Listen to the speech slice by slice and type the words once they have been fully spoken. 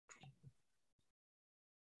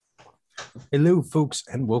Hello, folks,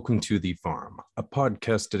 and welcome to The Farm, a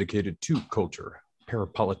podcast dedicated to culture,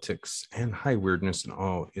 parapolitics, and high weirdness in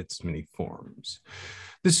all its many forms.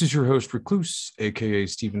 This is your host, Recluse, aka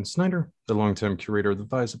Stephen Snyder, the longtime curator of the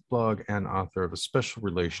Visa blog and author of A Special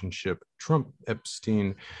Relationship, Trump,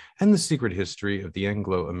 Epstein, and the Secret History of the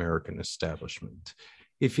Anglo-American Establishment.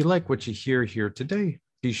 If you like what you hear here today,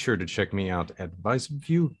 be sure to check me out at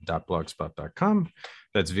visubview.blogspot.com.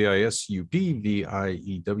 That's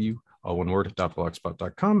VISUBVIEW, all one word,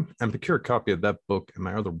 .blogspot.com, and procure a copy of that book and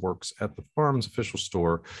my other works at the Farm's official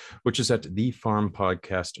store, which is at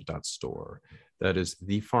thefarmpodcast.store. That is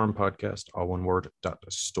thefarmpodcast, all one word,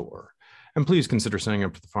 .store. And please consider signing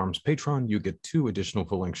up for the Farm's Patreon. You get 2 additional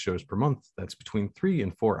full-length shows per month. That's between 3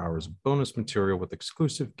 and 4 hours of bonus material with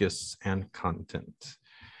exclusive guests and content.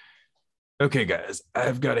 Okay, guys,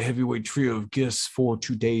 I've got a heavyweight trio of guests for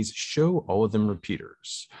today's show, all of them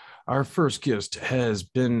repeaters. Our first guest has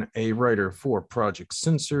been a writer for Project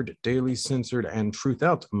Censored, Daily Censored, and Truth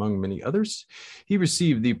Out, among many others. He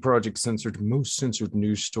received the Project Censored Most Censored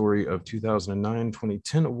News Story of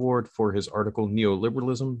 2009-2010 award for his article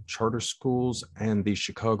Neoliberalism, Charter Schools, and the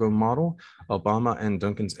Chicago Model, Obama and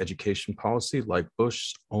Duncan's Education Policy Like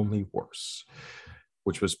Bush, Only Worse,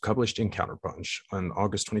 which was published in Counterpunch on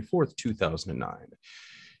August 24th, 2009.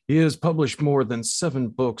 He has published more than 7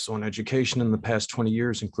 books on education in the past 20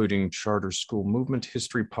 years, including Charter School Movement,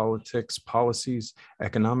 History, Politics, Policies,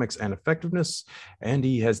 Economics, and Effectiveness, and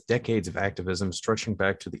he has decades of activism stretching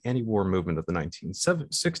back to the anti-war movement of the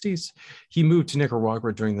 1960s. He moved to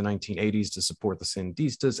Nicaragua during the 1980s to support the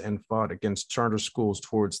Sandistas and fought against charter schools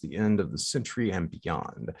towards the end of the century and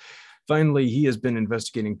beyond. Finally, he has been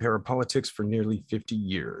investigating parapolitics for nearly 50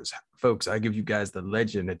 years. Folks, I give you guys the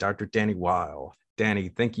legend, Dr. Danny Weil. Danny,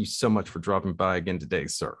 thank you so much for dropping by again today,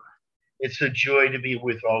 sir. It's a joy to be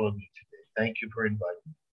with all of you today. Thank you for inviting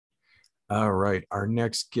me. All right. Our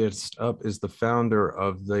next guest up is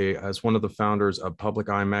as one of the founders of Public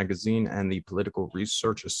Eye magazine and the Political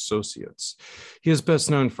Research Associates. He is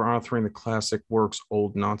best known for authoring the classic works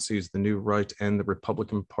Old Nazis, The New Right, and the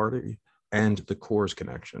Republican Party, and the Coors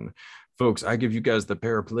Connection. Folks, I give you guys the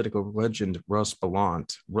parapolitical legend, Russ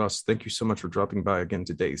Bellant. Russ, thank you so much for dropping by again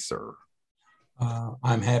today, sir.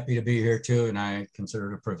 I'm happy to be here too, and I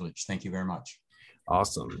consider it a privilege. Thank you very much.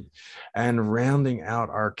 Awesome. And rounding out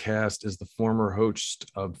our cast is the former host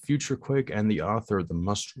of FutureQuake and the author of the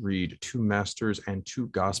must-read Two Masters and Two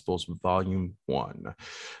Gospels, Volume 1.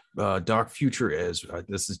 Doc Future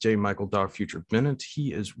this is J. Michael Doc Future Bennett.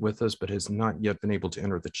 He is with us, but has not yet been able to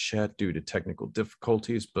enter the chat due to technical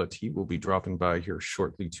difficulties, but he will be dropping by here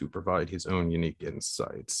shortly to provide his own unique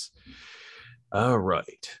insights. All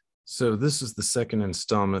right. So this is the second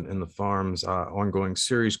installment in the Farm's ongoing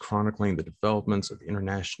series chronicling the developments of the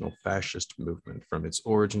international fascist movement from its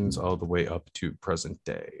origins all the way up to present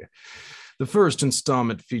day. The first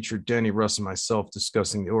installment featured Danny, Russ, and myself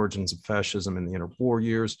discussing the origins of fascism in the interwar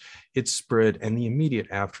years, its spread, and the immediate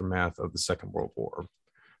aftermath of the Second World War.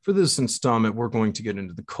 For this installment, we're going to get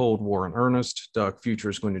into the Cold War in earnest. Doc Future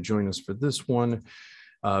is going to join us for this one,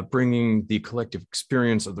 bringing the collective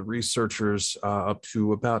experience of the researchers up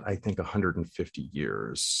to about, I think, 150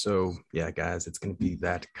 years. So yeah, guys, it's going to be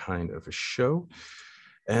that kind of a show.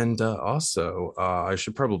 And also, I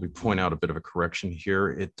should probably point out a bit of a correction here.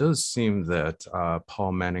 It does seem that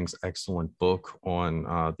Paul Manning's excellent book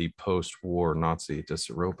on the post-war Nazi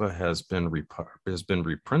Europa has been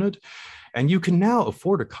reprinted, and you can now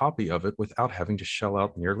afford a copy of it without having to shell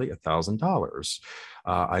out nearly $1,000.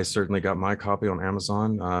 I certainly got my copy on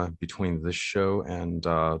Amazon between this show and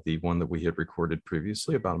the one that we had recorded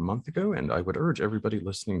previously about a month ago, and I would urge everybody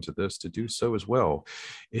listening to this to do so as well.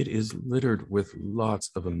 It is littered with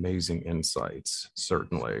lots of amazing insights,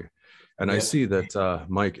 certainly. And yeah. I see that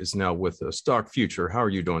Mike is now with us. Doc Future, how are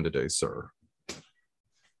you doing today, sir?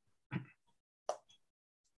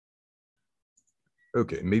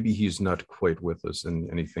 Okay, maybe he's not quite with us in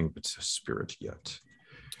anything but spirit yet.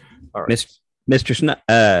 All right. Mr.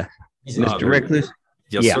 Recluse?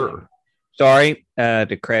 Yes, yeah. Sir. Sorry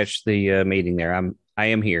to crash the meeting there. I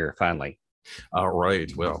am here finally. All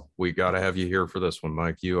right. Well, we got to have you here for this one,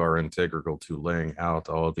 Mike. You are integral to laying out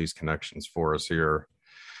all of these connections for us here.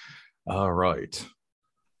 All right.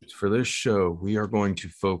 For this show, we are going to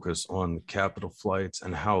focus on the Capitol flights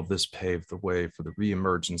and how this paved the way for the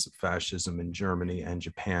reemergence of fascism in Germany and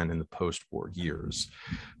Japan in the post-war years.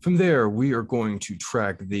 From there, we are going to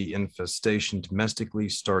track the infestation domestically,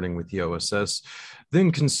 starting with the OSS,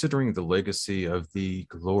 then considering the legacy of the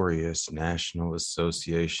glorious National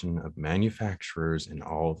Association of Manufacturers in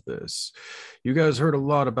all of this. You guys heard a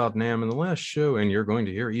lot about NAM in the last show, and you're going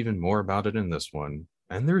to hear even more about it in this one.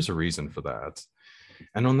 And there's a reason for that.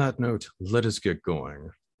 And on that note, let us get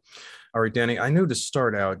going. All right, Danny, I know to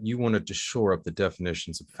start out, you wanted to shore up the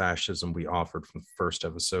definitions of fascism we offered from the first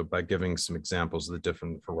episode by giving some examples of the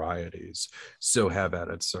different varieties. So have at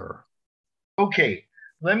it, sir. Okay,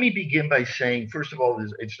 let me begin by saying, first of all,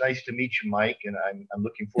 it's nice to meet you, Mike, and I'm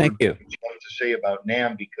looking forward to what you have to say about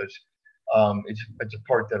NAM because it's a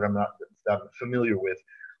part that I'm not familiar with.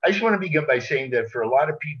 I just want to begin by saying that for a lot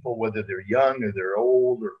of people, whether they're young or they're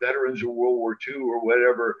old or veterans of World War II or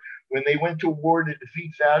whatever, when they went to war to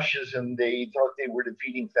defeat fascism, they thought they were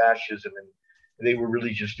defeating fascism, and they were really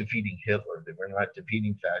just defeating Hitler. They were not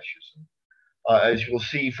defeating fascism. As you'll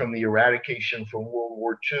see from the eradication from World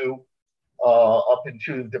War II up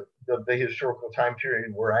into the historical time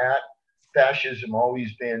period we're at, fascism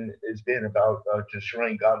has been about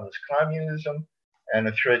destroying godless communism and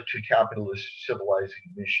a threat to capitalist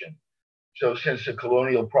civilizing mission. So since the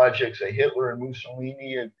colonial projects of Hitler and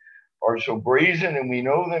Mussolini are so brazen and we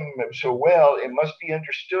know them so well, it must be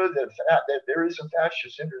understood that there is a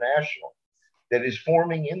fascist international that is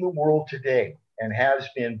forming in the world today and has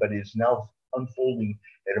been, but is now unfolding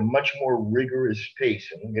at a much more rigorous pace.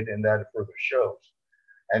 And we'll get into that in further shows.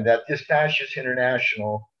 And that this fascist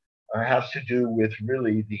international has to do with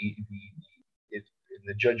really the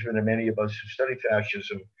judgment of many of us who study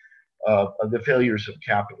fascism, the failures of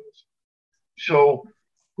capitalism. So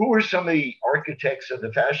who are some of the architects of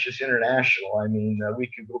the fascist international? I mean, we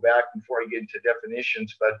could go back before I get into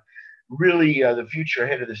definitions, but really the future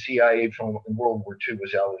head of the CIA from World War II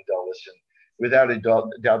was Allen Dulles. And without a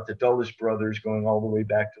doubt, the Dulles brothers, going all the way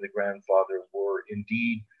back to the grandfather, were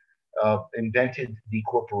indeed invented the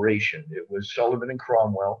corporation. It was Sullivan and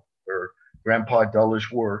Cromwell, where Grandpa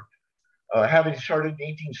Dulles worked. Having started in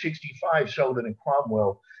 1865, Sullivan and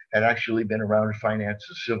Cromwell had actually been around to finance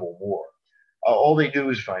the Civil War. All they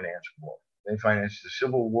do is finance war. They financed the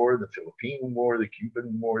Civil War, the Philippine War, the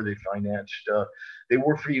Cuban War. They financed, they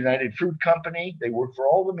worked for the United Fruit Company. They worked for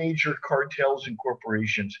all the major cartels and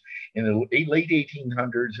corporations in the late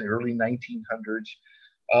 1800s and early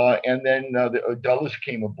 1900s. And then Dulles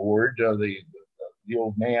came aboard, the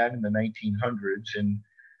old man in the 1900s, and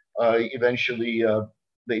eventually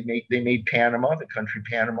they made Panama, the country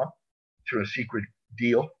Panama, through a secret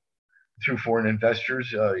deal through foreign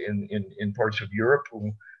investors in parts of Europe.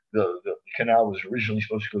 The canal was originally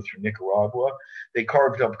supposed to go through Nicaragua. They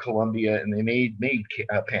carved up Colombia and they made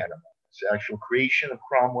Panama. It's the actual creation of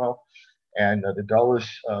Cromwell and the Dulles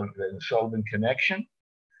and Sullivan connection.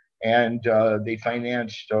 And they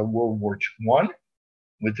financed World War I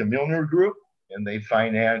with the Milner Group, and they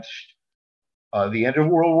financed the end of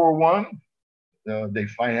World War I. They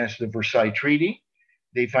financed the Versailles Treaty.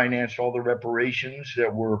 They financed all the reparations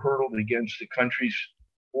that were hurled against the countries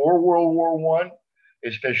for World War I,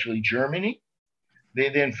 especially Germany. They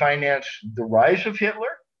then financed the rise of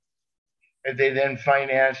Hitler. And they then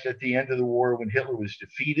financed at the end of the war when Hitler was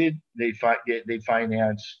defeated. They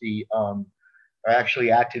financed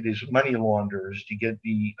actually acted as money launderers to get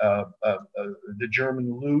the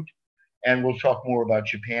German loot. And we'll talk more about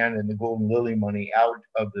Japan and the Golden Lily money out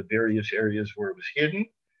of the various areas where it was hidden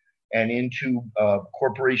and into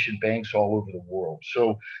corporation banks all over the world.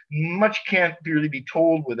 So much can't really be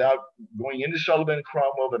told without going into Sullivan and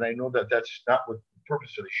Cromwell, but I know that that's not what the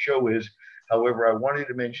purpose of the show is. However, I wanted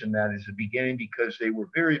to mention that as the beginning because they were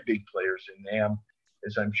very big players in NAM,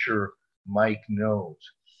 as I'm sure Mike knows.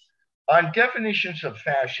 On definitions of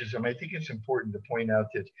fascism, I think it's important to point out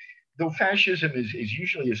that though fascism is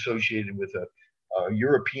usually associated with a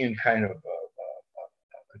European kind of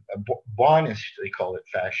a Bonnist, they call it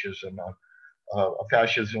fascism, a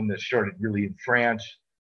fascism that started really in France,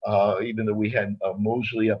 even though we had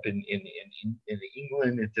Mosley up in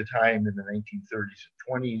England at the time in the 1930s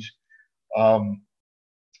and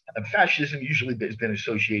 20s. Fascism usually has been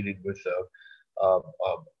associated with a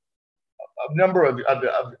number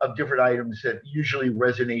of different items that usually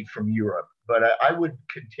resonate from Europe. But I would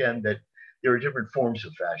contend that there are different forms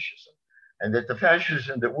of fascism, and that the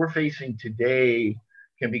fascism that we're facing today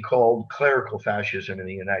can be called clerical fascism in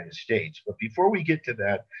the United States. But before we get to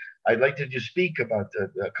that, I'd like to just speak about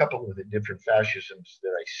a couple of the different fascisms that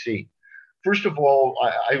I see. First of all,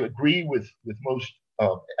 I agree with most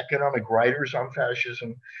economic writers on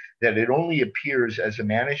fascism that it only appears as a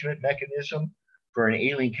management mechanism for an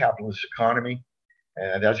alien capitalist economy.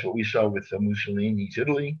 And that's what we saw with Mussolini's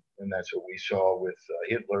Italy, and that's what we saw with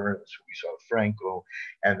Hitler, and that's what we saw with Franco,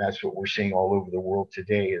 and that's what we're seeing all over the world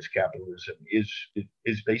today as capitalism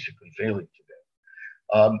is basically failing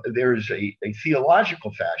today. There's a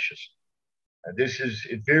theological fascism. This is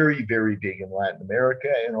very, very big in Latin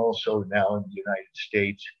America and also now in the United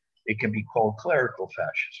States. it can be called clerical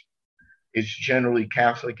fascism. It's generally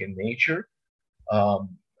Catholic in nature.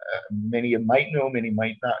 Many might know, many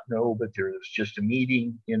might not know, but there was just a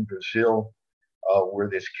meeting in Brazil where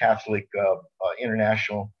this Catholic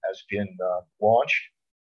International has been launched.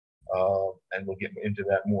 And we'll get into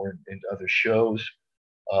that more in other shows.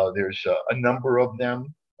 There's a number of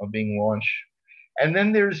them being launched. And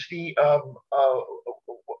then there's the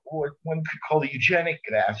what one could call the eugenic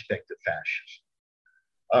aspect of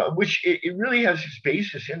fascism, which it really has its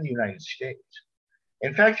basis in the United States.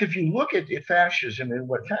 In fact, if you look at fascism and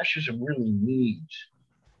what fascism really needs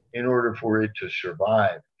in order for it to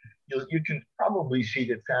survive, you can probably see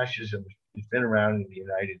that fascism has been around in the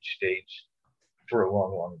United States for a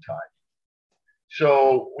long, long time.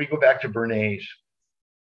 So we go back to Bernays.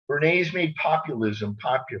 Bernays made populism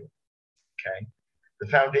popular, okay? The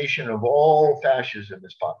foundation of all fascism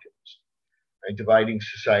is populism, right? Dividing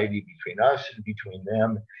society between us and between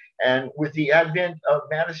them. And with the advent of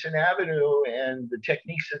Madison Avenue and the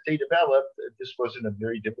techniques that they developed, this wasn't a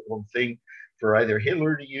very difficult thing for either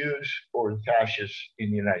Hitler to use or the fascists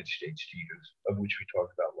in the United States to use, of which we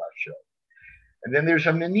talked about last show. And then there's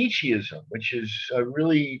a Manichaeism, which is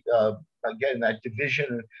really, again, that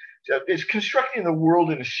division. It's constructing the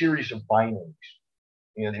world in a series of binaries.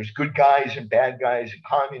 You know, there's good guys and bad guys and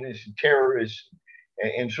communists and terrorists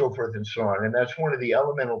and so forth and so on. And that's one of the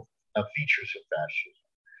elemental features of fascism.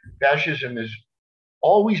 Fascism is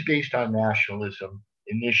always based on nationalism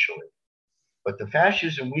initially. But the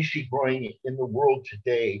fascism we see growing in the world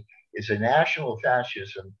today is a national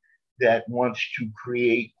fascism that wants to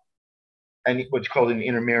create what's called an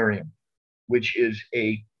intermarium, which is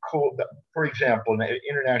for example,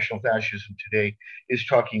 international fascism today is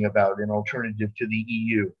talking about an alternative to the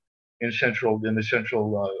EU in the central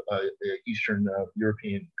Eastern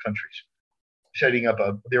European countries, setting up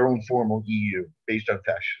their own formal EU based on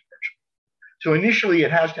fascism. So initially,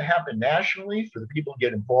 it has to happen nationally for the people to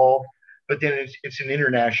get involved, but then it's an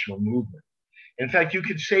international movement. In fact, you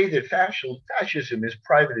could say that fascism is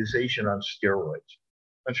privatization on steroids.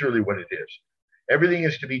 That's really what it is. Everything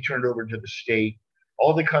is to be turned over to the state.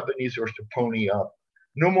 All the companies are to pony up.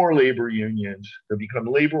 No more labor unions. They'll become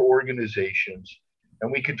labor organizations.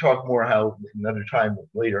 And we can talk more how another time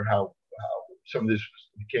later how some of this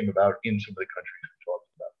came about in some of the countries we talked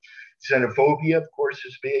about. Xenophobia, of course,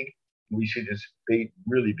 is big. We see this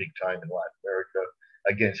really big time in Latin America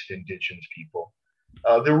against indigenous people.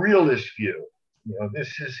 The realist view,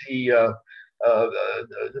 this is the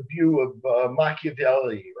view of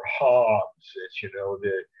Machiavelli or Hobbes,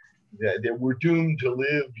 that we're doomed to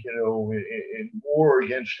live, in war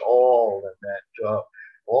against all, and that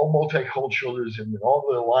all multiculturalism and all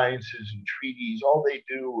the alliances and treaties, all they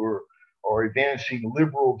do are advancing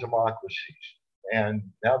liberal democracies. And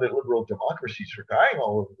now that liberal democracies are dying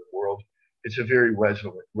all over the world, it's a very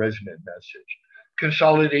resonant message.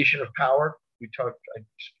 Consolidation of power, I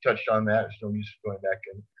touched on that. There's no use going back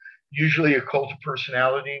in. Usually a cult of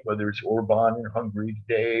personality, whether it's Orban in Hungary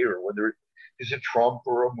today, or whether it is a Trump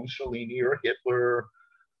or a Mussolini or Hitler,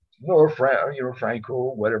 or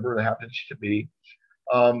Franco, whatever it happens to be.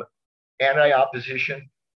 Anti-opposition,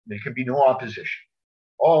 there can be no opposition.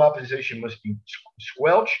 All opposition must be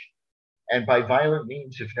squelched, and by violent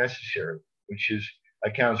means if necessary, which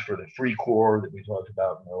accounts for the free corps that we talked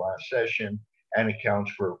about in the last session, and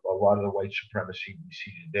accounts for a lot of the white supremacy we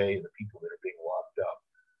see today, the people that are being locked up.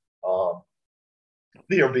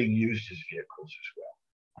 They are being used as vehicles as well.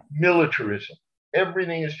 Militarism.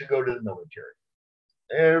 Everything is to go to the military.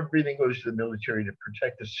 Everything goes to the military to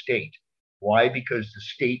protect the state. Why? Because the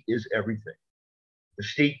state is everything. The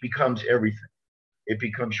state becomes everything. It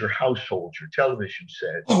becomes your household, your television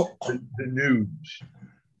set, the news.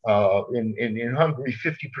 In Hungary,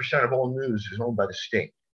 50% of all news is owned by the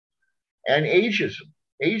state. And ageism.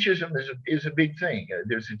 Ageism is a big thing.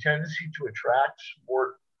 There's a tendency to attract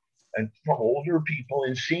support from older people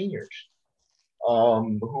and seniors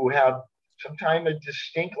who have sometimes a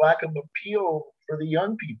distinct lack of appeal for the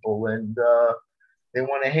young people, and they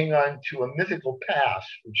want to hang on to a mythical past,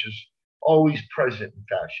 which is always present in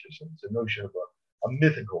fascism. It's the notion of a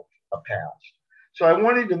mythical past. So I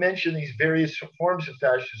wanted to mention these various forms of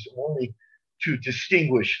fascism only to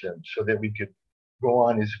distinguish them so that we could go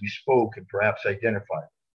on as we spoke and perhaps identify them.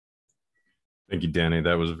 Thank you, Danny.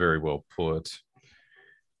 That was very well put.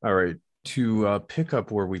 All right. To pick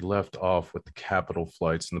up where we left off with the capital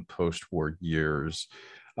flights in the post-war years.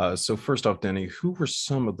 So first off, Danny, who were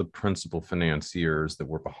some of the principal financiers that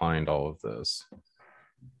were behind all of this?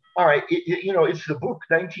 All right. It's the book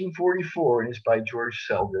 1944, and it's by George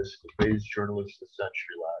Seldes, the greatest journalist of the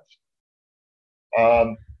century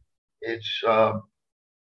last.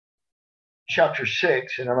 chapter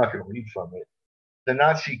 6, and I'm not going to read from it, the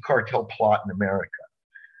Nazi cartel plot in America.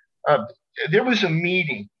 There was a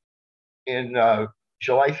meeting in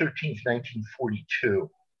July 13th, 1942,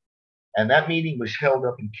 and that meeting was held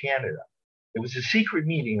up in Canada. It was a secret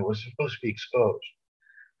meeting. It was supposed to be exposed.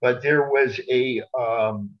 But there was a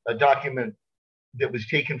document that was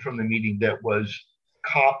taken from the meeting that was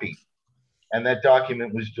copied, and that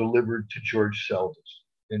document was delivered to George Seldes,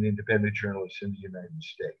 an independent journalist in the United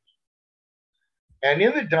States. And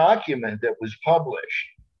in the document that was published,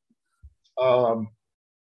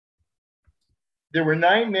 there were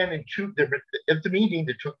 9 men and at the meeting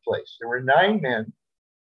that took place, there were 9 men.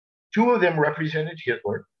 2 of them represented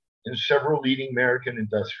Hitler, and several leading American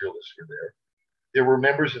industrialists were there. There were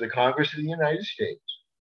members of the Congress of the United States,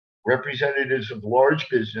 representatives of large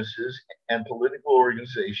businesses and political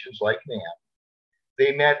organizations like NAM.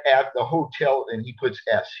 They met at the hotel, and he puts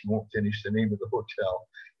S, he won't finish the name of the hotel,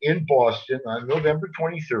 in Boston on November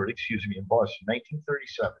 23rd, in Boston,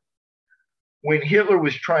 1937. When Hitler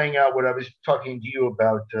was trying out what I was talking to you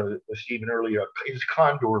about, Stephen, earlier, his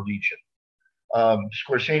Condor Legion.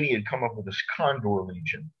 Scorsese had come up with this Condor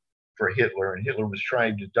Legion for Hitler, and Hitler was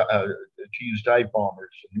trying to use dive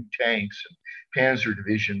bombers and new tanks and Panzer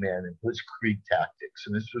Division men and blitzkrieg tactics.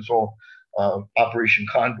 And this was all Operation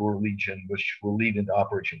Condor Legion, which will lead into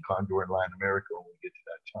Operation Condor in Latin America when we get to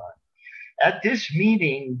that time. At this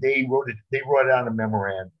meeting, they wrote out a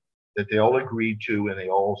memorandum that they all agreed to and they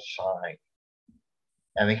all signed.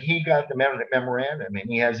 And he got the memorandum, and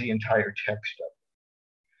he has the entire text of it.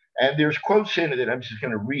 And there's quotes in it that I'm just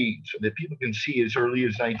going to read so that people can see as early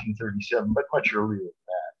as 1937, but much earlier than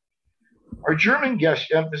that. Our German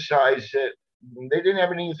guests emphasized that they didn't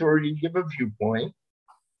have any authority to give a viewpoint,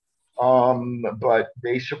 but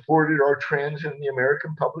they supported our trends in the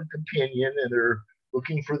American public opinion, and they're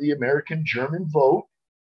looking for the American-German vote.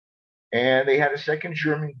 And they had a second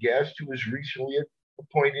German guest who was recently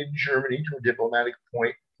appointed in Germany to a diplomatic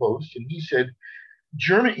post, and he said,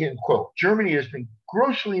 Germany, in quote, Germany has been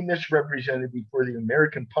grossly misrepresented before the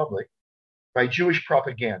American public by Jewish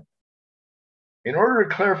propaganda. In order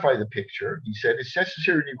to clarify the picture, he said, it's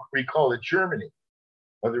necessary to recall that Germany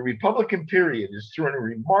of the Republican period has thrown a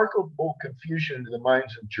remarkable confusion into the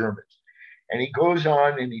minds of Germans. And he goes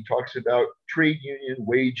on and he talks about trade union,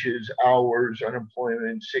 wages, hours,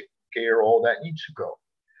 unemployment, sick care, all that needs to go.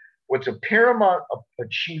 What's a paramount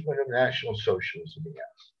achievement of National Socialism, he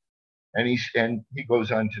asks. And he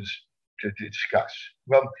goes on to discuss.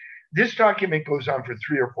 Well, this document goes on for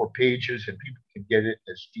 3 or 4 pages, and people can get it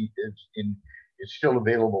as deep as it's still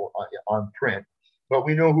available on print. But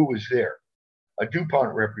we know who was there: a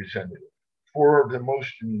DuPont representative. 4 of the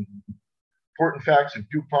most important facts of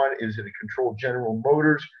DuPont is that it controlled General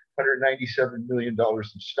Motors, $197 million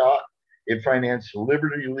in stock. It financed the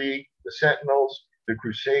Liberty League, the Sentinels, the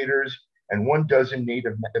Crusaders, and 12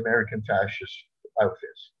 Native American fascist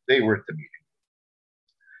outfits. They were at the meeting.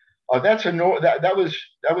 That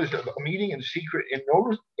was a meeting in secret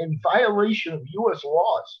in violation of U.S.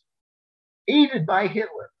 laws, aided by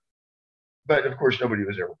Hitler. But of course, nobody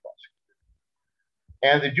was ever prosecuted.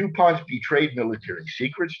 And the DuPonts betrayed military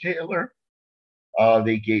secrets to Hitler.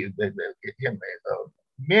 They gave him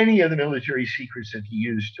many of the military secrets that he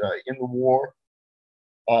used in the war.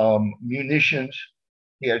 Munitions.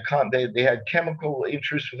 They had chemical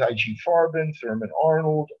interests with I.G. Farben, Thurman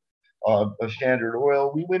Arnold, Standard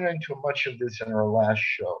Oil. We went into much of this in our last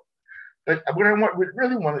show. But what I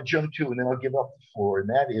really want to jump to, and then I'll give up the floor, and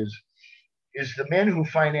that is the men who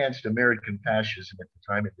financed American fascism at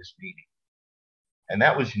the time of this meeting. And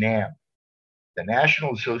that was NAM, the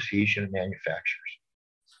National Association of Manufacturers.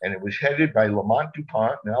 And it was headed by Lamont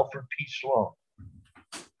DuPont and Alfred P. Sloan.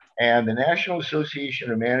 And the National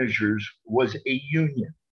Association of Managers was a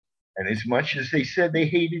union. And as much as they said they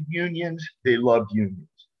hated unions, they loved unions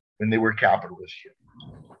when they were capitalist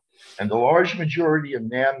unions. And the large majority of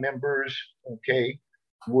NAM members,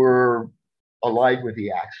 were allied with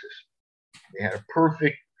the Axis. They had a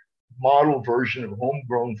perfect model version of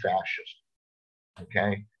homegrown fascism.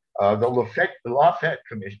 The Lafayette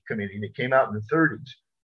Committee that came out in the 30s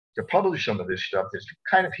to publish some of this stuff that's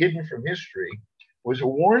kind of hidden from history was a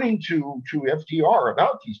warning to FDR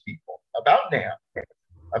about these people, about NAM,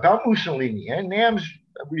 about Mussolini, and NAM's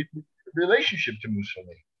relationship to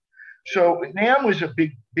Mussolini. So NAM was a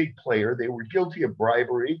big player. They were guilty of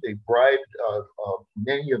bribery. They bribed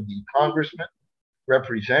many of the congressmen,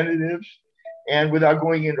 representatives, and without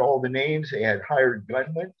going into all the names, they had hired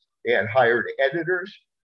gunmen, they had hired editors.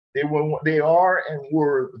 They are and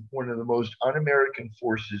were one of the most un-American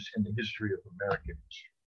forces in the history of American history.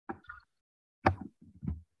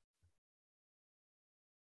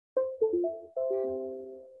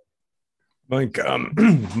 Mike,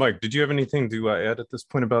 Mike, did you have anything to add at this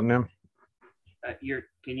point about NAM?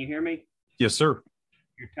 Can you hear me? Yes, sir.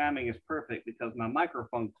 Your timing is perfect because my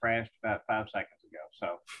microphone crashed about 5 seconds ago.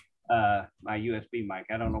 So my USB mic,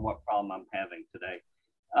 I don't know what problem I'm having today.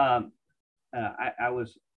 I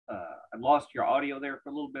lost your audio there for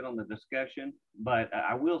a little bit on the discussion, but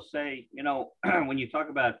I will say, you know, when you talk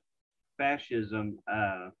about fascism,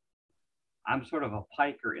 I'm sort of a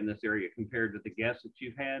piker in this area compared to the guests that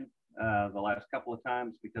you've had the last couple of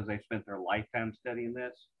times because they spent their lifetime studying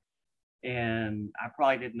this. And I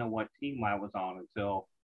probably didn't know what team I was on until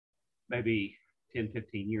maybe 10,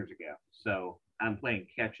 15 years ago. So I'm playing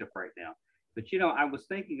catch up right now. But, you know, I was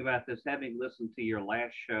thinking about this, having listened to your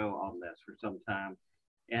last show on this for some time.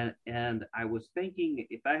 And I was thinking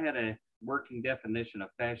if I had a working definition of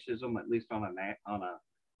fascism, at least on a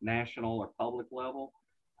national or public level,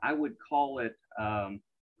 I would call it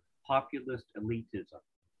populist elitism.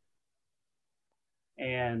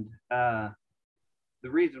 And the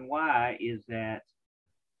reason why is that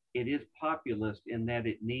it is populist in that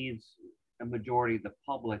it needs a majority of the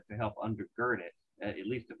public to help undergird it, at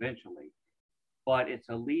least eventually. But it's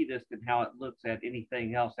elitist in how it looks at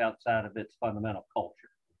anything else outside of its fundamental culture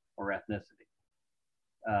or ethnicity.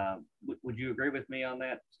 Would you agree with me on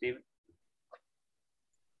that, Stephen?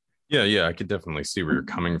 Yeah, I could definitely see where you're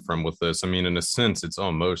coming from with this. I mean, in a sense, it's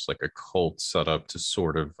almost like a cult set up to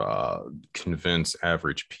sort of convince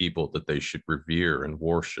average people that they should revere and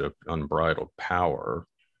worship unbridled power.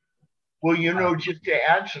 Well, you know, just to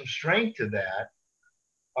add some strength to that,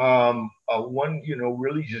 one, you know,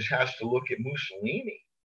 really just has to look at Mussolini.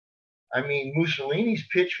 I mean, Mussolini's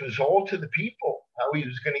pitch was all to the people, how he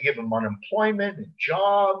was going to give them unemployment and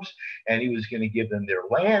jobs, and he was going to give them their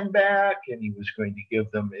land back, and he was going to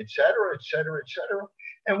give them, et cetera, et cetera, et cetera.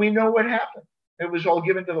 And we know what happened. It was all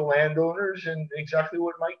given to the landowners, and exactly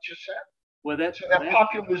what Mike just said. Well, that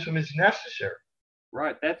populism is necessary.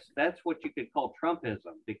 Right. That's what you could call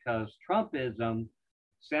Trumpism, because Trumpism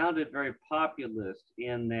sounded very populist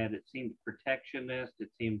in that it seemed protectionist, it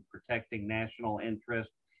seemed protecting national interest.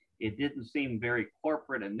 It didn't seem very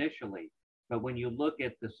corporate initially, but when you look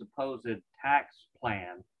at the supposed tax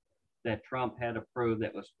plan that Trump had approved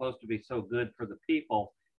that was supposed to be so good for the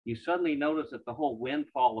people, you suddenly notice that the whole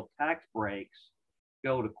windfall of tax breaks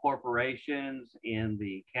go to corporations in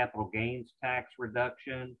the capital gains tax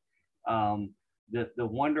reduction, the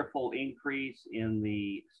wonderful increase in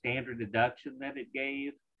the standard deduction that it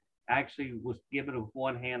gave actually was given with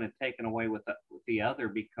one hand and taken away with the other,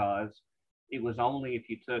 because it was only if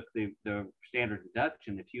you took the standard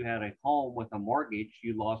deduction. If you had a home with a mortgage,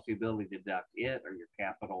 you lost the ability to deduct it, or your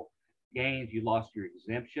capital gains, you lost your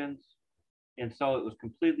exemptions. And so it was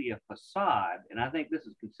completely a facade. And I think this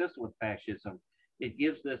is consistent with fascism. It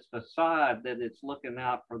gives this facade that it's looking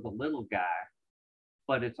out for the little guy,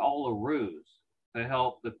 but it's all a ruse to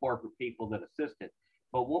help the corporate people that assist it.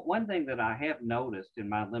 But one thing that I have noticed in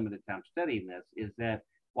my limited time studying this is that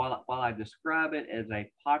while I describe it as a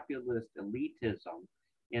populist elitism,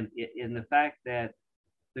 in the fact that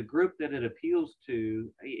the group that it appeals to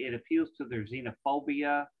their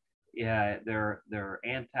xenophobia, their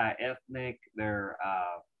anti-ethnic, their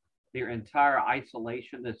entire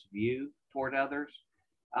isolationist view toward others.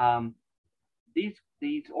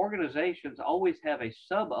 These organizations always have a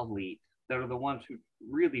sub-elite that are the ones who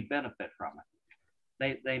really benefit from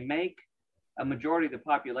it. They make a majority of the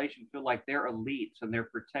population feel like they're elites and they're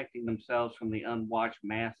protecting themselves from the unwashed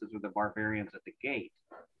masses or the barbarians at the gate.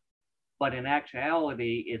 But in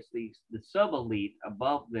actuality, it's the sub-elite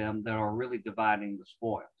above them that are really dividing the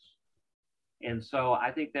spoils. And so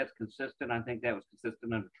I think that's consistent. I think that was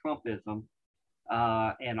consistent under Trumpism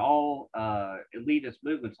and all elitist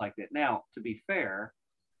movements like that. Now, to be fair,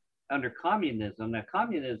 under communism, now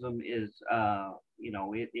communism is,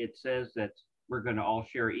 it says that we're going to all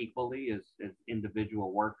share equally as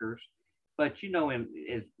individual workers. But,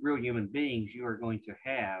 as real human beings, you are going to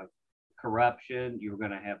have corruption. You're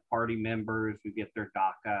going to have party members who get their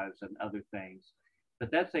DACAs and other things.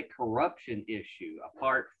 But that's a corruption issue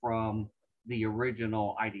apart from the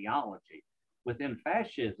original ideology. Within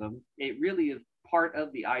fascism, it really is part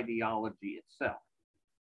of the ideology itself.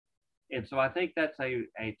 And so I think that's to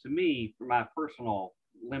me, from my personal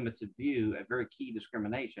limited view, a very key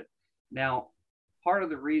discrimination. Now, part of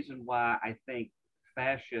the reason why I think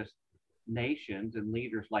fascist nations and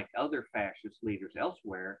leaders like other fascist leaders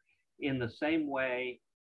elsewhere, in the same way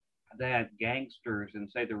that gangsters in,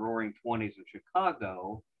 say, the Roaring '20s in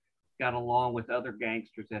Chicago got along with other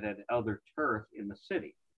gangsters that had other turf in the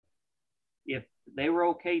city. if they were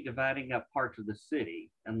okay dividing up parts of the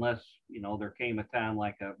city, unless, you know, there came a time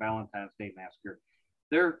like a Valentine's Day massacre,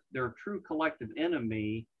 their true collective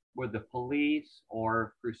enemy were the police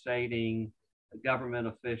or crusading government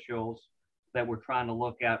officials that were trying to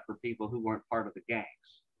look out for people who weren't part of the gangs.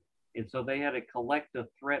 And so they had a collective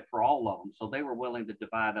threat for all of them. So they were willing to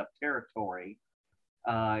divide up territory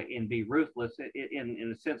and be ruthless,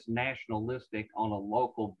 in a sense, nationalistic on a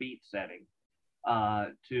local beat setting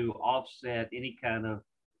to offset any kind of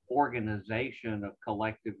organization of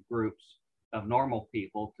collective groups of normal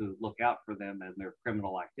people to look out for them and their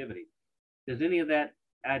criminal activity. Does any of that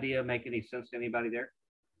idea make any sense to anybody there?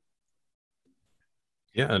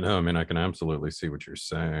 Yeah, no, I mean, I can absolutely see what you're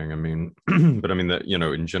saying. I mean, but I mean that, you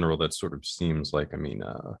know, in general, that sort of seems like, I mean,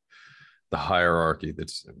 the hierarchy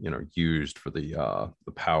that's, you know, used for the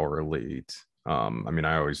power elite. I mean,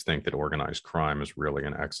 I always think that organized crime is really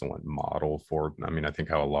an excellent model for, I mean, I think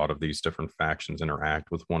how a lot of these different factions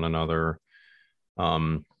interact with one another.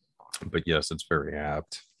 But yes, it's very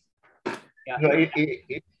apt. Yeah. No,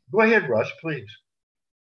 go ahead, Russ, please.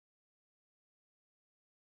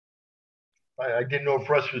 I didn't know if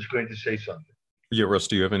Russ was going to say something. Yeah, Russ,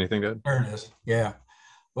 do you have anything to add? There it is. Yeah.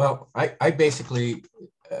 Well, I basically,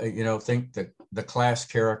 you know, think that the class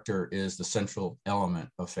character is the central element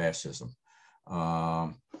of fascism.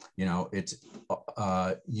 You know, it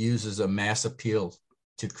uses a mass appeal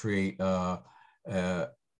to create a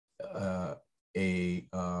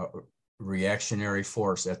reactionary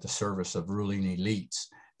force at the service of ruling elites,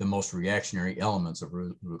 the most reactionary elements of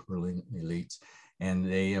ruling elites, and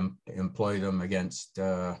they employ them against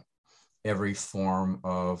every form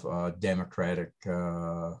of democratic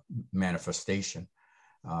manifestation,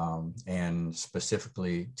 and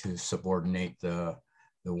specifically to subordinate the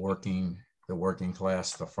working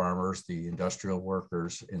class, the farmers, the industrial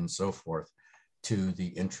workers, and so forth, to the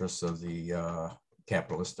interests of the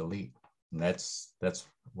capitalist elite. And that's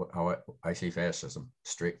how I see fascism,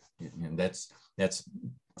 straight, and that's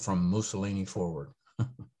from Mussolini forward.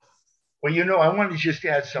 Well, you know, I wanted to just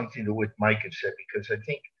add something to what Mike had said, because I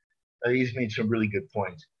think he's made some really good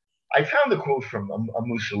points. I found the quote from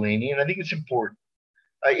Mussolini, and I think it's important.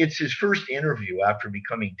 It's his first interview after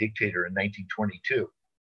becoming dictator in 1922.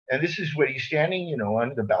 And this is what he's standing, you know,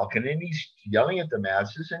 on the balcony, and he's yelling at the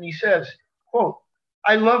masses, and he says, quote,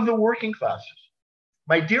 "I love the working classes.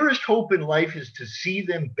 My dearest hope in life is to see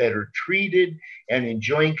them better treated and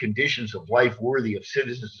enjoying conditions of life worthy of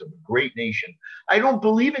citizens of a great nation. I don't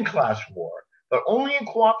believe in class war, but only in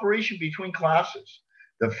cooperation between classes.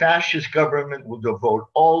 The fascist government will devote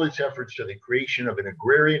all its efforts to the creation of an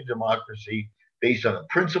agrarian democracy based on the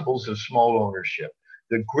principles of small ownership.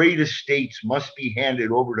 The great estates must be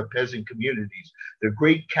handed over to peasant communities. The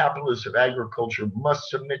great capitalists of agriculture must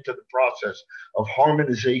submit to the process of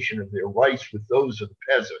harmonization of their rights with those of the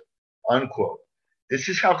peasant," unquote. This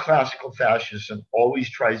is how classical fascism always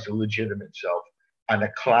tries to legitimate itself on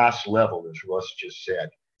a class level, as Russ just said.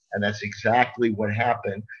 And that's exactly what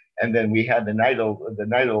happened. And then we had the night of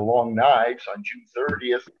the long knives on June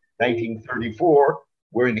 30th, 1934,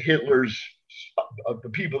 wherein Hitler's the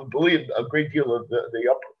people believe a great deal of the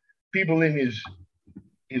upper people in his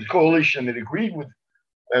coalition that agreed with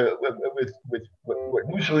what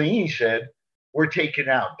Mussolini said were taken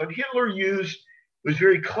out. But Hitler was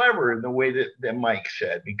very clever in the way that Mike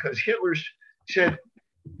said, because Hitler said,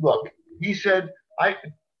 look, he said, and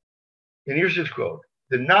here's his quote: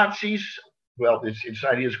 "The Nazis," well, it's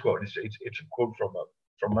not his quote, it's a quote from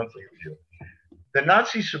Monthly Review. "The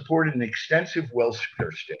Nazis supported an extensive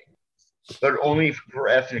welfare state, but only for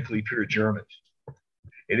ethnically pure Germans.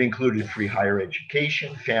 It included free higher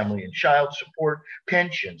education, family and child support,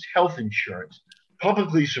 pensions, health insurance,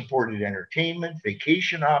 publicly supported entertainment,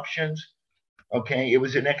 vacation options." Okay, it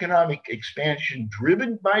was an economic expansion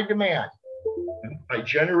driven by demand, by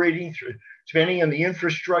generating through spending on the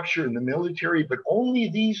infrastructure and the military, but only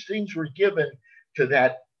these things were given to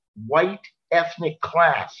that white ethnic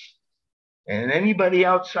class. And anybody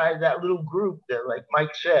outside that little group that, like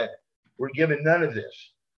Mike said, were given none of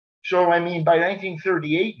this. So, I mean, by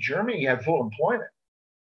 1938, Germany had full employment.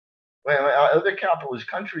 Well, other capitalist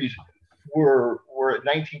countries were at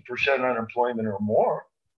 19% unemployment or more,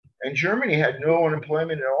 and Germany had no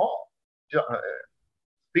unemployment at all.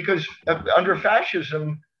 Because under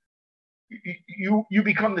fascism, you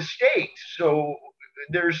become the state, so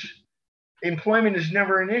employment is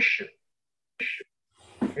never an issue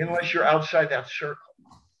unless you're outside that circle.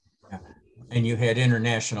 Yeah. And you had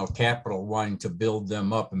international capital wanting to build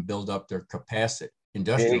them up and build up their capacity,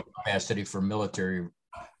 industrial capacity for military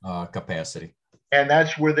capacity. And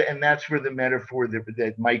that's where the metaphor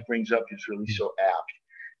that Mike brings up is really so apt,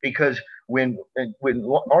 because when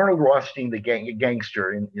Arnold Rothstein, the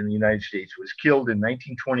gangster in the United States, was killed in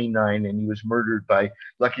 1929, and he was murdered by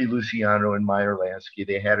Lucky Luciano and Meyer Lansky,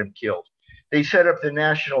 they had him killed. They set up the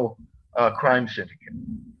National Crime Syndicate.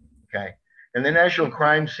 Okay, and the National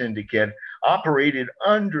Crime Syndicate operated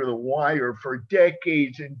under the wire for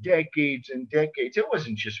decades and decades and decades. It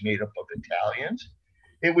wasn't just made up of Italians.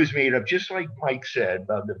 It was made up, just like Mike said,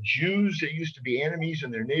 about the Jews that used to be enemies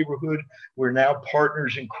in their neighborhood were now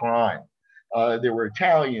partners in crime. There were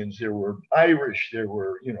Italians, there were Irish, there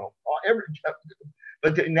were,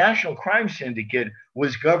 but the National Crime Syndicate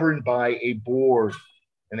was governed by a board,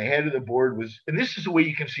 and the head of the board was, and this is the way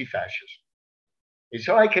you can see fascism. It's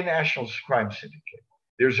like a National Crime Syndicate.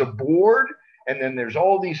 There's a board, and then there's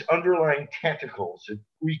all these underlying tentacles that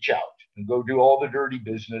reach out and go do all the dirty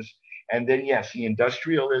business. And then, yes, the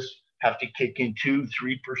industrialists have to kick in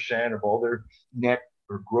 2-3% of all their net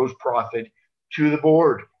or gross profit to the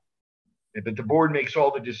board. But the board makes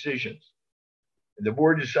all the decisions. And the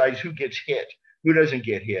board decides who gets hit, who doesn't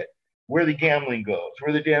get hit, where the gambling goes,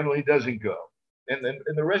 where the gambling doesn't go. And then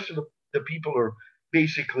the rest of the people are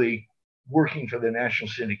basically working for the National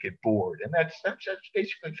Syndicate board. And that's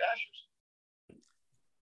basically fascism.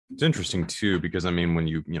 It's interesting, too, because, I mean, when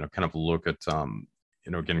you kind of look at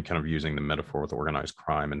again, kind of using the metaphor with organized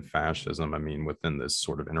crime and fascism, I mean, within this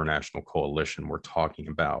sort of international coalition we're talking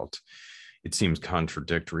about, it seems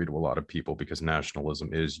contradictory to a lot of people because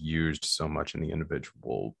nationalism is used so much in the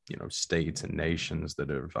individual, states and nations that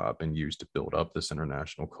have been used to build up this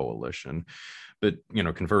international coalition. But,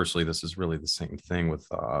 conversely, this is really the same thing with,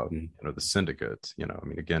 the syndicate. I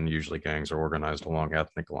mean, again, usually gangs are organized along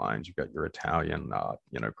ethnic lines. You've got your Italian,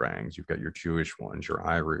 gangs. You've got your Jewish ones, your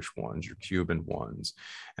Irish ones, your Cuban ones.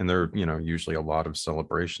 And there are, usually a lot of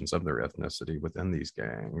celebrations of their ethnicity within these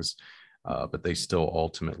gangs. But they still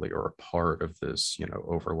ultimately are a part of this,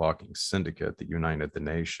 overlooking syndicate that united the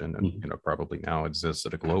nation and, probably now exists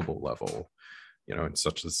at a global level. And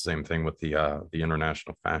such the same thing with the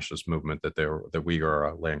international fascist movement that we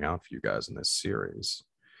are laying out for you guys in this series.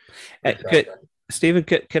 Stephen,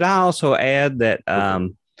 could I also add that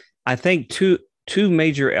I think two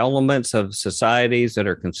major elements of societies that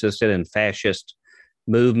are consistent in fascist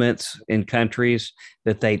movements in countries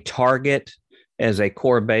that they target as a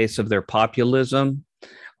core base of their populism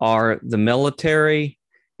are the military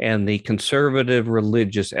and the conservative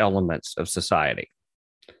religious elements of society.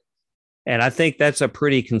 And I think that's a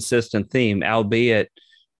pretty consistent theme, albeit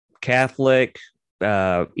Catholic,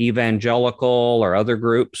 evangelical, or other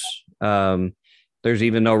groups. There's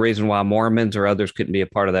even no reason why Mormons or others couldn't be a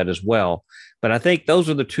part of that as well. But I think those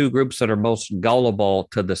are the two groups that are most gullible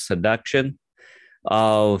to the seduction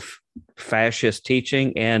of fascist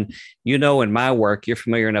teaching. And, in my work, you're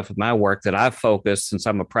familiar enough with my work that I focus, since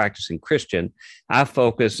I'm a practicing Christian, I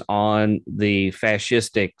focus on the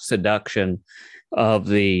fascistic seduction of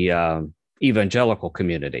the evangelical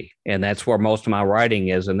community. And that's where most of my writing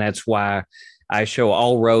is. And that's why I show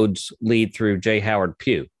all roads lead through J. Howard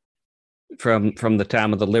Pugh from the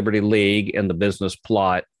time of the Liberty League and the business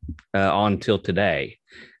plot on till today.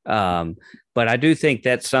 But I do think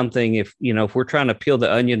that's something, if we're trying to peel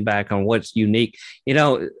the onion back on what's unique,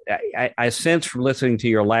 I sense from listening to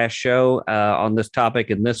your last show on this topic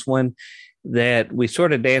and this one, that we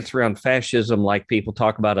sort of dance around fascism like people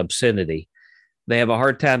talk about obscenity. They have a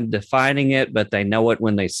hard time defining it, but they know it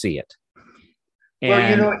when they see it.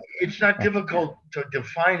 Well, it's not difficult to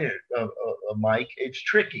define it, Mike. It's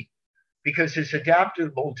tricky because it's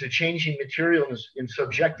adaptable to changing materials in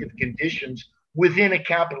subjective conditions within a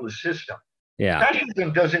capitalist system. Yeah.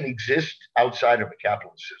 Fascism doesn't exist outside of a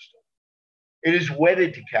capitalist system. It is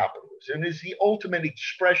wedded to capitalism and is the ultimate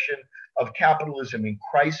expression of capitalism in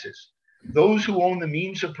crisis. Those who own the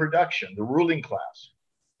means of production, the ruling class,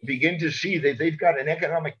 begin to see that they've got an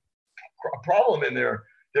economic problem in their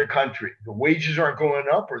country. The wages aren't going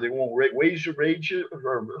up, or they won't raise the wages.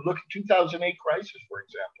 Or look at 2008 crisis, for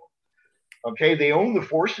example. Okay, they own the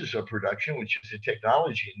forces of production, which is the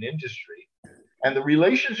technology and industry. And the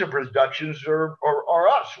relations of productions are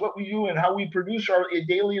us, what we do and how we produce our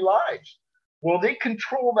daily lives. Well, they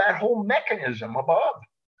control that whole mechanism above.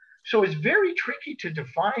 So it's very tricky to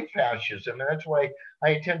define fascism. And that's why I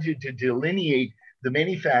attempted to delineate the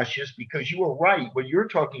many fascists, because you are right. What you're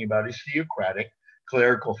talking about is theocratic,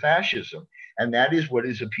 clerical fascism. And that is what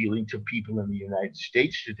is appealing to people in the United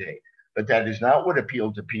States today. But that is not what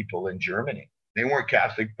appealed to people in Germany. They weren't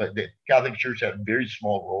Catholic, but the Catholic Church had a very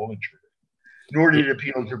small role in Germany. Nor did it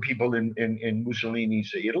appeal to people in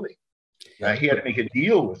Mussolini's Italy. He had to make a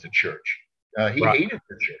deal with the church. He hated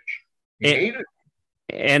the church. He hated it.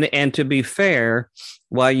 and to be fair,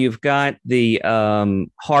 while you've got the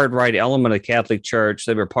hard right element of the Catholic Church,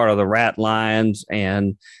 they were part of the Rat Lions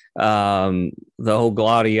and the whole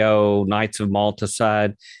Gladio Knights of Malta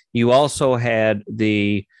side. You also had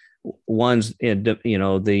the ones in, you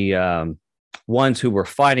know, the ones who were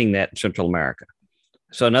fighting that in Central America.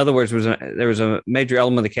 So in other words, there was a major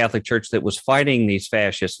element of the Catholic Church that was fighting these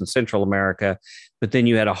fascists in Central America, but then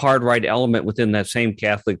you had a hard right element within that same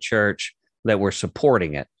Catholic Church that were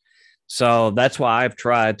supporting it. So that's why I've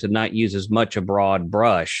tried to not use as much a broad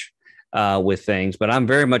brush with things, but I'm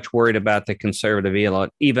very much worried about the conservative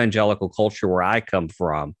evangelical culture where I come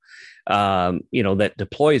from, you know, that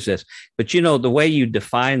deploys this. But, you know, the way you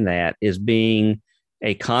define that is being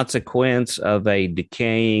a consequence of a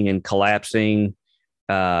decaying and collapsing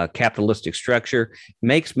capitalistic structure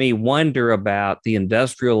makes me wonder about the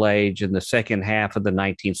industrial age in the second half of the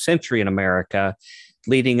 19th century in America,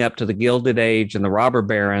 leading up to the Gilded Age and the robber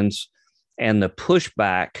barons, and the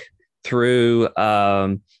pushback through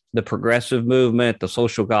the progressive movement, the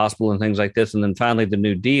social gospel, and things like this, and then finally the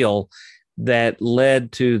New Deal that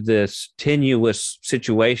led to this tenuous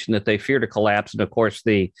situation that they fear to collapse. And of course,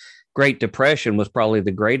 the Great Depression was probably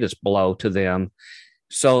the greatest blow to them.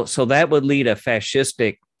 So that would lead a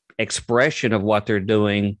fascistic expression of what they're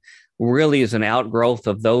doing really is an outgrowth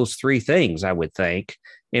of those three things, I would think,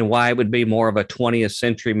 and why it would be more of a 20th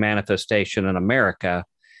century manifestation in America,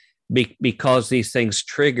 because these things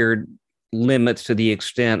triggered limits to the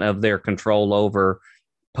extent of their control over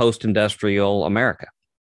post-industrial America.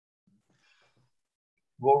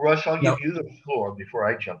 Well, Russ, I'll give you the floor before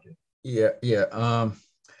I jump in. Yeah.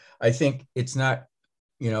 I think it's not,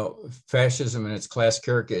 you know, fascism and its class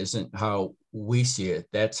character isn't how we see it.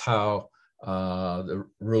 That's how the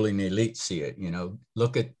ruling elite see it. You know,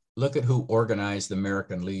 look at who organized the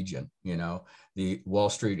American Legion. You know, the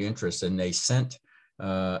Wall Street interests, and they sent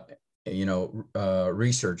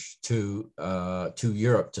research to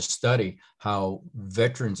Europe to study how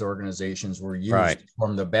veterans organizations were used to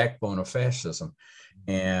form the backbone of fascism,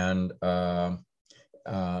 and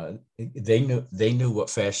they knew what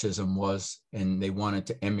fascism was, and they wanted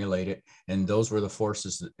to emulate it. And those were the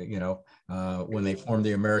forces that, you know, when they formed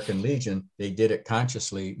the American Legion, they did it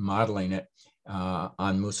consciously, modeling it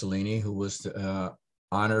on Mussolini, who was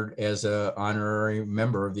honored as an honorary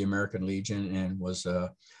member of the American Legion and was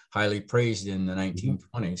highly praised in the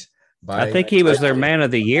 1920s. I think he was their man of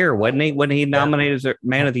the year, wasn't he? When he nominated as their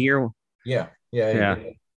man of the year. Yeah. He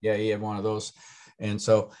had one of those. And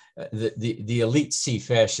so the elite see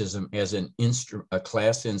fascism as a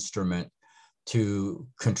class instrument to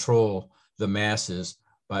control the masses,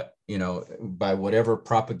 but, you know, by whatever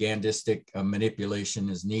propagandistic manipulation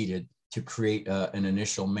is needed to create an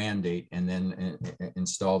initial mandate and then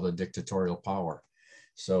install the dictatorial power.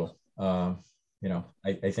 So, you know,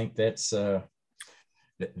 I think that's,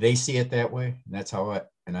 they see it that way. And that's how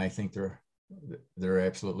and I think they're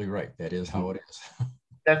absolutely right. That is how it is.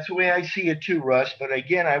 That's the way I see it too, Russ. But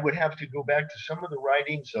again, I would have to go back to some of the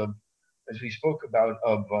writings of, as we spoke about,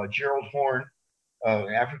 of Gerald Horne,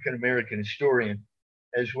 African American historian,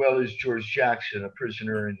 as well as George Jackson, a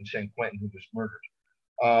prisoner in San Quentin who was murdered.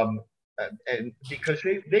 And because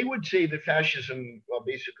they would say that fascism,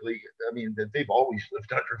 basically, I mean, that they've always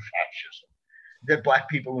lived under fascism, that Black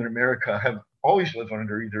people in America have always lived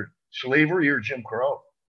under either slavery or Jim Crow.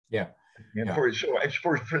 Yeah. And for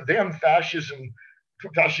them, fascism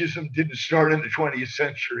didn't start in the 20th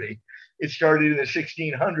century. It started in the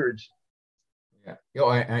 1600s. Yeah.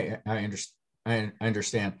 I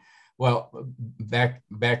understand. Well, back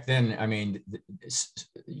then, I mean,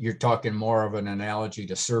 you're talking more of an analogy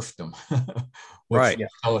to serfdom, which is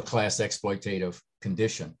still a class exploitative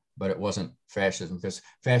condition, but it wasn't fascism, because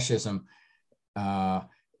fascism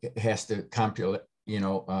has to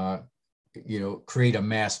create a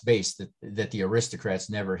mass base that the aristocrats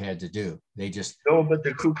never had to do. They just but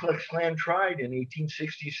the Ku Klux Klan tried in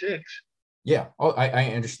 1866. Yeah. Oh, I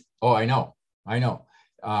understand. Oh, I know. The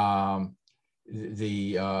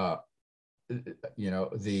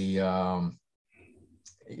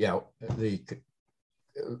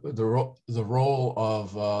role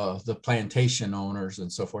of the plantation owners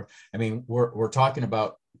and so forth. I mean, we're talking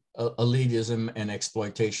about elitism and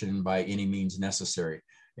exploitation by any means necessary,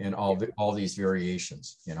 and all these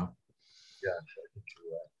variations, you know. Yeah, I think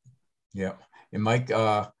you're right. Yeah, and Mike,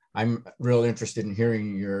 I'm real interested in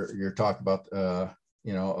hearing your talk about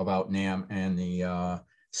about NAM and the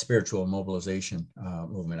spiritual mobilization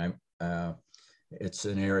movement. It's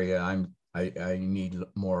an area I need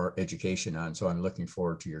more education on, so I'm looking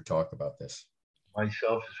forward to your talk about this.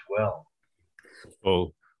 Myself as well.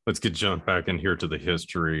 Well, let's get jump back in here to the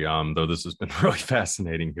history. Though this has been really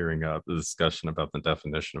fascinating hearing the discussion about the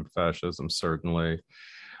definition of fascism, certainly.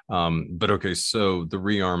 But okay, so the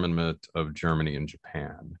rearmament of Germany and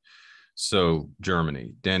Japan. So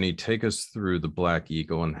Germany, Danny, take us through the Black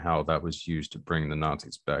Eagle and how that was used to bring the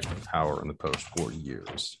Nazis back to power in the post-war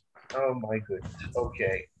years. Oh my goodness.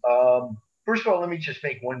 Okay. First of all, let me just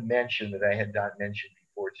make one mention that I had not mentioned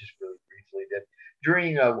before, just really briefly, that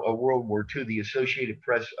during World War II, the Associated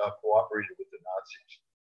Press cooperated with the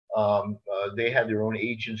Nazis. They had their own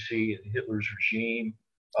agency in Hitler's regime.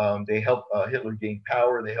 They helped Hitler gain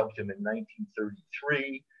power. They helped him in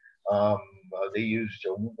 1933. They used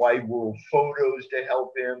wide world photos to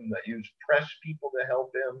help him. They used press people to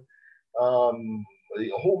help him.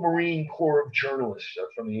 The whole Marine Corps of journalists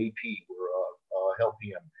from the AP were helping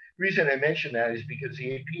him. The reason I mention that is because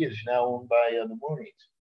the AP is now owned by the Moonies.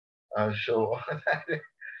 So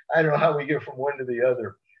I don't know how we get from one to the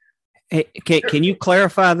other. Hey, can you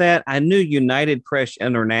clarify that? I knew United Press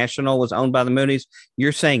International was owned by the Moonies.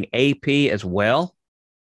 You're saying AP as well?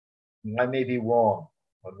 I may be wrong.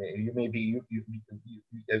 You may be.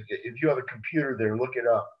 If you have a computer there, look it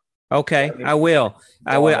up. Okay, I will.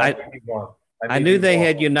 I will. I knew they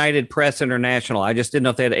had United Press International. I just didn't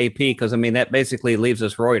know if they had AP because, I mean, that basically leaves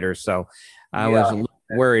us Reuters. So I was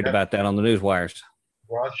worried about that on the news wires.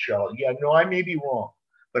 Rothschild. Yeah, no, I may be wrong.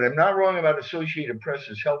 But I'm not wrong about Associated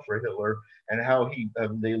Press's help for Hitler and how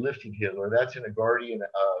they lifted Hitler. That's in a Guardian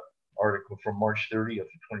article from March 30th of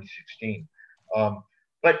 2016.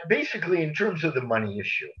 But basically, in terms of the money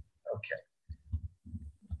issue, okay.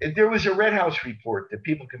 There was a Red House report that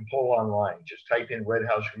people can pull online. Just type in Red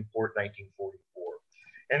House report 1944.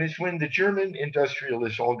 And it's when the German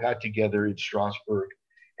industrialists all got together in Strasbourg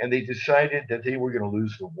and they decided that they were going to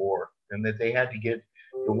lose the war and that they had to get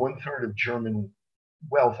the 1/3 of German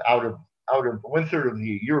wealth out of 1/3 of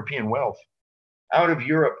the European wealth out of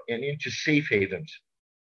Europe and into safe havens.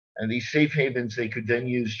 And these safe havens they could then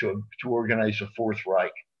use to organize a Fourth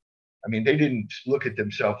Reich. I mean, they didn't look at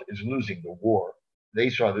themselves as losing the war. They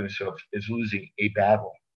saw themselves as losing a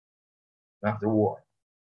battle, not the war.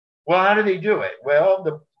 Well, how do they do it?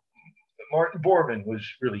 Well, Martin Bormann was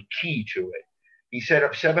really key to it. He set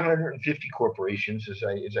up 750 corporations, as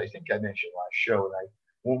I think I mentioned last show, and I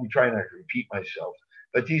won't be trying not to repeat myself.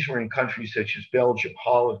 But these were in countries such as Belgium,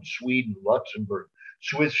 Holland, Sweden, Luxembourg,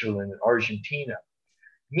 Switzerland, and Argentina.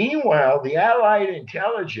 Meanwhile, the Allied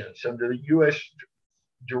intelligence under the U.S.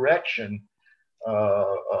 direction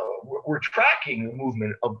were tracking the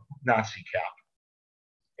movement of Nazi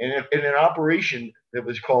capital in an operation that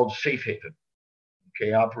was called Safe Haven.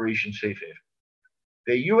 Okay, Operation Safe Haven.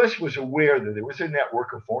 The U.S. was aware that there was a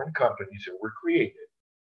network of foreign companies that were created,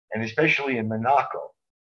 and especially in Monaco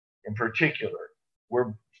in particular,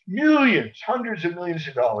 where millions, hundreds of millions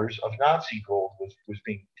of dollars of Nazi gold was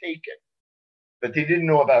being taken. But they didn't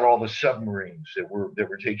know about all the submarines that were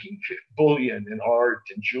taking bullion and art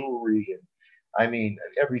and jewelry and, I mean,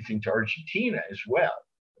 everything to Argentina as well,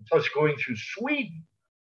 plus going through Sweden.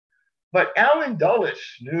 But Alan Dulles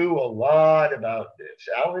knew a lot about this.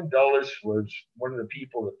 Alan Dulles was one of the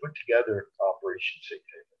people that put together Operation Safe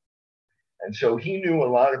Haven. And so he knew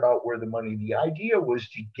a lot about where the money, the idea was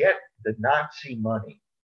to get the Nazi money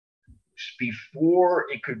before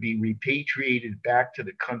it could be repatriated back to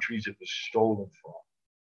the countries it was stolen from,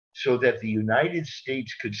 so that the United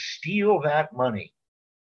States could steal that money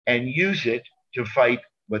and use it to fight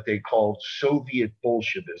what they called Soviet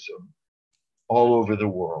Bolshevism all over the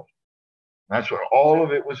world. That's what all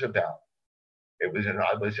of it was about. It was an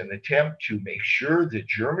attempt to make sure that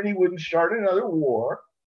Germany wouldn't start another war.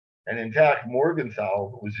 And in fact,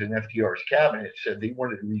 Morgenthau, who was in FDR's cabinet, said they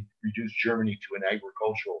wanted to reduce Germany to an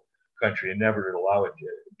agricultural country and never allow it to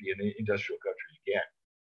be an industrial country again.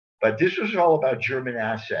 But this was all about German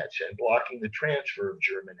assets and blocking the transfer of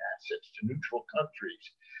German assets to neutral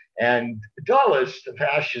countries. And Dulles, the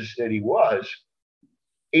fascist that he was,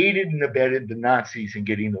 aided and abetted the Nazis in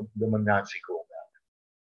getting the Nazi gold out.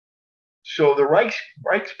 So the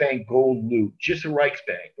Reichsbank gold loot, just the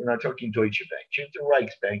Reichsbank, we're not talking Deutsche Bank, just the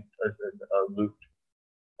Reichsbank loot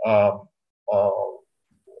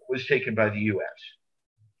was taken by the US.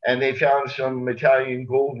 And they found some Italian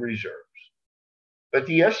gold reserves. But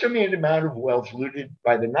the estimated amount of wealth looted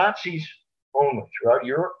by the Nazis only throughout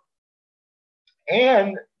Europe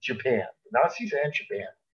and Japan, the Nazis and Japan,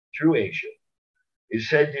 through Asia, is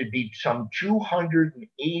said to be some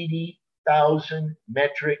 280,000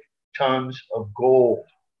 metric tons of gold.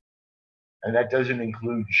 And that doesn't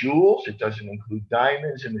include jewels, it doesn't include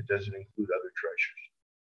diamonds, and it doesn't include other treasures.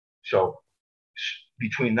 So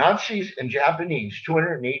between Nazis and Japanese,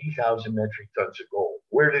 280,000 metric tons of gold.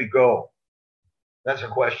 Where did it go? That's a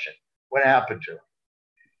question. What happened to it?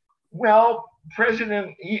 Well,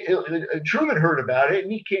 Truman heard about it,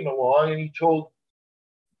 and he came along and he told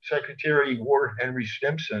Secretary of War Henry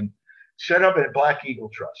Stimson, set up a Black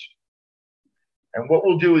Eagle Trust. And what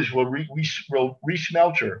we'll do is we'll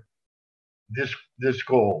resmelter this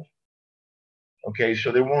gold. Okay,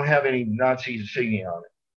 so they won't have any Nazi insignia on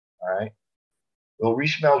it. All right, we'll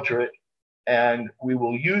resmelter it, and we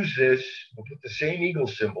will use this. We'll put the same eagle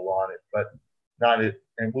symbol on it, but not it.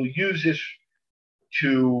 And we'll use this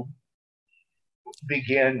to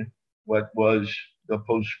begin what was the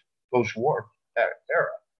post-war era.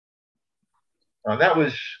 Now that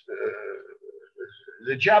was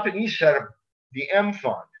the Japanese set up the M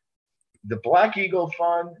Fund, the Black Eagle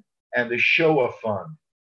Fund, and the Showa Fund.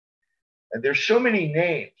 And there's so many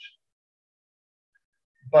names.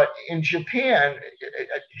 But in Japan,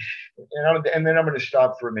 and then I'm going to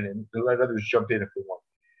stop for a minute and let others jump in if they want.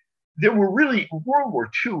 There were really, World War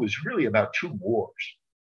II was really about two wars.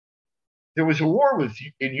 There was a war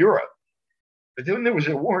in Europe, but then there was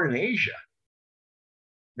a war in Asia.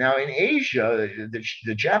 Now, in Asia,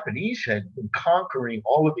 the Japanese had been conquering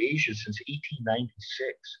all of Asia since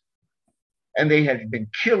 1896. And they had been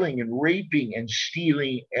killing and raping and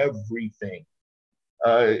stealing everything.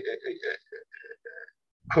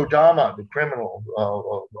 Kodama, the criminal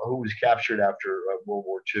who was captured after World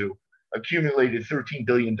War II, accumulated $13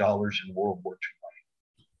 billion in World War II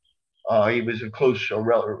money. He was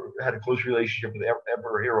had a close relationship with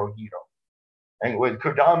Emperor Hirohito. And when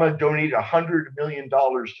Kodama donated $100 million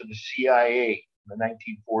to the CIA in the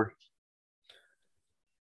 1940s.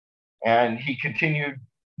 And he continued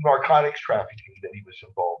narcotics trafficking that he was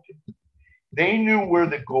involved in. They knew where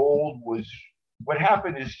the gold was. What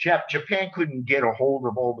happened is Japan couldn't get a hold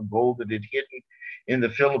of all the gold that had hidden in the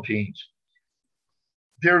Philippines.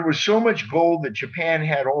 There was so much gold that Japan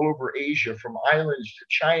had all over Asia, from islands to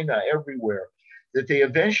China, everywhere, that they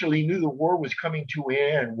eventually knew the war was coming to an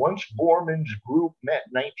end. Once Bormann's group met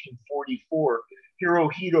in 1944,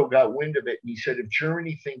 Hirohito got wind of it, and he said, if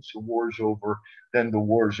Germany thinks the war's over, then the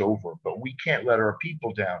war's over. But we can't let our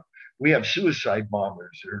people down. We have suicide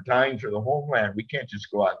bombers that are dying for the homeland. We can't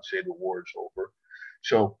just go out and say the war's over.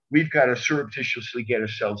 So we've got to surreptitiously get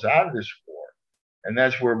ourselves out of this war. And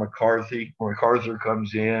that's where MacArthur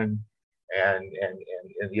comes in, and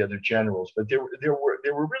the other generals. But there were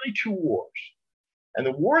really two wars. And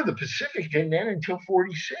the War of the Pacific didn't end until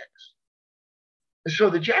 1946. So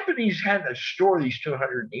the Japanese had to store these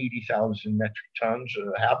 280,000 metric tons,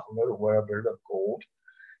 or half of it, or whatever, of gold.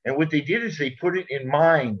 And what they did is they put it in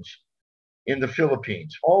mines in the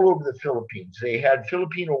Philippines, all over the Philippines. They had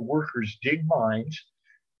Filipino workers dig mines,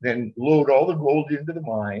 then load all the gold into the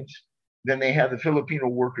mines. Then they had the Filipino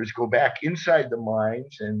workers go back inside the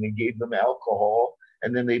mines, and they gave them alcohol.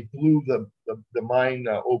 And then they blew the mine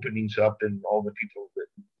openings up, and all the people that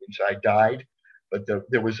inside died. But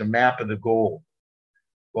there was a map of the gold.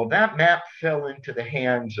 Well, that map fell into the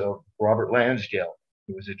hands of Robert Lansdale,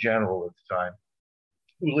 who was a general at the time,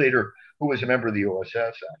 who was a member of the OSS,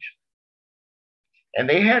 actually. And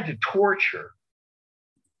they had to torture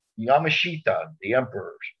Yamashita, the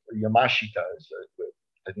emperor, or Yamashita is,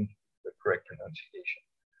 I think, the correct pronunciation.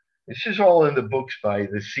 This is all in the books by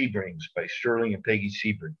the Sebrings, by Sterling and Peggy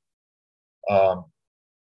Sebring.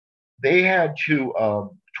 They had to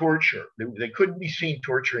torture. They couldn't be seen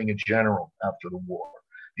torturing a general after the war,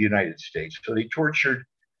 the United States. So they tortured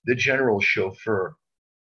the general's chauffeur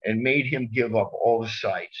and made him give up all the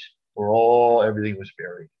sites where everything was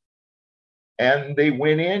buried. And they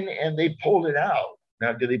went in and they pulled it out.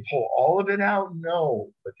 Now, did they pull all of it out?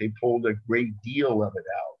 No, but they pulled a great deal of it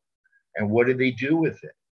out. And what did they do with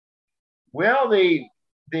it? Well, they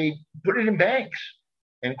put it in banks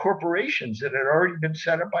and corporations that had already been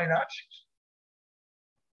set up by Nazis,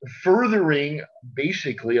 furthering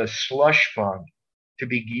basically a slush fund to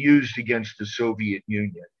be used against the Soviet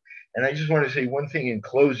Union. And I just want to say one thing in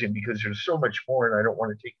closing, because there's so much more, and I don't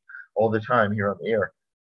want to take all the time here on the air.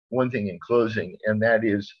 One thing in closing, and that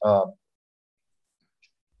is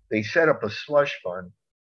they set up a slush fund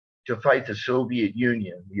to fight the Soviet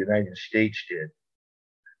Union. The United States did.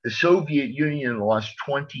 The Soviet Union lost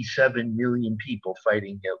 27 million people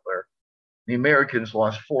fighting Hitler. The Americans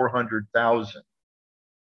lost 400,000.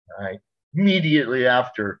 Right? Immediately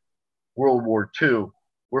after World War II,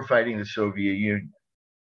 we're fighting the Soviet Union.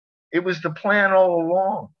 It was the plan all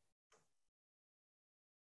along.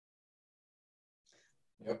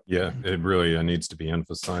 Yeah, it really needs to be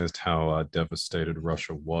emphasized how devastated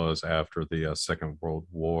Russia was after the Second World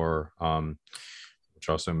War. which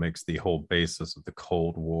also makes the whole basis of the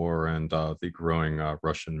Cold War and the growing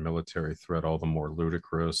Russian military threat all the more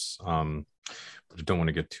ludicrous. But I don't want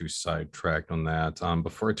to get too sidetracked on that.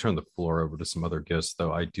 Before I turn the floor over to some other guests,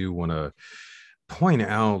 though, I do want to point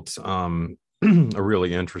out a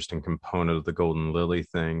really interesting component of the Golden Lily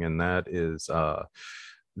thing, and that is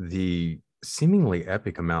the seemingly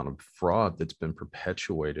epic amount of fraud that's been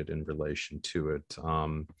perpetuated in relation to it.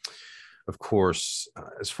 Of course,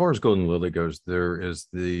 as far as Golden Lily goes, there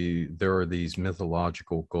are these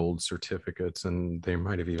mythological gold certificates, and they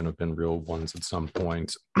might have even have been real ones at some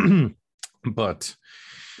point. But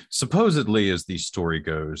supposedly, as the story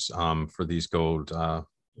goes, for these gold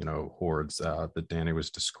hoards that Danny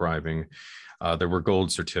was describing, there were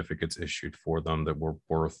gold certificates issued for them that were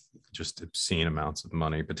worth just obscene amounts of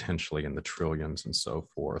money, potentially in the trillions and so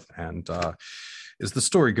forth. And as the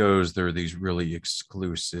story goes, there are these really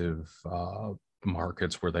exclusive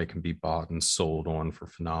markets where they can be bought and sold on for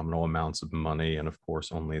phenomenal amounts of money. And of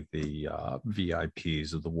course, only the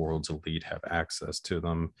VIPs of the world's elite have access to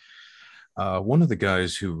them. One of the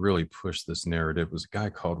guys who really pushed this narrative was a guy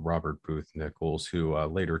called Robert Booth Nichols, who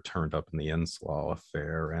later turned up in the Enslaw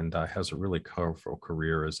affair and has a really colorful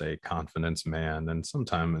career as a confidence man and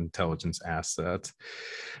sometimes intelligence asset.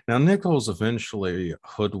 Now, Nichols eventually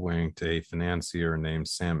hoodwinked a financier named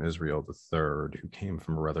Sam Israel III, who came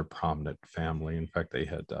from a rather prominent family. In fact, they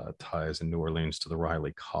had ties in New Orleans to the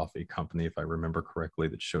Riley Coffee Company, if I remember correctly,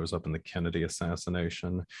 that shows up in the Kennedy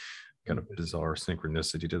assassination. Kind of bizarre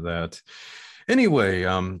synchronicity to that. Anyway,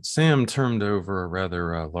 Sam turned over a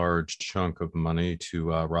rather large chunk of money to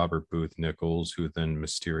Robert Booth Nichols, who then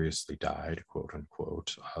mysteriously died, quote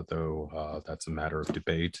unquote, though that's a matter of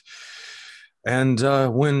debate. And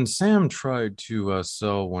when Sam tried to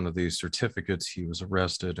sell one of these certificates, he was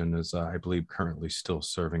arrested and is, I believe, currently still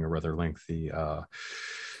serving a rather lengthy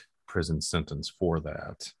prison sentence for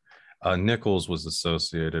that. Nichols was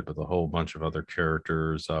associated with a whole bunch of other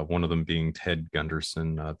characters, one of them being Ted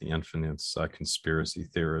Gunderson, the infamous conspiracy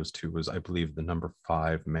theorist who was, I believe, the number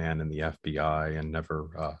 5 man in the FBI and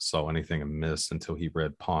never saw anything amiss until he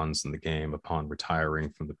read pawns in the game upon retiring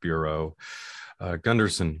from the Bureau.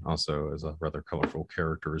 Gunderson also is a rather colorful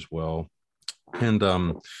character as well. And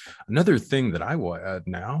another thing that I will add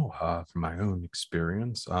now from my own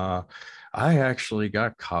experience, I actually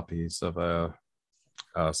got copies of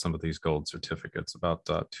some of these gold certificates about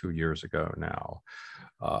 2 years ago now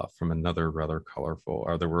from another rather colorful,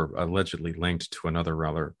 or they were allegedly linked to another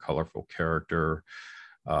rather colorful character,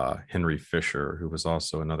 Henry Fisher, who was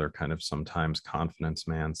also another kind of sometimes confidence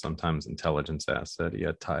man, sometimes intelligence asset. He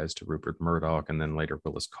had ties to Rupert Murdoch and then later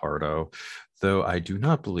Willis Carto, though I do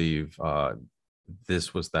not believe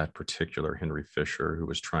this was that particular Henry Fisher who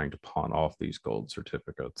was trying to pawn off these gold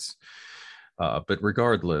certificates. But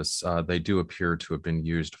regardless, they do appear to have been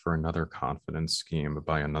used for another confidence scheme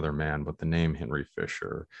by another man with the name Henry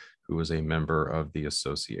Fisher, who was a member of the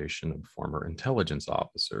Association of Former Intelligence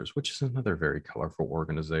Officers, which is another very colorful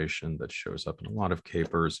organization that shows up in a lot of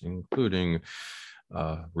capers, including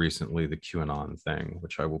recently the QAnon thing,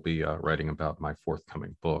 which I will be writing about in my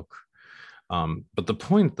forthcoming book. But the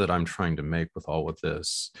point that I'm trying to make with all of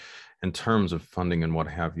this, in terms of funding and what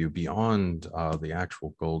have you, beyond the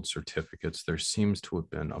actual gold certificates, there seems to have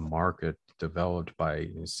been a market developed by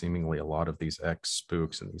seemingly a lot of these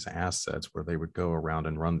ex-spooks and these assets where they would go around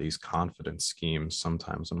and run these confidence schemes,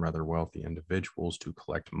 sometimes on rather wealthy individuals, to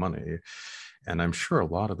collect money. And I'm sure a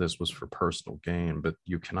lot of this was for personal gain, but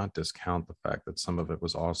you cannot discount the fact that some of it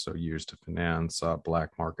was also used to finance black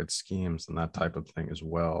market schemes and that type of thing as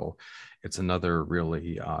well. It's another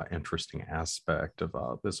really interesting aspect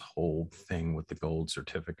of this whole thing with the gold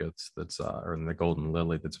certificates that's, or in the Golden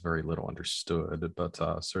Lily, that's very little understood,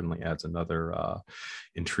 but certainly adds another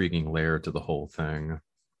intriguing layer to the whole thing.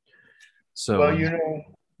 So, well,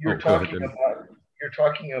 you're talking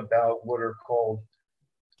about what are called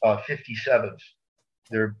 57s.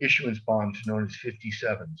 They're issuance bonds known as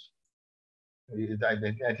 57s.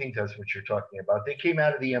 I think that's what you're talking about. They came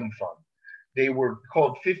out of the M Fund. They were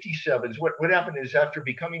called 57s. What happened is, after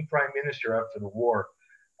becoming prime minister after the war,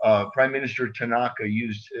 Prime Minister Tanaka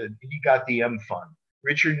he got the M Fund.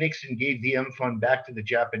 Richard Nixon gave the M Fund back to the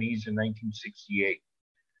Japanese in 1968.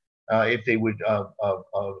 If they would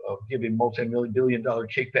give him multi-billion-dollar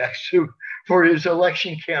kickbacks for his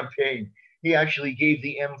election campaign. He actually gave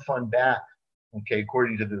the M Fund back, okay,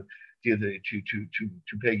 according to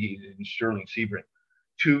Peggy and Sterling Sebring,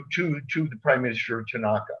 to the Prime Minister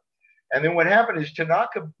Tanaka. And then what happened is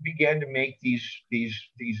Tanaka began to make these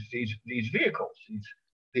vehicles,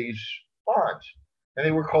 these bonds, and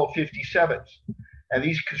they were called 57s. And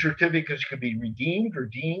these certificates could be redeemed or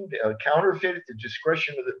deemed counterfeit at the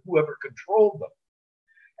discretion of whoever controlled them.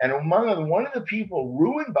 And one of the people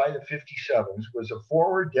ruined by the 57s was a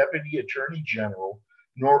former Deputy Attorney General,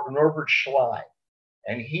 Norbert Schley.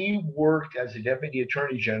 And he worked as a Deputy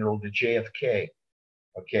Attorney General to JFK.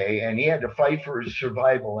 Okay, and he had to fight for his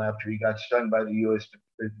survival after he got stunned by the U.S.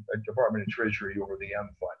 Department of Treasury over the M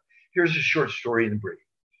Fund. Here's a short story in brief.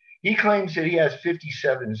 He claims that he has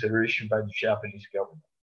 57s that are issued by the Japanese government,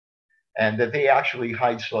 and that they actually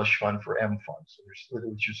hide slush fund for M funds,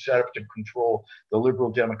 which is set up to control the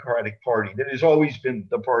Liberal Democratic Party that has always been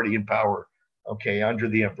the party in power, okay, under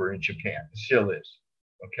the emperor in Japan. It still is,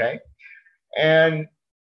 okay? And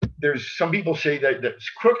there's some people say that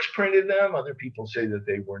crooks printed them. Other people say that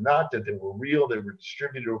they were not, that they were real. They were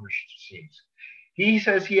distributed overseas. He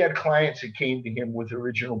says he had clients that came to him with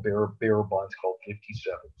original bearer bonds called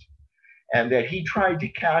 57s, and that he tried to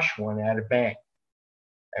cash one at a bank.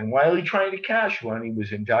 And while he tried to cash one, he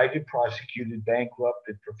was indicted, prosecuted,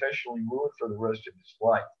 bankrupted, professionally ruined for the rest of his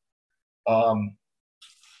life.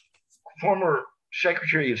 Former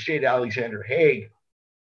Secretary of State Alexander Haig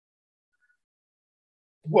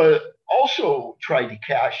also tried to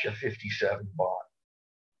cash a 57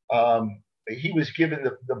 bond. He was given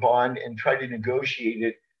the bond and tried to negotiate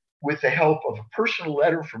it with the help of a personal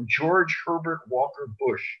letter from George Herbert Walker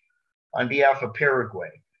Bush on behalf of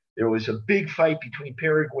Paraguay. There was a big fight between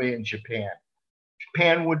Paraguay and Japan.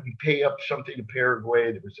 Japan wouldn't pay up something to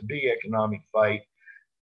Paraguay. There was a big economic fight.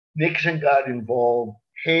 Nixon got involved.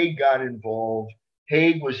 Haig got involved.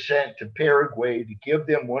 Haig was sent to Paraguay to give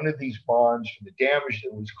them one of these bonds for the damage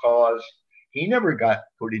that was caused. He never got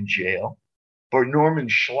put in jail, but Norman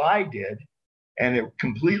Schley did, and it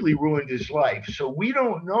completely ruined his life. So we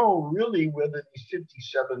don't know really whether these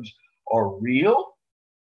 57s are real,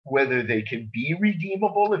 whether they can be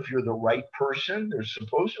redeemable if you're the right person. They're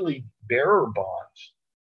supposedly bearer bonds,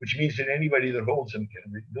 which means that anybody that holds them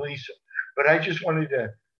can release them. But I just wanted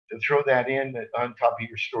to throw that in on top of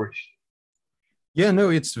your story. Yeah, no,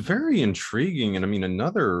 it's very intriguing. And I mean,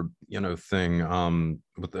 another, thing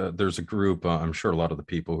there's a group, I'm sure a lot of the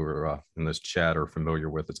people who are in this chat are familiar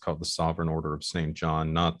with. It's called the Sovereign Order of St.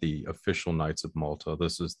 John, not the official Knights of Malta.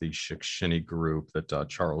 This is the Shikshini group that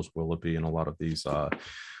Charles Willoughby and a lot of these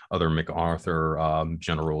other MacArthur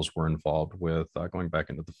generals were involved with going back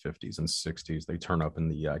into the 50s and 60s. They turn up in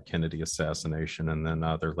the Kennedy assassination, and then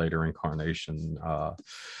their later incarnation,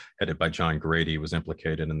 headed by John Grady, was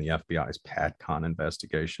implicated in the FBI's PatCon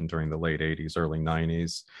investigation during the late 80s, early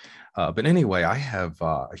 90s. But anyway, I have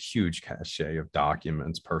a huge cache of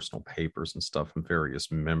documents, personal papers and stuff from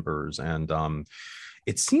various members. And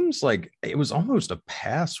it seems like it was almost a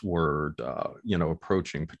password,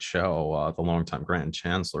 approaching Pachel, the longtime Grand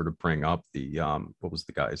Chancellor, to bring up the, what was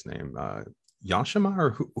the guy's name? Yashima,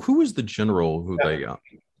 or who was the general who they...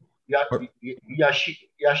 Yashimita.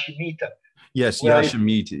 Yes,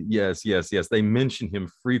 Yashimita. Yes. They mention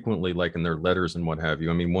him frequently, like in their letters and what have you.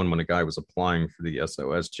 I mean, when a guy was applying for the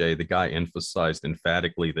SOSJ, the guy emphasized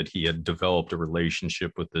emphatically that he had developed a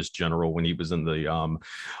relationship with this general when he was in the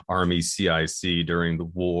Army CIC during the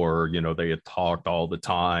war. They had talked all the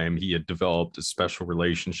time. He had developed a special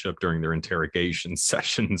relationship during their interrogation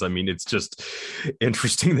sessions. I mean, it's just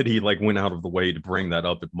interesting that he went out of the way to bring that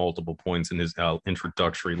up at multiple points in his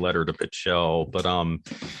introductory letter to Pachel. But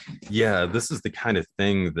yeah, this is the kind of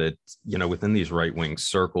thing that, within these right-wing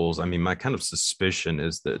circles, I mean, my kind of suspicion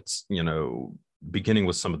is that, beginning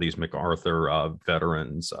with some of these MacArthur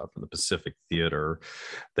veterans from the Pacific Theater,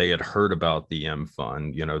 they had heard about the M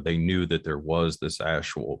Fund. They knew that there was this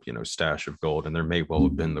actual, stash of gold, and there may well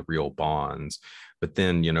have been the real bonds. But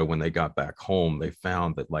then, when they got back home, they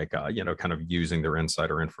found that kind of using their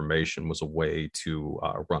insider information was a way to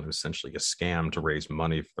run essentially a scam to raise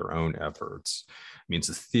money for their own efforts. I mean, it's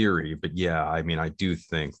a theory, but yeah, I mean, I do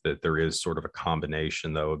think that there is sort of a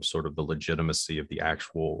combination, though, of sort of the legitimacy of the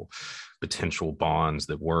actual potential bonds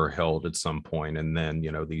that were held at some point, and then,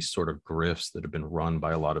 these sort of grifts that have been run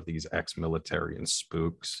by a lot of these ex-military and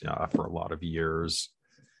spooks for a lot of years.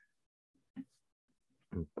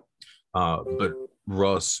 But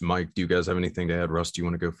Russ, Mike, do you guys have anything to add? Russ, do you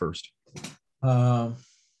want to go first? No.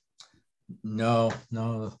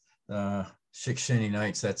 Shikshini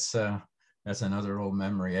Knights, that's another old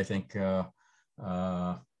memory. I think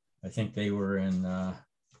they were in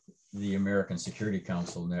the American Security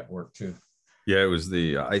Council network too. Yeah, it was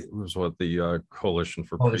the Coalition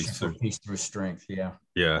for Peace Through Strength. Yeah.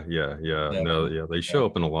 They show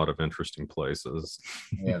up in a lot of interesting places.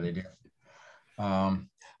 Yeah, they do. I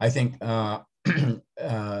think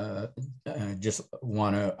just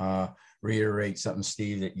want to reiterate something,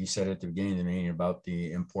 Steve, that you said at the beginning of the meeting about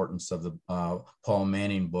the importance of the Paul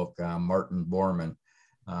Manning book, Martin Bormann,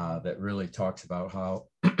 that really talks about how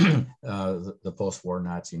the post-war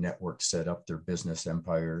Nazi network set up their business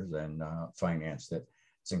empires and financed it.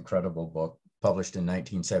 It's an incredible book, published in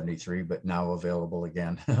 1973, but now available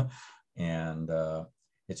again. And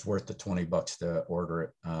it's worth the $20 to order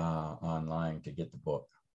it online to get the book.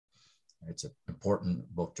 It's an important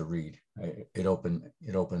book to read. It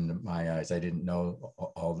opened my eyes. I didn't know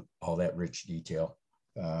all that rich detail.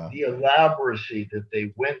 The elaboracy that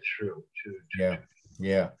they went through to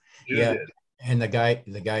yeah. This. And the guy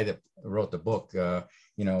that wrote the book,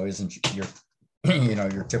 isn't your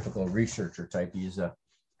your typical researcher type. He's a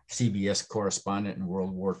CBS correspondent in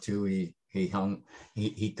World War II. He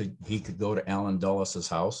could go to Allen Dulles'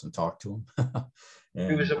 house and talk to him.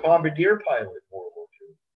 He was a bombardier pilot in World War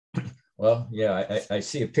II. Well, yeah, I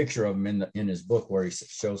see a picture of him in his book where he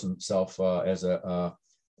shows himself as a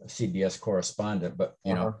CBS correspondent, but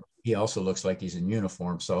he also looks like he's in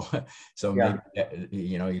uniform. So maybe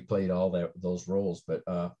he played all those roles. But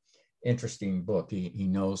interesting book. He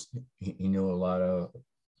knew a lot of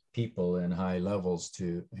people in high levels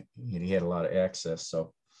he had a lot of access.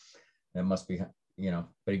 So that must be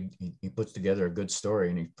but he puts together a good story,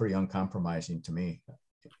 and he's pretty uncompromising to me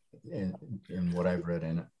in what I've read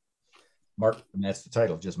in it. And that's the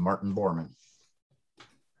title, just Martin Bormann.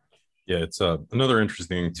 Yeah, it's another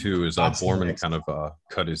interesting thing too is Bormann kind of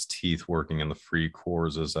cut his teeth working in the Free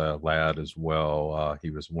Corps as a lad as well. He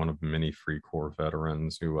was one of many Free Corps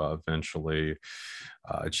veterans who eventually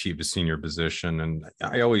achieved a senior position. And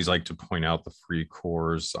I always like to point out the Free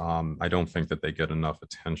Corps. I don't think that they get enough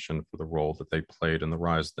attention for the role that they played in the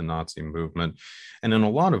rise of the Nazi movement. And in a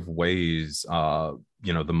lot of ways,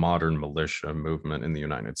 the modern militia movement in the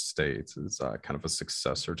United States is kind of a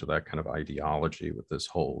successor to that kind of ideology with this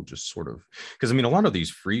whole just sort of, because a lot of these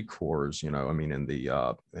Free Corps, in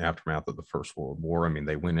the aftermath of the First World War,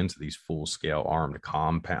 they went into these full-scale armed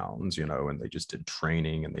compounds, and they just did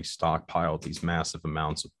training and they stockpiled these massive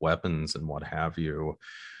amounts of weapons and what have you.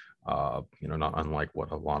 Not unlike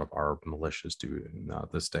what a lot of our militias do in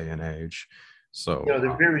this day and age. So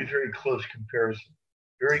they're very, very close comparison.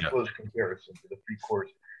 Close comparison to the Free Corps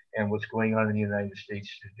and what's going on in the United States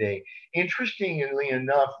today. Interestingly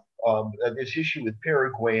enough, this issue with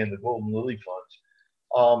Paraguay and the Golden Lily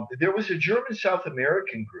funds, there was a German South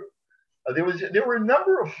American group. There were a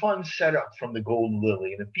number of funds set up from the Golden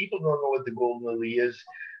Lily, and if people don't know what the Golden Lily is,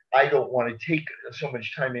 I don't want to take so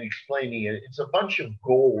much time in explaining it. It's a bunch of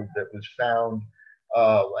gold that was found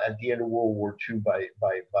at the end of World War II by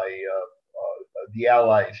the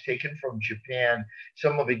Allies, taken from Japan,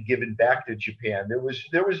 some of it given back to Japan. There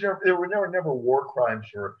were never war crimes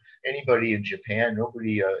for anybody in Japan.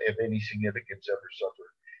 Nobody of any significance ever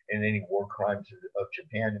suffered in any war crimes of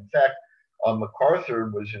Japan. In fact, MacArthur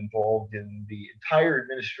was involved in the entire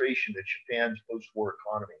administration of Japan's post-war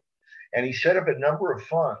economy, and he set up a number of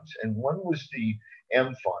funds. And one was the M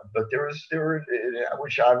fund, but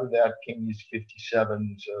which out of that came these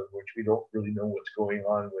 57s, which we don't really know what's going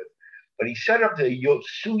on with. But he set up the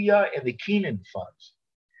Yosuya and the Keenan funds.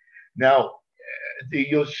 Now, the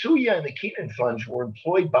Yosuya and the Keenan funds were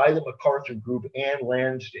employed by the MacArthur Group and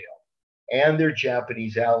Lansdale and their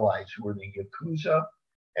Japanese allies, who were the Yakuza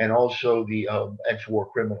and also the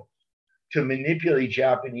ex-war criminals, to manipulate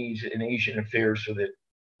Japanese and Asian affairs so that,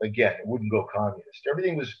 again, it wouldn't go communist.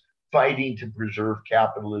 Everything was fighting to preserve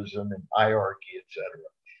capitalism and hierarchy, etc.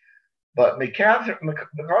 But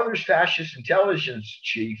MacArthur's fascist intelligence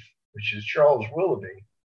chief, which is Charles Willoughby,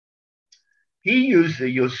 he used the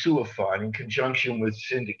Yosua Fund in conjunction with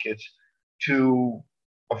syndicates to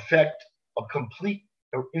effect a complete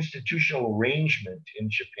institutional arrangement in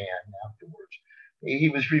Japan afterwards. He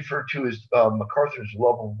was referred to as MacArthur's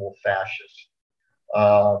lovable fascist.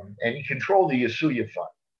 And he controlled the Yosua Fund.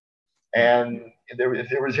 And if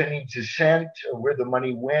there was any dissent, where the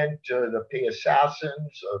money went, to pay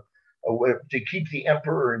assassins, to keep the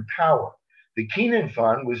emperor in power. The Keenan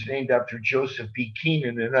Fund was named after Joseph P.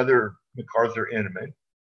 Keenan, another MacArthur intimate,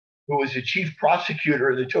 who was the chief prosecutor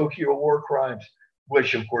of the Tokyo war crimes,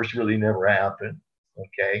 which of course really never happened.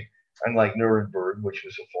 Okay, unlike Nuremberg, which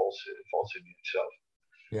was a falsity itself.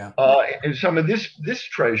 Yeah. And some of this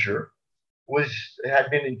treasure had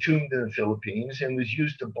been entombed in the Philippines and was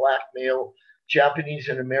used to blackmail Japanese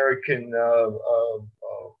and American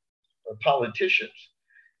politicians.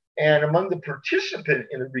 And among the participants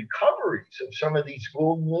in the recoveries of some of these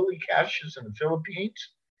Golden Lily caches in the Philippines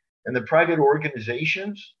and the private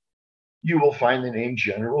organizations, you will find the name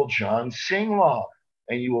General John Singlaw,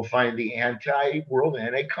 and you will find the World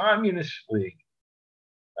Anti-Communist League.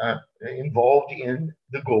 involved in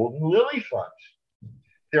the Golden Lily funds.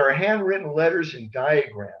 There are handwritten letters and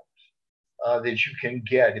diagrams that you can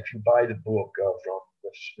get if you buy the book from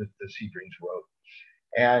the Seabrings wrote.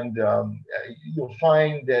 And you'll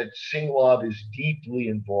find that Singlov is deeply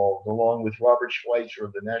involved, along with Robert Schweitzer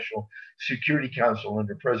of the National Security Council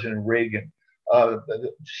under President Reagan.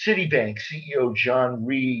 The Citibank CEO John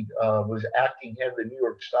Reed was acting head of the New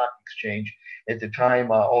York Stock Exchange at the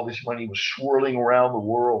time all this money was swirling around the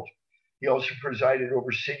world. He also presided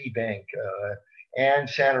over Citibank and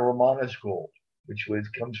Santa Romana's gold, which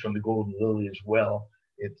comes from the Golden Lily as well.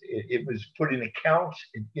 It was put in accounts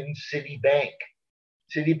in Citibank.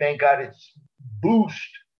 Citibank got its boost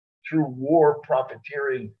through war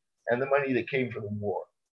profiteering and the money that came from the war.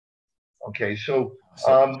 Okay, so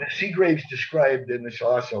the Seagraves described in this,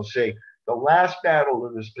 I'll say, the last battle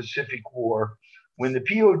of the Pacific War, when the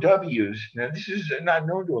POWs, now this is not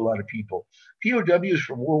known to a lot of people, POWs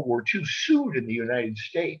from World War II sued in the United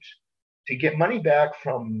States to get money back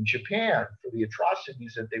from Japan for the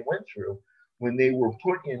atrocities that they went through when they were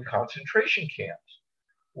put in concentration camps.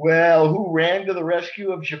 Well, who ran to the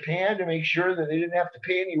rescue of Japan to make sure that they didn't have to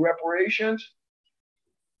pay any reparations?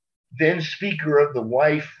 Then Speaker of the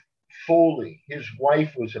wife, Foley. His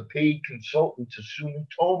wife was a paid consultant to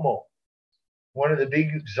Sumitomo, one of the big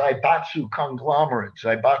Zaibatsu conglomerates,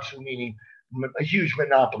 Zaibatsu meaning a huge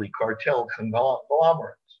monopoly cartel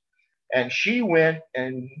conglomerates. And she went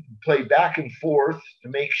and played back and forth to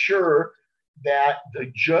make sure that the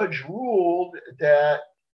judge ruled that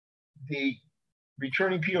the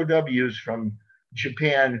returning POWs from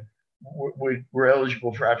Japan were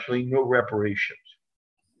eligible for absolutely no reparations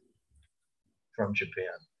from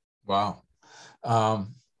Japan. Wow.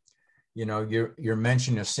 You know, your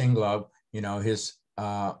mention of Singlov, you know, his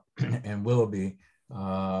and Willoughby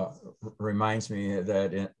reminds me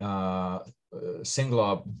that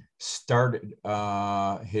Singlov started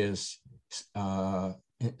his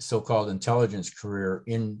so-called intelligence career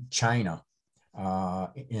in China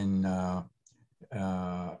in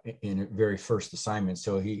very first assignment.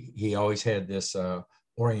 So he always had this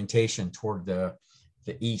orientation toward the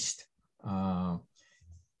East.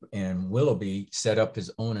 And Willoughby set up his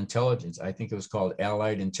own intelligence. I think it was called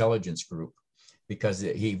Allied Intelligence Group, because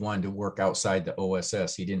he wanted to work outside the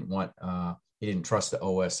OSS. He didn't trust the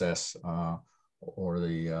OSS or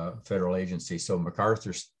the federal agency. So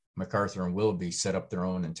MacArthur and Willoughby set up their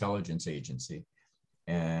own intelligence agency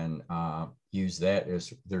and used that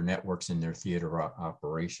as their networks in their theater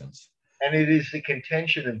operations. And it is the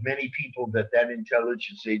contention of many people that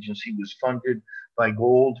intelligence agency was funded by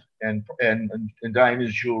gold and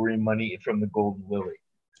diamonds, jewelry, money from the Golden Lily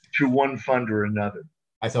through one fund or another.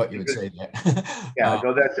 I thought you would say that. Yeah,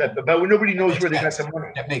 no, that's that. But nobody knows where they got the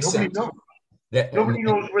money. That makes nobody sense. Knows. Nobody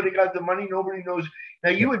knows where they got the money. Nobody knows.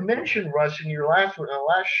 Now, you had mentioned, Russ, in your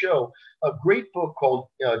last show, a great book called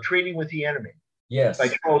Trading with the Enemy. Yes. By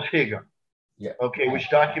Charles Higham. Yeah. Okay, which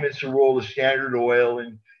documents the role of Standard Oil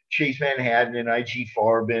and Chase Manhattan and IG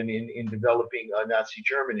Farben in developing Nazi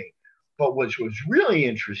Germany. But what was really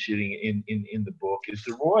interesting in the book is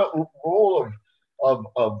the role of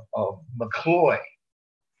McCloy.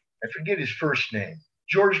 I forget his first name.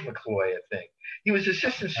 George McCloy, I think. He was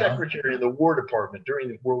assistant secretary in the War Department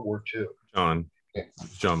during World War II. John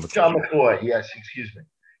McCloy. John McCloy, yes, excuse me.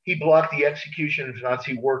 He blocked the execution of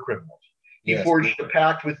Nazi war criminals. He forged a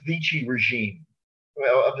pact with Vichy regime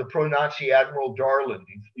of the pro-Nazi Admiral Darlan,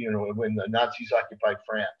 when the Nazis occupied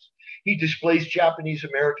France. He displaced Japanese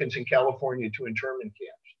Americans in California to internment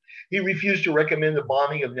camps. He refused to recommend the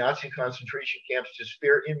bombing of Nazi concentration camps to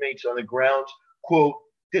spare inmates on the grounds, quote,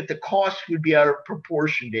 that the cost would be out of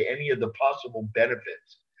proportion to any of the possible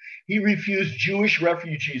benefits. He refused Jewish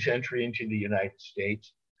refugees entry into the United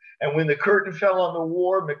States. And when the curtain fell on the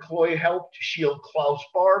war, McCloy helped shield Klaus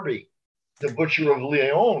Barbie, the butcher of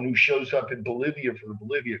Leon, who shows up in Bolivia for the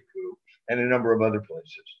Bolivia coup, and a number of other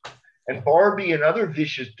places. And Barbie, another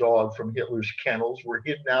vicious dog from Hitler's kennels, were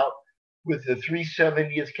hidden out with the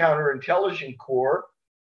 370th Counterintelligence Corps,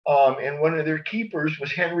 and one of their keepers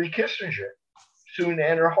was Henry Kissinger, soon to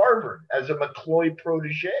enter Harvard as a McCloy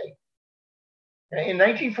protege. In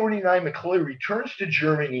 1949, McCloy returns to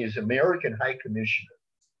Germany as American High Commissioner,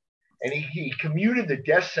 and he commuted the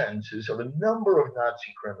death sentences of a number of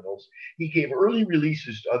Nazi criminals. He gave early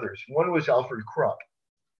releases to others. One was Alfred Krupp.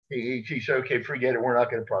 He said, okay, forget it, we're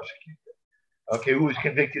not going to prosecute them. Okay, who was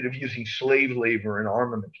convicted of using slave labor in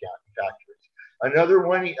armament factories. Another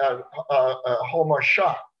one, Hallmark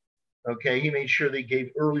Schott. Okay, he made sure they gave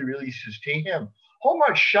early releases to him.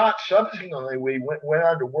 Hallmark Schott subsequently went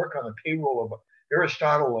on to work on the payroll of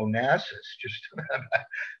Aristotle Onassis,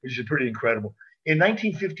 which is pretty incredible. In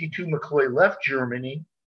 1952, McCloy left Germany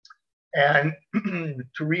and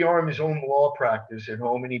to rearm his own law practice at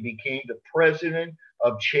home, and he became the president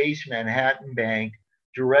of Chase Manhattan Bank,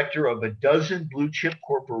 director of a dozen blue chip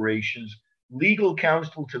corporations, legal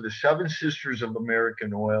counsel to the Seven Sisters of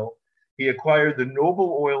American Oil. He acquired the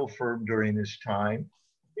Noble Oil firm during this time.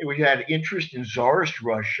 We had interest in Tsarist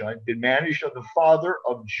Russia, had been managed on the father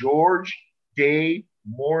of George Day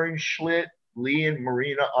Mohrenschmidt, Lee and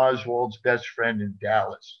Marina Oswald's best friend in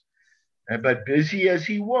Dallas. But busy as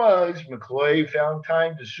he was, McCloy found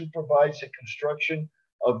time to supervise the construction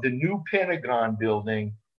of the new Pentagon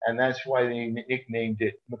building, and that's why they nicknamed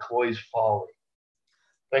it McCloy's Folly.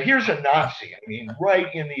 But here's a Nazi, I mean, right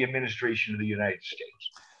in the administration of the United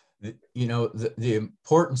States. You know, the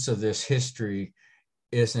importance of this history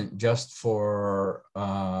isn't just for,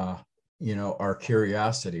 you know, our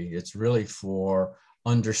curiosity. It's really for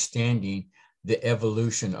understanding the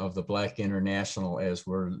evolution of the Black International as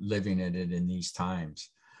we're living in it in these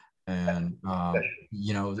times. And,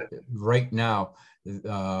 you know, right now,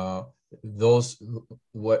 those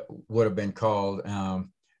what would have been called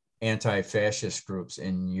anti-fascist groups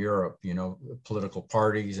in Europe, you know, political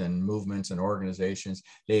parties and movements and organizations,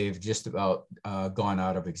 they've just about gone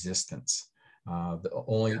out of existence. The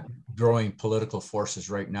only growing political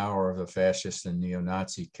forces right now are of the fascist and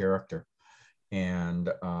neo-Nazi character. And,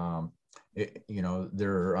 you know,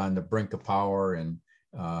 they're on the brink of power in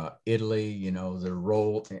Italy, you know, their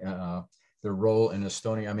role in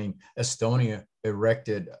Estonia. I mean, Estonia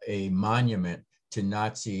erected a monument to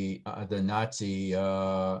the Nazi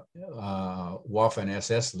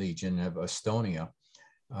Waffen-SS Legion of Estonia,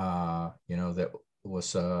 you know, that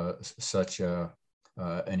was such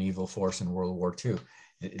an evil force in World War II.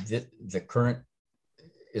 The current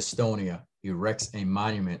Estonia erects a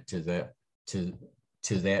monument to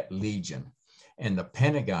that legion, and the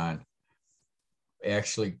Pentagon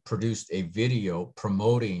actually produced a video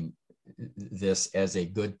promoting this as a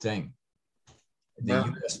good thing. The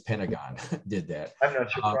U.S. Pentagon did that. I'm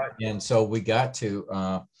not surprised. And so we got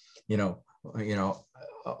to, you know,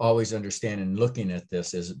 always understand and looking at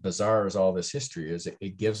this, as bizarre as all this history is,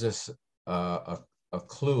 it gives us a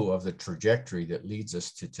clue of the trajectory that leads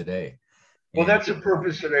us to today. Well, that's the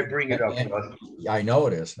purpose that I bring it up. I know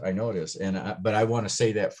it is. And but I want to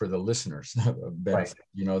say that for the listeners, right.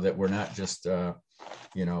 You know, that we're not just,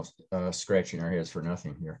 you know, scratching our heads for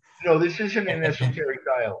nothing here. No, this isn't an esoteric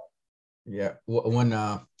dialogue. Yeah. When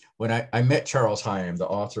I met Charles Hyam, the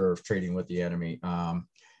author of Trading with the Enemy,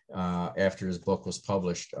 after his book was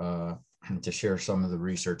published, to share some of the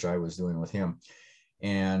research I was doing with him.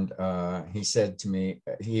 And he said to me,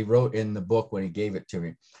 he wrote in the book when he gave it to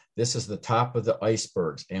me, "This is the top of the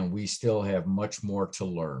icebergs, and we still have much more to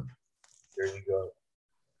learn." There you go.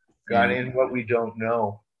 Got in what we don't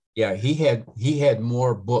know. Yeah, he had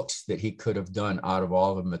more books that he could have done out of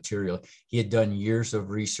all the material. He had done years of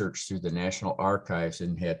research through the National Archives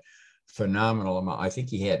and had phenomenal amount. I think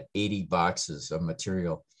he had 80 boxes of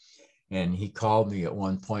material. And he called me at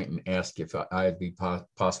one point and asked if I'd be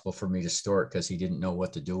possible for me to store it, because he didn't know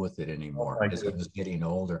what to do with it anymore, because he was getting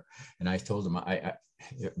older. And I told him,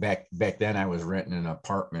 back then I was renting an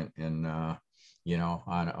apartment in, you know,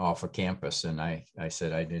 off of campus, and I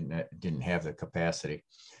said I didn't have the capacity.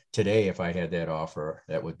 Today, if I had that offer,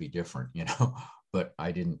 that would be different, you know, but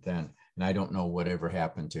I didn't then, and I don't know whatever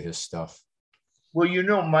happened to his stuff. Well, you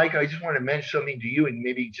know, Mike, I just want to mention something to you, and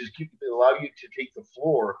maybe just allow you to take the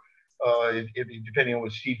floor. Depending on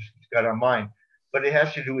what Steve's got on mind, but it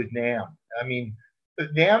has to do with NAM. I mean,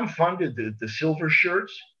 NAM funded the silver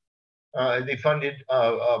shirts. They funded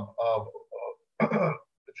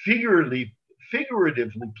figuratively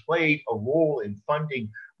played a role in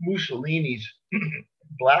funding Mussolini's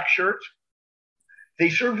black shirts. They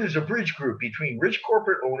served as a bridge group between rich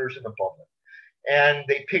corporate owners and the public, and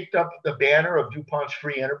they picked up the banner of DuPont's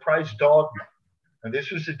free enterprise dogma. And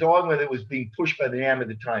this was the dogma that was being pushed by the NAM at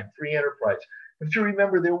the time, free enterprise. If you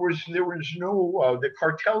remember, there was no, the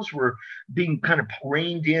cartels were being kind of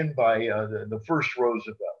reined in by the first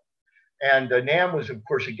Roosevelt. And NAM was, of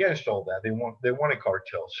course, against all that. They want a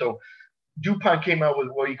cartel. So DuPont came out with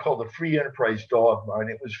what he called the free enterprise dogma.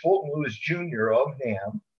 And it was Fulton Lewis Jr. of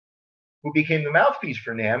NAM who became the mouthpiece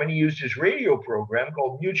for NAM. And he used his radio program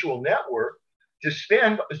called Mutual Network to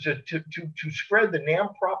spread the NAM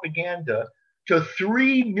propaganda to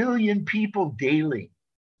 3 million people daily.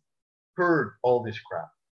 Heard all this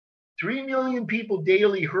crap. 3 million people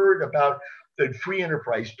daily heard about the free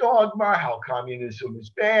enterprise dogma, how communism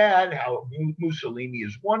is bad, how Mussolini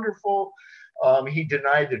is wonderful. He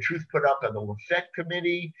denied the truth put up by the Lafayette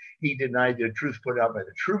Committee. He denied the truth put out by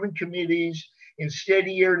the Truman Committees. Instead,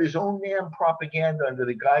 he aired his own NAM propaganda under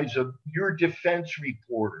the guise of your defense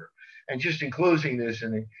reporter. And just in closing this,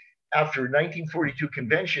 and after 1942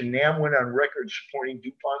 convention, NAM went on record supporting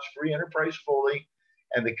DuPont's free enterprise fully,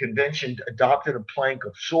 and the convention adopted a plank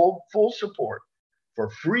of full support for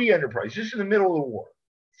free enterprise. This is in the middle of the war.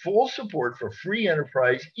 Full support for free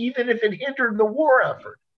enterprise, even if it hindered the war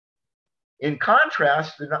effort. In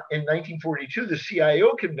contrast, in 1942, the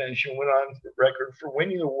CIO convention went on record for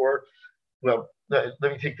winning the war. Well, let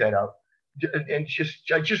me take that out. And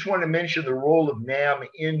I just want to mention the role of NAM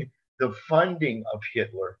in the funding of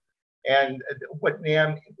Hitler. And what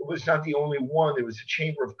NAM was not the only one. There was the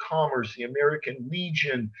Chamber of Commerce, the American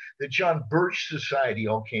Legion, the John Birch Society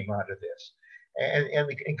all came out of this. And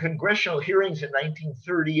in congressional hearings in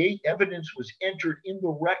 1938, evidence was entered in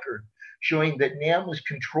the record showing that NAM was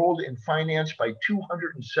controlled and financed by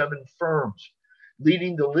 207 firms.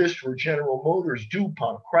 Leading the list were General Motors,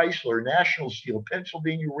 DuPont, Chrysler, National Steel,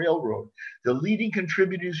 Pennsylvania Railroad. The leading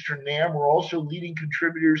contributors to NAM were also leading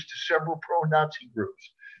contributors to several pro-Nazi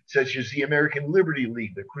groups, such as the American Liberty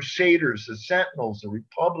League, the Crusaders, the Sentinels, the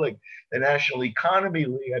Republic, the National Economy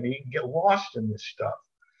League. I mean, you can get lost in this stuff.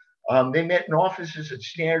 They met in offices at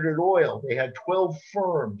Standard Oil. They had 12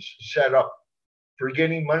 firms set up for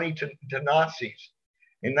getting money to Nazis.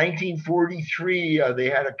 In 1943, they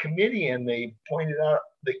had a committee and they pointed out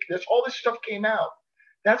that all this stuff came out.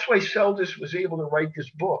 That's why Seldis was able to write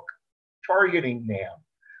this book, targeting NAM,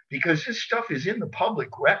 because this stuff is in the public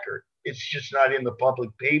record. It's just not in the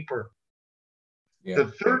public paper. Yeah.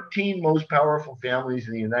 The 13 most powerful families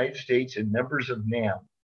in the United States and members of NAM,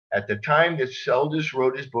 at the time that Seldis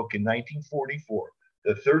wrote his book in 1944,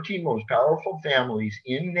 the 13 most powerful families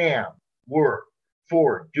in NAM were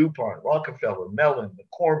Ford, DuPont, Rockefeller, Mellon,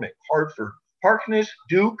 McCormick, Hartford, Harkness,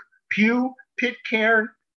 Duke, Pugh, Pitcairn,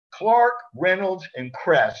 Clark, Reynolds, and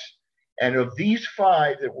Kress. And of these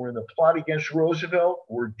 5 that were in the plot against Roosevelt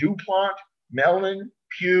were DuPont, Mellon,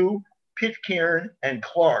 Pugh, Pitcairn, and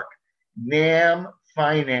Clark. NAM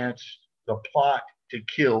financed the plot to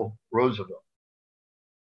kill Roosevelt.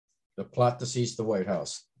 The plot to seize the White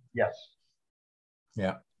House. Yes.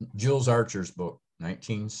 Yeah. Jules Archer's book,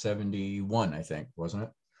 1971, I think, wasn't it?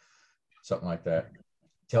 Something like that.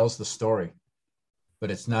 Tells the story,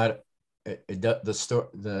 but it's not.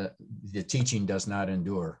 The teaching does not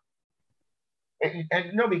endure.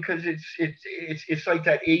 And no, because it's like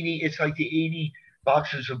that 80. It's like the 80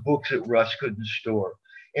 boxes of books that Russ couldn't store,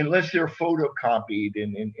 unless they're photocopied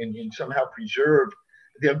and somehow preserved.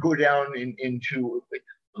 They'll go down into.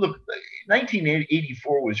 Look,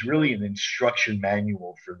 1984 was really an instruction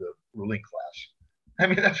manual for the ruling class. I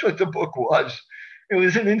mean, that's what the book was. It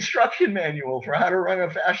was an instruction manual for how to run a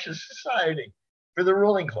fascist society for the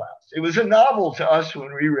ruling class. It was a novel to us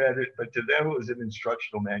when we read it, but to them it was an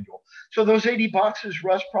instructional manual. So those 80 boxes,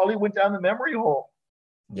 Russ, probably went down the memory hole.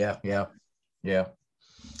 Yeah.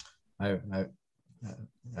 I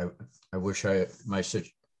wish I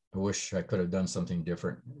could have done something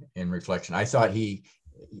different in reflection. I thought he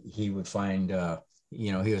would find,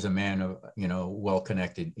 he was a man of,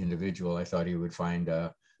 well-connected individual. I thought he would find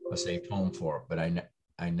a safe home for it, but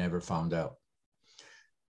I never found out.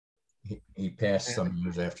 He passed some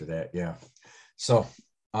years after that. Yeah. So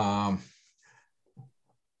I'm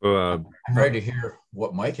ready to hear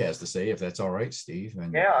what Mike has to say, if that's all right, Steve.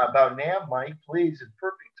 And yeah, about NAM, Mike, please, it's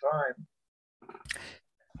perfect time.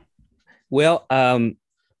 Well,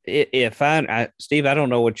 Steve, I don't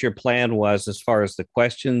know what your plan was as far as the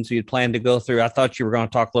questions you'd plan to go through. I thought you were going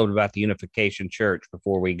to talk a little bit about the Unification Church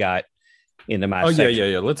before we got into my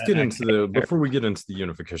section. Yeah. Let's get into before we get into the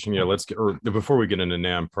Unification. Yeah, before we get into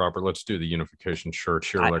NAM proper, let's do the Unification Church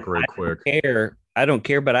here, right quick. I don't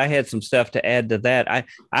care, but I had some stuff to add to that.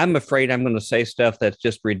 I'm afraid I'm going to say stuff that's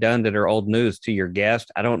just redundant or old news to your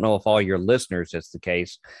guest. I don't know if all your listeners it's the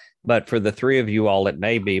case, but for the 3 of you all, it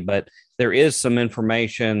may be. But there is some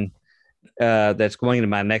information that's going into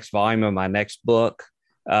my next volume of my next book.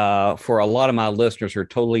 For a lot of my listeners who are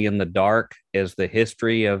totally in the dark is the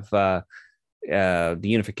history of the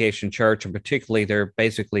Unification Church, and particularly they're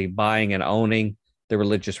basically buying and owning the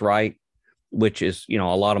religious right, which is, a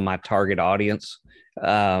lot of my target audience.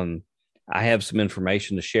 I have some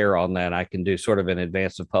information to share on that. I can do sort of in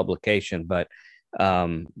advance of publication, but I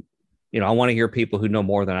want to hear people who know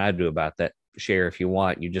more than I do about that share. If you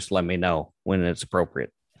want, you just let me know when it's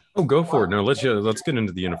appropriate. Oh, go for it. No, let's get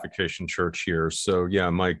into the Unification Church here. So yeah,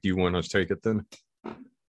 Mike, do you want us to take it then?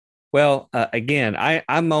 Well, again,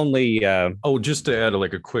 I'm only. Just to add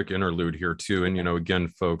a quick interlude here too, and again,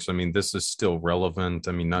 folks, I mean, this is still relevant.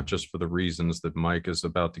 I mean, not just for the reasons that Mike is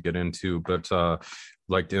about to get into, but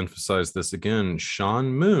like to emphasize this again.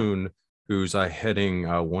 Sean Moon who's heading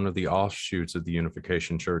one of the offshoots of the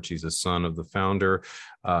Unification Church. He's a son of the founder.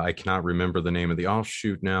 I cannot remember the name of the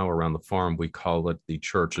offshoot now. Around the farm, we call it the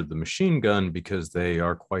Church of the Machine Gun because they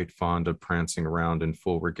are quite fond of prancing around in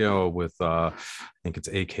full regale with, I think it's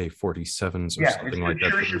AK-47s or something like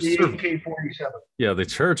that. Church of the AK-47. Yeah, the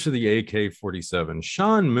Church of the AK-47.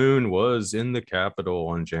 Sean Moon was in the Capitol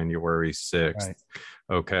on January 6th. Right.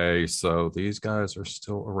 Okay, so these guys are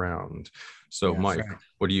still around. So, Mike, right.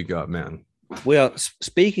 What do you got, man? Well,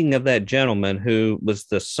 speaking of that gentleman who was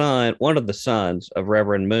one of the sons of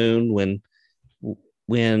Reverend Moon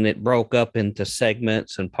when it broke up into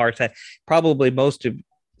segments and parts, probably most of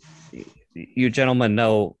you gentlemen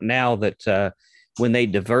know now that when they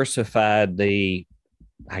diversified the,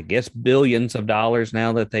 I guess, billions of dollars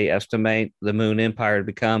now that they estimate the Moon Empire to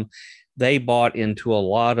become, they bought into a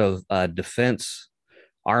lot of defense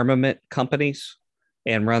armament companies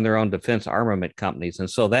and run their own defense armament companies. And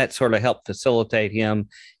so that sort of helped facilitate him,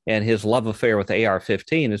 and his love affair with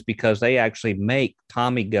AR-15 is because they actually make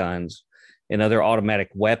Tommy guns and other automatic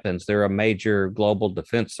weapons. They're a major global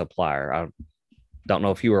defense supplier. I don't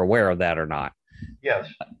know if you were aware of that or not. Yes.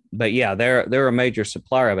 But yeah, they're a major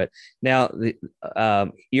supplier of it. Now,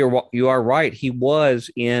 you are right. He was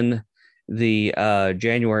in the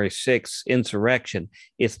January 6th insurrection.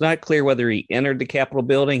 It's not clear whether he entered the Capitol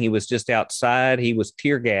building. He was just outside. He was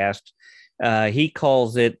tear gassed. He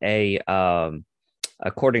calls it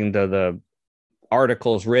according to the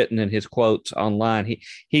articles written in his quotes online,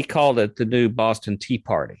 he called it the new Boston Tea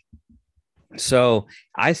Party. So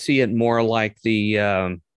I see it more like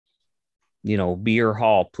the beer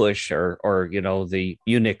hall push or the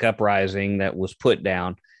eunuch uprising that was put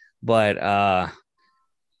down. But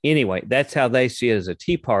anyway, that's how they see it, as a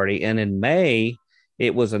Tea Party. And in May,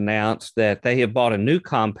 it was announced that they have bought a new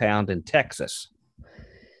compound in Texas.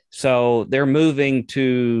 So they're moving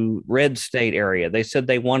to red state area. They said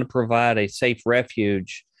they want to provide a safe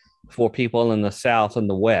refuge for people in the South and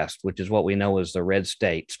the West, which is what we know as the red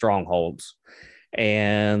state strongholds.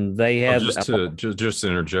 And they have just to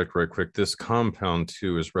interject right quick. This compound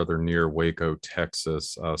too is rather near Waco,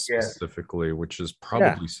 Texas, specifically, which is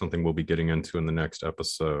probably something we'll be getting into in the next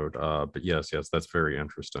episode. But yes, that's very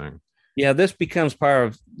interesting. Yeah, this becomes part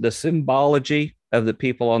of the symbology of the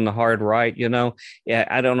people on the hard right. Yeah,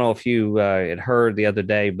 I don't know if you had heard the other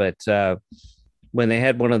day, but when they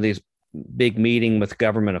had one of these big meeting with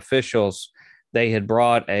government officials, they had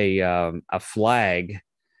brought a flag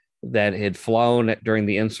that had flown during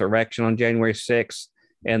the insurrection on January 6th,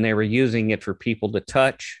 and they were using it for people to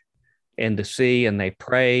touch and to see, and they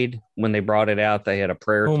prayed. When they brought it out, they had a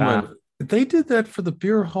prayer time. Man. They did that for the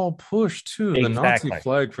beer hall push, too. Exactly. The Nazi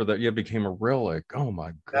flag for that, became a relic. Oh,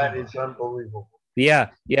 my God. That is unbelievable. Yeah,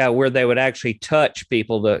 where they would actually touch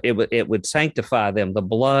people. It would sanctify them. The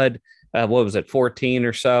blood, 14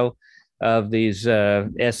 or so of these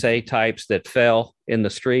SA types that fell in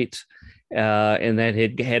the streets, and that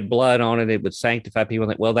it had blood on it. It would sanctify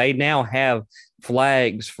people. Well, they now have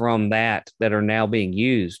flags from that are now being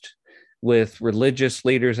used with religious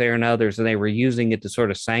leaders there and others, and they were using it to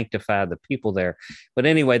sort of sanctify the people there. But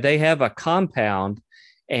anyway, they have a compound,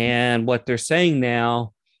 and what they're saying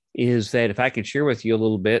now is that, if I could share with you a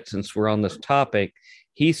little bit, since we're on this topic,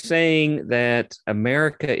 he's saying that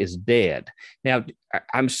America is dead. Now,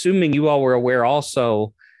 I'm assuming you all were aware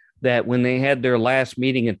also that when they had their last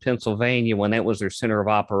meeting in Pennsylvania, when that was their center of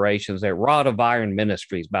operations, that Rod of Iron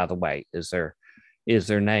Ministries, by the way, is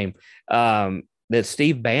their name, that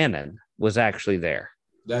Steve Bannon was actually there.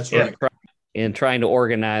 That's right. In trying to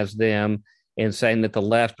organize them and saying that the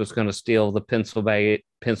left was going to steal the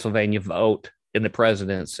Pennsylvania vote in the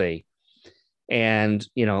presidency. And,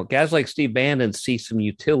 guys like Steve Bannon see some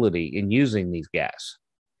utility in using these guys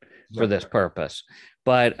for this purpose.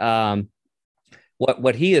 But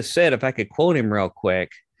what he has said, if I could quote him real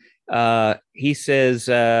quick, he says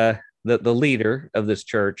that the leader of this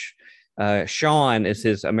church, Sean is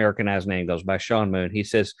his Americanized name, goes by Sean Moon. He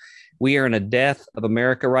says, "We are in a death of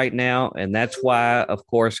America right now, and that's why, of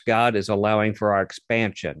course, God is allowing for our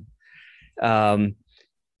expansion."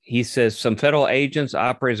 He says some federal agents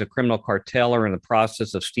operate as a criminal cartel are in the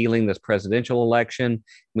process of stealing this presidential election.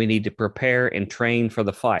 We need to prepare and train for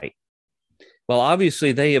the fight. Well,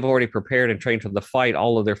 obviously, they have already prepared and trained for the fight,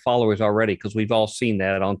 all of their followers already, because we've all seen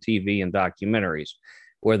that on TV and documentaries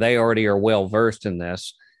where they already are well versed in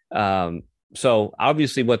this. So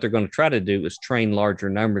obviously what they're going to try to do is train larger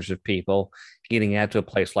numbers of people, getting out to a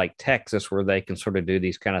place like Texas where they can sort of do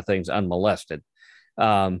these kind of things unmolested.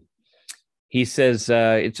 He says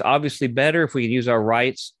it's obviously better if we can use our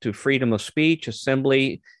rights to freedom of speech,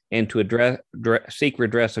 assembly, and to seek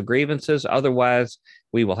redress of grievances. Otherwise,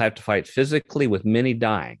 we will have to fight physically, with many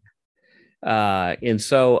dying. And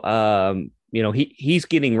so, he's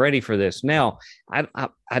getting ready for this. Now,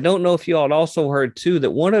 I don't know if you all had also heard, too,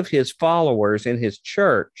 that one of his followers in his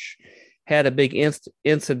church had a big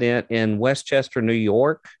incident in Westchester, New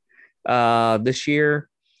York, this year,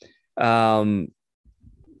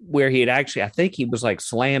 where he had actually, I think he was like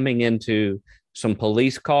slamming into some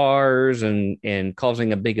police cars and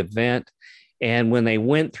causing a big event. And when they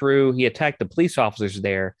went through, he attacked the police officers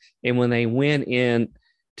there. And when they went in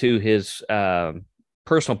to his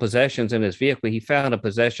personal possessions in his vehicle, he found a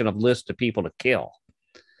possession of list of people to kill.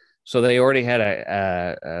 So they already had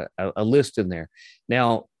a list in there.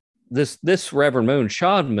 Now, this Reverend Moon,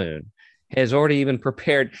 Sean Moon, has already even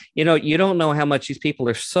prepared. You don't know how much these people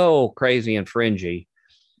are so crazy and fringy.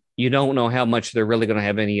 You don't know how much they're really going to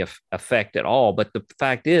have any effect at all. But the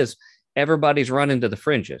fact is, everybody's running to the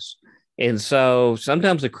fringes. And so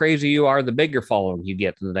sometimes the crazier you are, the bigger following you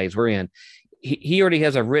get in the days we're in. He already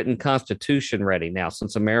has a written constitution ready now,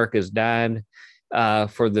 since America's died,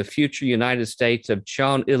 for the future United States of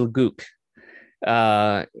John Ilguk.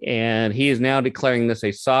 And he is now declaring this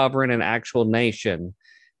a sovereign and actual nation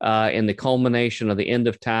in the culmination of the end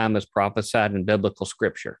of time as prophesied in biblical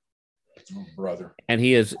scripture. Oh, brother. And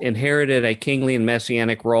he has inherited a kingly and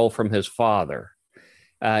messianic role from his father.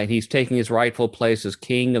 And he's taking his rightful place as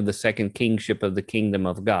king of the second kingship of the kingdom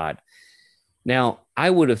of God. Now,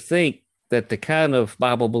 I would have think that the kind of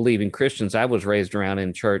Bible-believing Christians I was raised around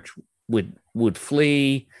in church would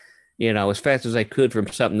flee, as fast as they could from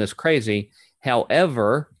something this crazy.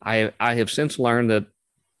 However, I have since learned that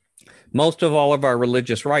most of all of our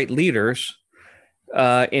religious right leaders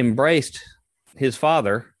embraced his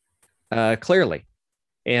father clearly,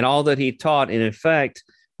 and all that he taught. And in fact,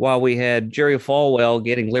 while we had Jerry Falwell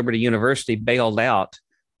getting Liberty University bailed out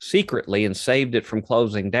secretly and saved it from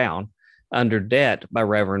closing down under debt by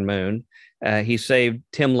Reverend Moon, he saved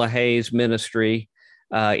Tim LaHaye's ministry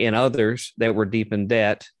and others that were deep in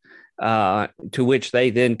debt, to which they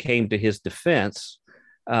then came to his defense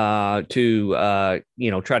to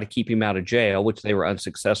try to keep him out of jail, which they were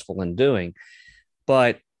unsuccessful in doing.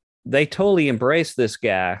 But they totally embraced this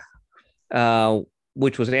guy,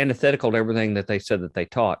 which was antithetical to everything that they said that they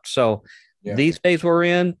taught. So These days we're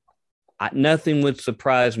in, nothing would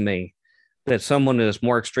surprise me that someone that is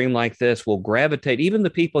more extreme like this will gravitate. Even the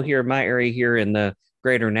people here in my area, here in the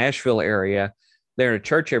greater Nashville area, they're in a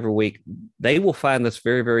church every week, they will find this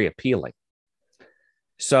very, very appealing.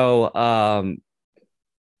 So I'm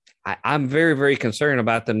very, very concerned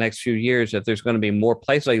about the next few years, if there's going to be more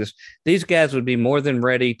places like this. These guys would be more than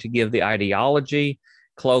ready to give the ideology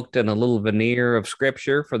cloaked in a little veneer of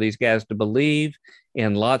scripture for these guys to believe,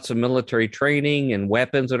 and lots of military training and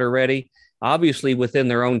weapons that are ready. Obviously, within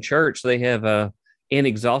their own church, they have a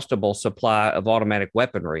inexhaustible supply of automatic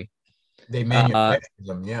weaponry. They manufacture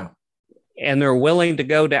them, yeah. And they're willing to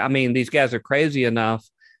go down. I mean, these guys are crazy enough.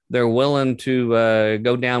 They're willing to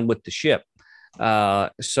go down with the ship.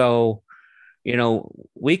 So,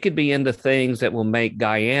 we could be into things that will make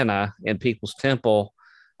Guyana and People's Temple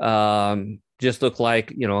just look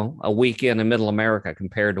like, a weekend in Middle America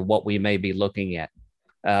compared to what we may be looking at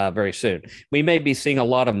very soon. We may be seeing a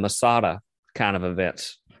lot of Masada kind of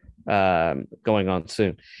events going on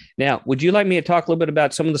soon. Now, would you like me to talk a little bit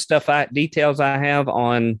about some of the details I have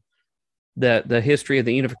on the history of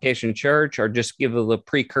the Unification Church, or just give a little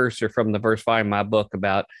precursor from the verse 5 in my book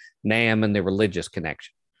about NAM and the religious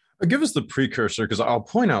connection? Give us the precursor, because I'll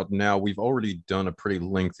point out now we've already done a pretty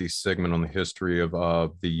lengthy segment on the history of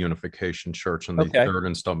the Unification Church in the third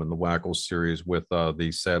installment in the Wackel series with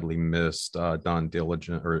the sadly missed Don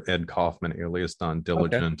Diligent, or Ed Kaufman, alias Don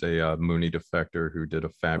Diligent, a Mooney defector who did a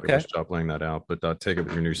fabulous job laying that out. But take it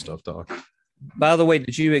with your new stuff, Doc. By the way,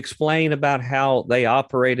 did you explain about how they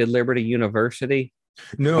operated Liberty University?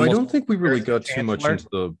 No, I don't think we really got too much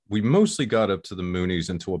into we mostly got up to the Moonies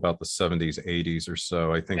until about the 70s, 80s or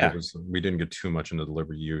so. I think we didn't get too much into the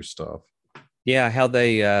Liberty U stuff. Yeah, how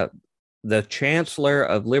they, the chancellor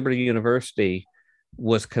of Liberty University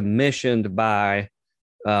was commissioned by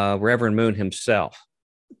Reverend Moon himself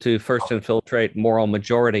to first infiltrate moral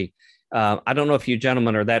majority. I don't know if you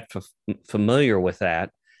gentlemen are that familiar with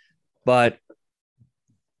that, but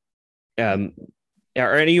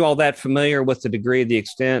are any of you all that familiar with the degree, the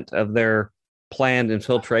extent of their planned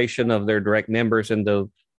infiltration of their direct members into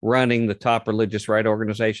running the top religious right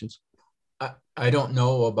organizations? I don't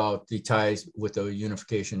know about the ties with the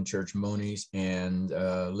Unification Church, Moonies, and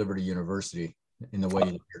Liberty University in the way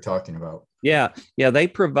that you're talking about. Yeah, they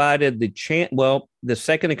provided the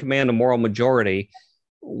second in command of moral majority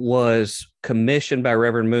was commissioned by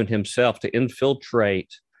Reverend Moon himself to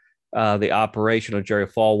infiltrate the operation of Jerry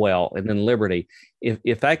Falwell and then Liberty.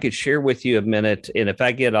 If I could share with you a minute, and if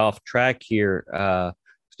I get off track here,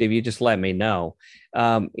 Steve, you just let me know.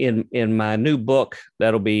 In my new book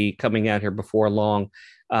that'll be coming out here before long,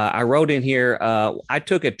 I wrote in here, I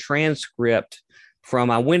took a transcript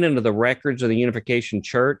I went into the records of the Unification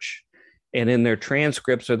Church, and in their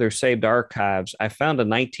transcripts or their saved archives, I found a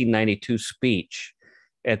 1992 speech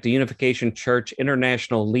at the Unification Church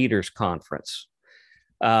International Leaders Conference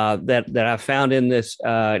that I found in this.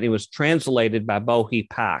 It was translated by Bohi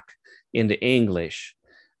Pak into English.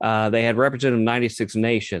 They had represented 96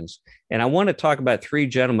 nations. And I want to talk about three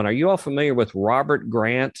gentlemen. Are you all familiar with Robert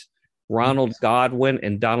Grant, Ronald Godwin,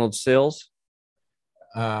 and Donald Sills?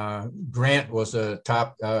 Grant was a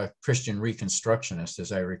top Christian Reconstructionist,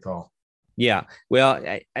 as I recall. Yeah.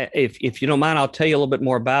 Well, if you don't mind, I'll tell you a little bit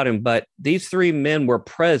more about him. But these three men were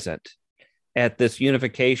present at this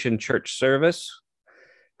Unification Church service.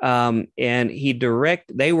 And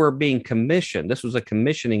they were being commissioned. This was a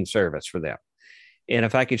commissioning service for them. And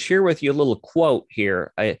if I could share with you a little quote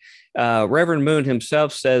here, Reverend Moon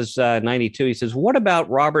himself says, 92, he says, what about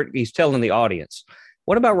Robert? He's telling the audience,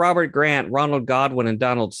 what about Robert Grant, Ronald Godwin, and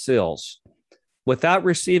Donald Sills? Without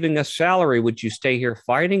receiving a salary, would you stay here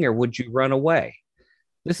fighting or would you run away?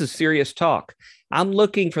 This is serious talk. I'm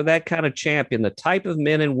looking for that kind of champion, the type of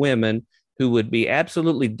men and women who would be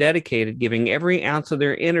absolutely dedicated, giving every ounce of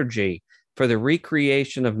their energy for the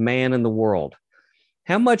recreation of man in the world.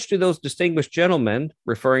 How much do those distinguished gentlemen,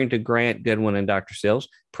 referring to Grant, Goodwin, and Dr. Sills,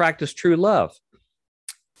 practice true love?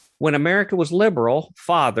 When America was liberal,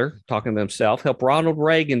 Father, talking to himself, helped Ronald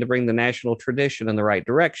Reagan to bring the national tradition in the right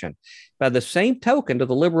direction. By the same token, to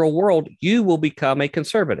the liberal world, you will become a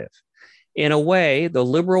conservative. In a way, the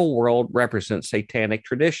liberal world represents satanic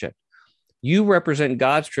tradition. You represent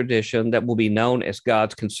God's tradition that will be known as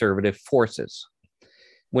God's conservative forces.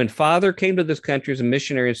 When Father came to this country as a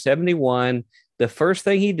missionary in 1971, the first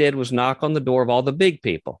thing he did was knock on the door of all the big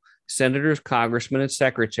people, senators, congressmen, and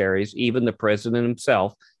secretaries, even the president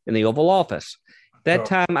himself in the Oval Office. That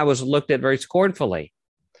time I was looked at very scornfully.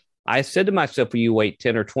 I said to myself, will you wait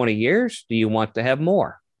 10 or 20 years? Do you want to have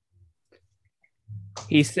more?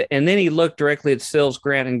 He said, and then he looked directly at Sills,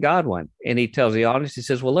 Grant, and Godwin, and he tells the audience, he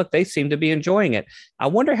says, well, look, they seem to be enjoying it. I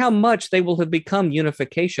wonder how much they will have become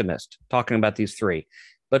unificationist, talking about these three.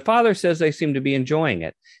 But Father says they seem to be enjoying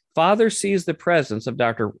it. Father sees the presence of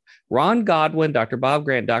Dr. Ron Godwin, Dr. Bob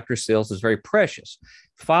Grant, Dr. Sills as very precious.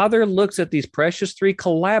 Father looks at these precious three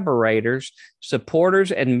collaborators,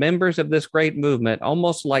 supporters, and members of this great movement,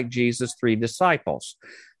 almost like Jesus' three disciples.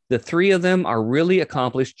 The three of them are really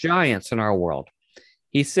accomplished giants in our world.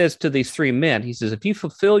 He says to these three men, he says, if you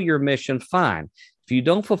fulfill your mission, fine. If you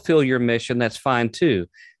don't fulfill your mission, that's fine too.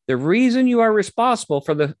 The reason you are responsible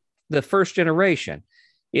for the first generation,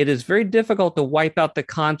 it is very difficult to wipe out the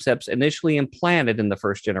concepts initially implanted in the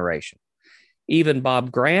first generation. Even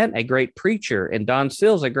Bob Grant, a great preacher, and Don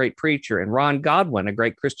Sills, a great preacher, and Ron Godwin, a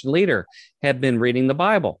great Christian leader, have been reading the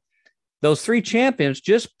Bible. Those three champions,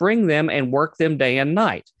 just bring them and work them day and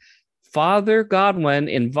night. Father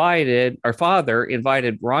invited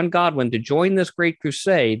Ron Godwin to join this great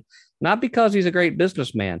crusade, not because he's a great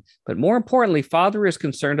businessman, but more importantly, Father is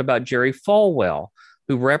concerned about Jerry Falwell,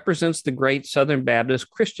 who represents the great Southern Baptist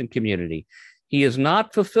Christian community. He is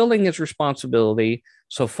not fulfilling his responsibility,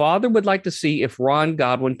 so Father would like to see if Ron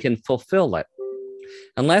Godwin can fulfill it.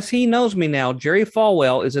 Unless he knows me now, Jerry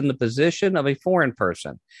Falwell is in the position of a foreign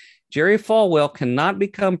person. Jerry Falwell cannot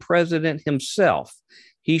become president himself.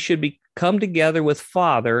 He should come together with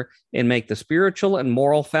Father and make the spiritual and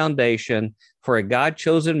moral foundation for a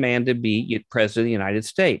God-chosen man to be president of the United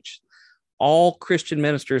States. All Christian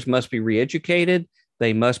ministers must be re-educated.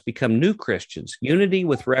 They must become new Christians. Unity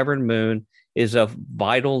with Reverend Moon is of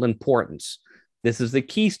vital importance. This is the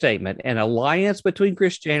key statement. An alliance between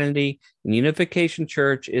Christianity and Unification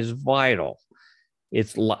Church is vital.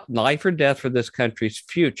 It's life or death for this country's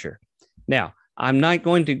future. Now, I'm not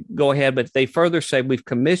going to go ahead, but they further say, we've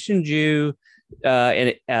commissioned you.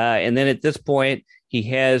 And then at this point, he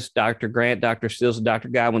has Dr. Grant, Dr. Sills, and Dr.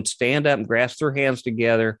 Godwin stand up and grasp their hands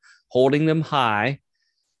together, holding them high.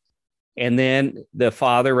 And then the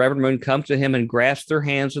Father, Reverend Moon, comes to him and grasps their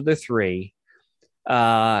hands of the three.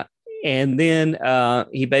 And then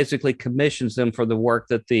he basically commissions them for the work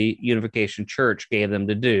that the Unification Church gave them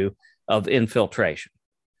to do of infiltration.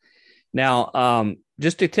 Now,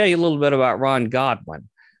 just to tell you a little bit about Ron Godwin.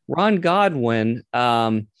 Ron Godwin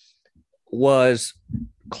was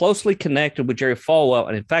closely connected with Jerry Falwell,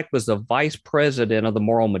 and in fact was the vice president of the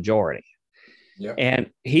Moral Majority. Yep. And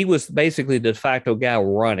he was basically the de facto guy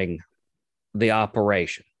running the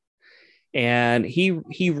operation. And he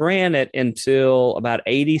ran it until about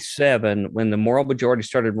 87 when the moral majority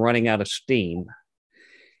started running out of steam.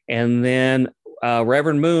 And then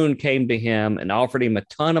Reverend Moon came to him and offered him a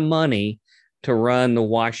ton of money to run the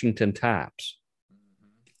Washington Times.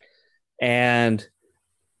 And,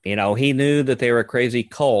 you know, he knew that they were a crazy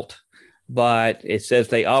cult, but it says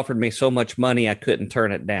they offered me so much money I couldn't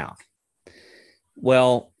turn it down.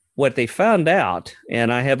 Well, what they found out,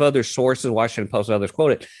 and I have other sources, Washington Post, others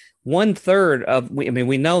quoted, 1/3 of, I mean,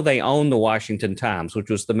 we know they own the Washington Times,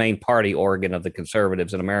 which was the main party organ of the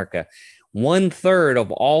conservatives in America. 1/3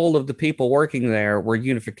 of all of the people working there were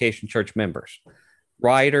Unification Church members,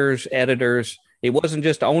 writers, editors. It wasn't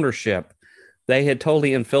just ownership. They had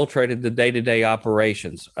totally infiltrated the day-to-day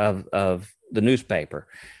operations of the newspaper.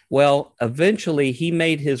 Well, eventually he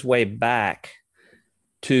made his way back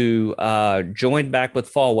to join back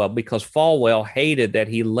with Falwell because Falwell hated that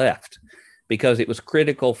he left because it was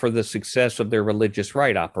critical for the success of their religious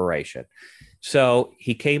right operation. So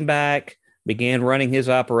he came back, began running his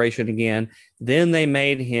operation again. Then they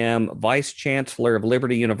made him vice chancellor of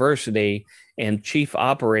Liberty University and chief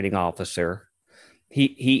operating officer.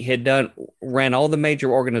 He had ran all the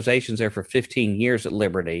major organizations there for 15 years at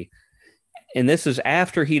Liberty. And this is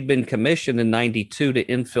after he'd been commissioned in 92 to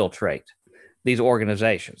infiltrate these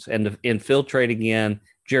organizations and to infiltrate again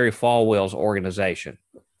Jerry Falwell's organization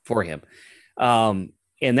for him. And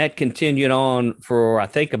that continued on for, I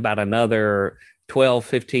think, about another 12,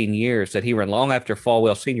 15 years that he ran long after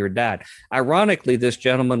Falwell Sr. died. Ironically, this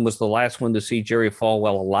gentleman was the last one to see Jerry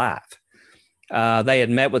Falwell alive. They had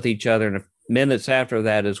met with each other, and minutes after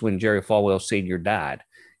that is when Jerry Falwell Sr. died,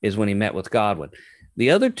 is when he met with Godwin.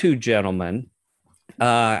 The other two gentlemen,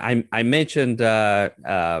 I mentioned, not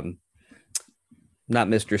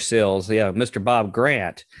Mr. Sills, Mr. Bob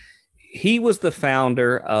Grant. He was the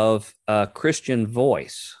founder of Christian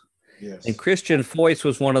Voice. Yes. And Christian Voice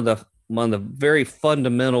was one of the very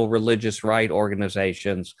fundamental religious right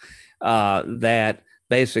organizations that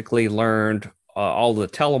basically learned all the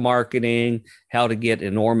telemarketing, how to get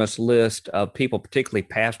enormous list of people, particularly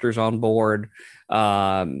pastors, on board.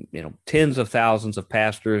 Tens of thousands of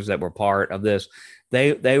pastors that were part of this.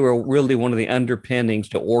 They were really one of the underpinnings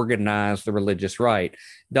to organize the religious right.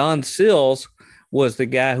 Don Sills was the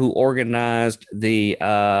guy who organized the,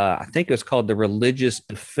 I think it was called the Religious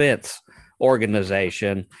Defense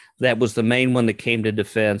Organization. That was the main one that came to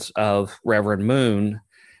defense of Reverend Moon.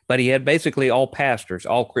 But he had basically all pastors,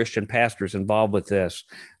 all Christian pastors involved with this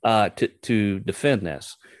to defend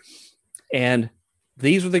this. And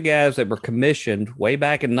these were the guys that were commissioned way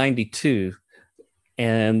back in 92.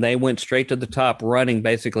 And they went straight to the top, running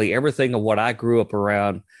basically everything of what I grew up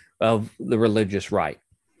around of the religious right,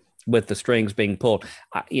 with the strings being pulled.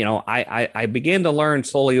 I began to learn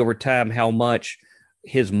slowly over time how much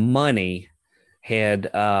his money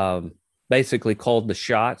had basically called the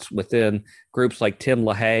shots within groups like Tim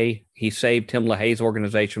LaHaye. He saved Tim LaHaye's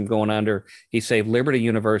organization from going under. He saved Liberty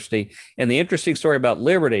University. And the interesting story about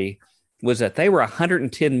Liberty was that they were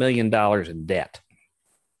 $110 million in debt.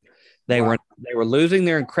 They were losing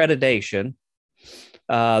their accreditation.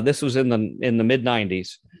 This was in the mid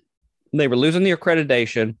 90s. They were losing the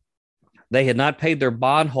accreditation. They had not paid their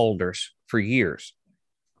bondholders for years.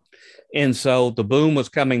 And so the boom was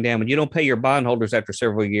coming down. When you don't pay your bondholders after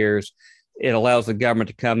several years, it allows the government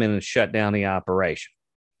to come in and shut down the operation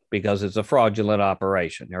because it's a fraudulent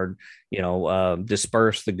operation, or,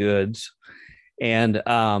 disperse the goods. And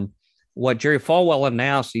what Jerry Falwell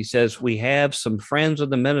announced, he says, we have some friends of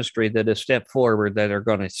the ministry that have stepped forward that are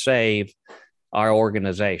going to save our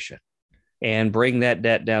organization and bring that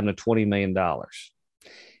debt down to $20 million.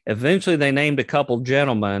 Eventually, they named a couple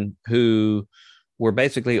gentlemen who were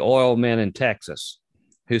basically oil men in Texas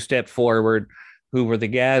who stepped forward, who were the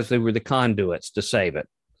guys who were the conduits to save it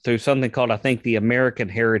through something called, I think, the American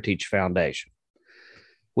Heritage Foundation.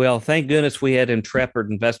 Well, thank goodness we had intrepid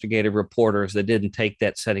investigative reporters that didn't take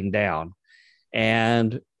that setting down.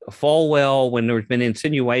 And Falwell, when there's been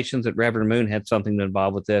insinuations that Reverend Moon had something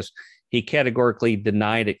involved with this, he categorically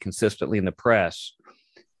denied it consistently in the press.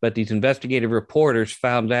 But these investigative reporters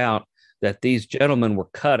found out that these gentlemen were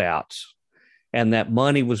cutouts and that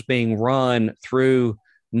money was being run through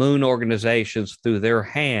Moon organizations, through their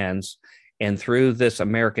hands, and through this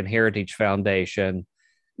American Heritage Foundation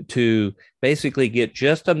to basically get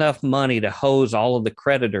just enough money to hose all of the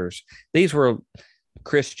creditors. These were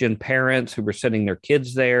Christian parents who were sending their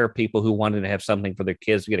kids there, people who wanted to have something for their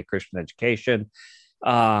kids to get a Christian education.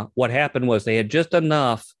 What happened was they had just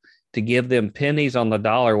enough to give them pennies on the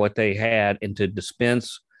dollar what they had and to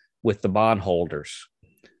dispense with the bondholders,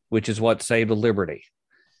 which is what saved the liberty.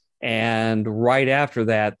 And right after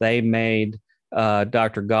that, they made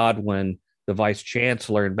Dr. Godwin the vice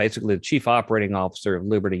chancellor and basically the chief operating officer of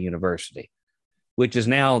Liberty University, which is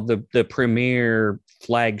now the premier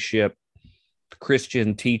flagship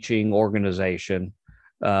Christian teaching organization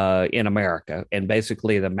in America, and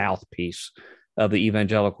basically the mouthpiece of the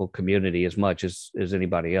evangelical community as much as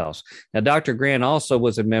anybody else. Now, Dr. Grant also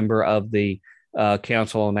was a member of the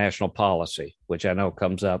Council on National Policy, which I know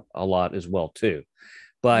comes up a lot as well too.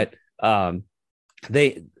 But all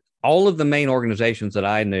of the main organizations that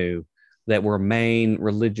I knew that were main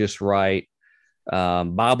religious right,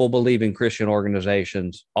 Bible believing Christian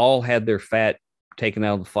organizations, all had their fat taken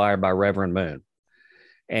out of the fire by Reverend Moon.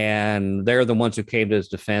 And they're the ones who came to his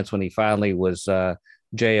defense when he finally was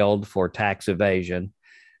jailed for tax evasion.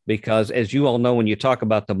 Because as you all know, when you talk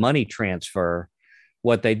about the money transfer,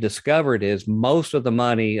 what they discovered is most of the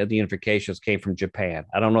money of the unifications came from Japan.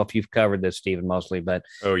 I don't know if you've covered this, Stephen, mostly, but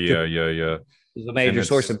yeah. Is a major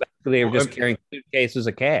source of they were just carrying suitcases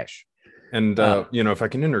of cash. And, if I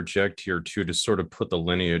can interject here too, to sort of put the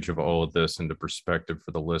lineage of all of this into perspective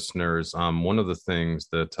for the listeners, one of the things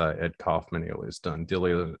that Ed Kaufman, alias done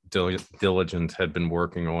diligent, had been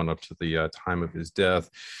working on up to the time of his death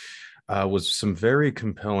was some very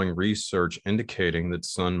compelling research indicating that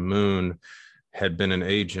Sun Moon had been an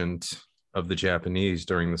agent of the Japanese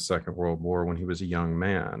during the Second World War when he was a young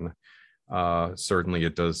man. Certainly,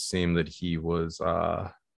 it does seem that he was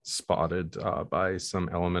spotted by some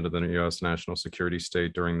element of the U.S. national security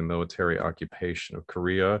state during the military occupation of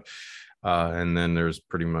Korea. And then there's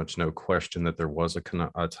pretty much no question that there was a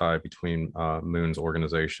tie between Moon's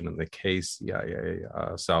organization and the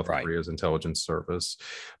KCIA, South Korea's intelligence service.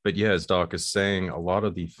 But yeah, as Doc is saying, a lot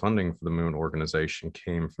of the funding for the Moon organization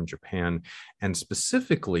came from Japan, and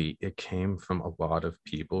specifically it came from a lot of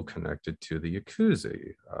people connected to the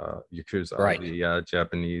Yakuza, the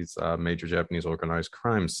Japanese, major Japanese organized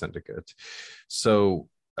crime syndicate. So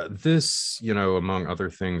this, among other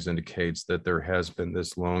things, indicates that there has been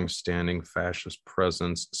this long-standing fascist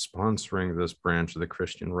presence sponsoring this branch of the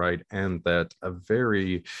Christian right, and that a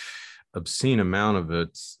very obscene amount of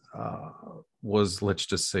it was, let's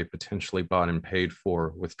just say, potentially bought and paid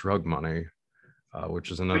for with drug money, which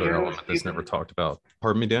is another element that's never talked about.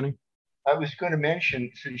 Pardon me, Danny? I was going to mention,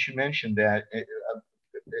 since you mentioned that,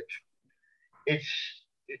 it's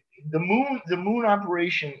the moon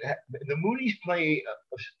operation. The Moonies play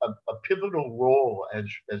a pivotal role, as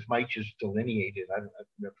Mike just delineated. I don't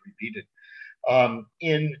have to repeat it.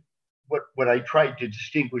 In what I tried to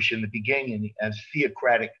distinguish in the beginning as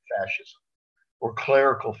theocratic fascism or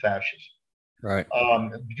clerical fascism, right?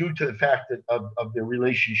 Due to the fact that of their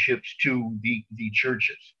relationships to the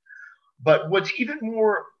churches. But what's even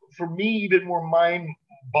more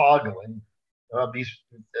mind-boggling.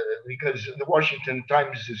 Because the Washington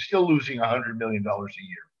Times is still losing $100 million a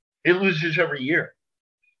year. It loses every year.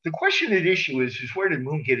 The question at issue is where did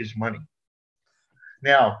Moon get his money?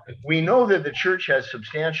 Now, we know that the church has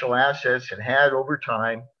substantial assets and had over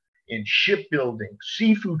time in shipbuilding,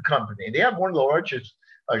 seafood company. They have one of the largest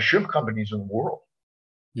shrimp companies in the world.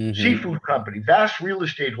 Mm-hmm. Seafood company, vast real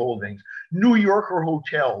estate holdings, New Yorker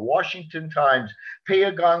Hotel, Washington Times,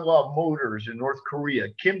 Paegonla Motors in North Korea,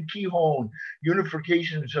 Kim Ki-hoon,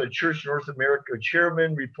 Unification Church North America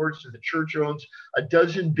chairman, reports that the church owns a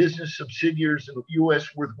dozen business subsidiaries in the U.S.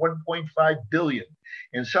 worth $1.5 billion.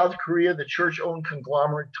 In South Korea, the church-owned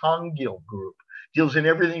conglomerate Tongil Group deals in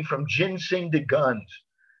everything from ginseng to guns.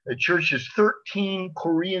 The church's 13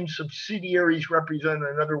 Korean subsidiaries represent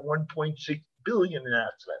another 1.6 billion in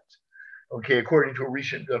assets, okay, according to a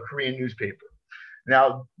recent Korean newspaper.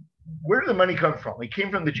 Now, where did the money come from? It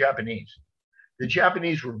came from the Japanese. The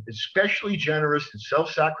Japanese were especially generous and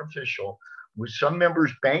self-sacrificial, with some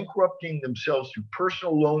members bankrupting themselves through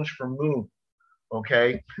personal loans from Moon,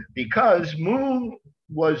 okay, because Moon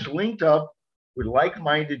was linked up with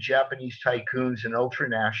like-minded Japanese tycoons and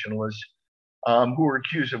ultranationalists who were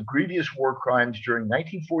accused of grievous war crimes during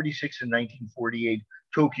 1946 and 1948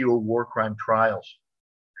 Tokyo war crime trials.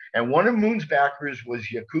 And one of Moon's backers was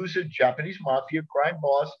Yakuza Japanese mafia crime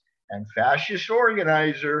boss and fascist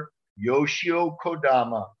organizer Yoshio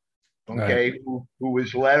Kodama, okay, who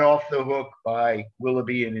was let off the hook by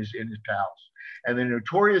Willoughby and his pals. And the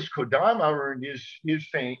notorious Kodama earned his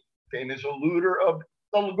fame as a looter of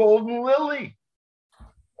the Golden Lily,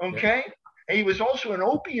 okay? Yeah. And he was also an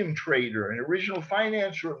opium trader, an original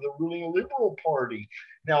financer of the ruling Liberal Party.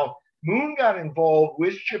 Now, Moon got involved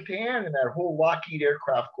with Japan in that whole Lockheed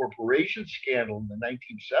Aircraft Corporation scandal in the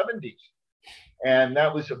 1970s. And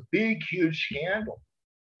that was a big, huge scandal.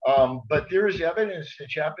 But there is evidence that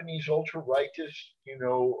Japanese ultra-rightists,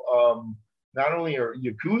 not only are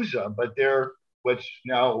Yakuza, but they're what's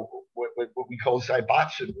now what we call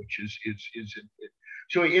Zaibatsu, which is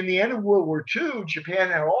so in the end of World War II, Japan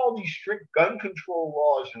had all these strict gun control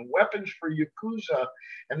laws and weapons for Yakuza,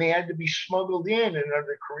 and they had to be smuggled in. And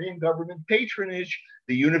under Korean government patronage,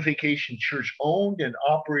 the Unification Church owned and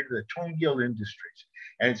operated the Tongil Industries.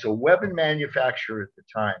 And it's a weapon manufacturer at the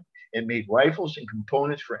time. It made rifles and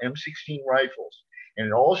components for M16 rifles. And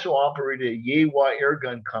it also operated a Yewa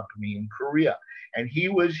Airgun Company in Korea. And he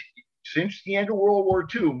was, since the end of World War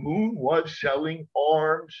II, Moon was selling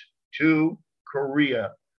arms to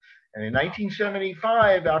Korea. And in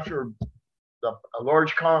 1975, after a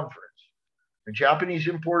large conference, the Japanese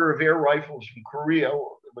importer of air rifles from Korea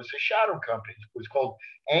was a shadow company. It was called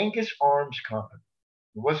Angus Arms Company.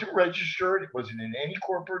 It wasn't registered. It wasn't in any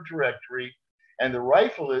corporate directory. And the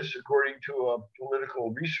rifleists, according to a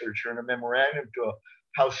political researcher in a memorandum to a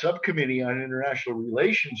House Subcommittee on International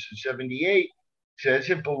Relations in 78, says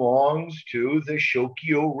it belongs to the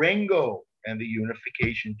Shokyo Rengo and the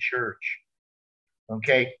Unification Church.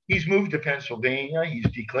 Okay, he's moved to Pennsylvania. He's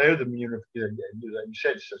declared you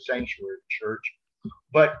said it's a sanctuary church.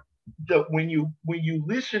 But when you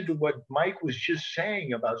listen to what Mike was just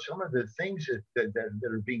saying about some of the things that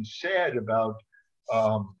are being said about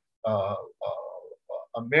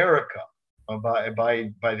America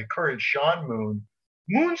by the current Sean Moon,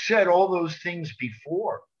 Moon said all those things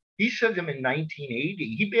before. He said them in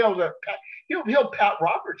 1980. He bailed out Pat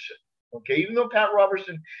Robertson. Okay, even though Pat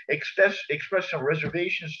Robertson expressed some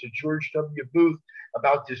reservations to George W. Booth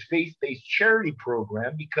about this faith-based charity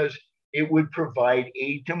program because it would provide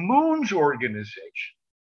aid to Moon's organization.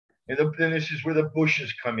 And this is where the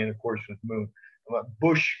Bushes come in, of course, with Moon.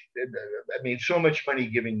 Bush, so much money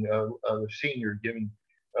giving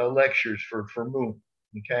lectures for Moon.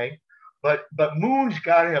 Okay, but Moon's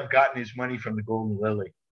got to have gotten his money from the Golden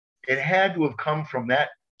Lily. It had to have come from that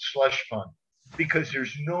slush fund, because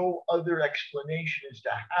there's no other explanation as to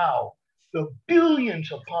how the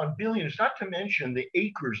billions upon billions, not to mention the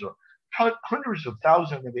acres of hundreds of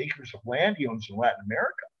thousands of acres of land he owns in Latin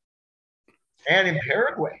America and in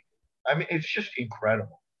Paraguay. It's just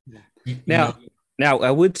incredible. Now,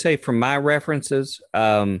 I would say from my references,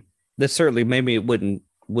 this certainly maybe it wouldn't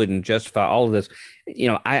justify all of this.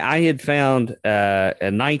 I had found a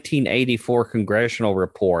 1984 congressional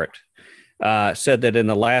report said that in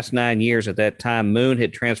the last 9 years at that time, Moon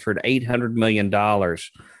had transferred $800 million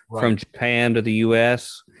from Japan to the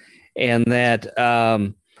U.S. and that,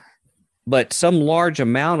 but some large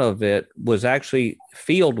amount of it was actually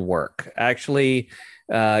field work. Actually,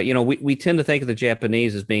 we tend to think of the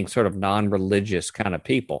Japanese as being sort of non-religious kind of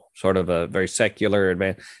people, sort of a very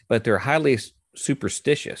secular, but they're highly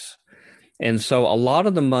superstitious. And so a lot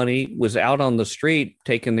of the money was out on the street,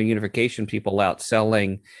 taking the unification people out,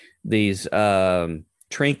 selling these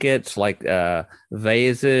trinkets like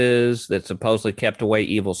vases that supposedly kept away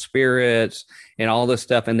evil spirits and all this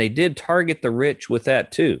stuff. And they did target the rich with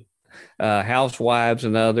that too. Housewives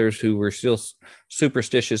and others who were still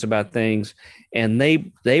superstitious about things. And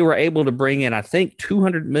they were able to bring in, I think,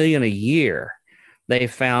 $200 million a year they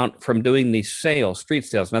found from doing these street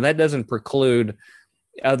sales. Now, that doesn't preclude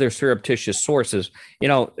other surreptitious sources.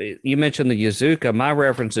 You mentioned the Yakuza. My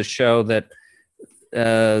references show that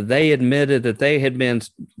they admitted that they had been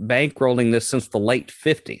bankrolling this since the late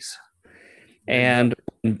 50s. And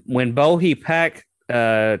when Bohee Pak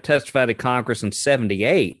testified to Congress in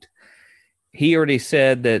 78, he already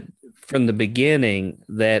said that from the beginning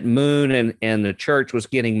that Moon and the church was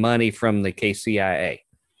getting money from the KCIA.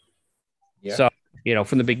 Yeah. So,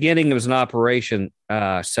 from the beginning, it was an operation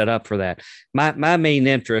set up for that. My main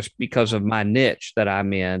interest, because of my niche that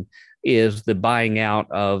I'm in, is the buying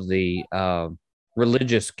out of the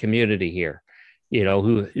religious community here,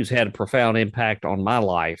 who's had a profound impact on my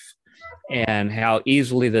life, and how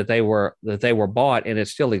easily that they were bought, and it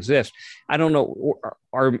still exists. I don't know.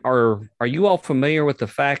 Are you all familiar with the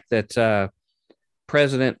fact that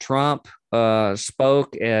President Trump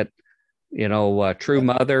spoke at True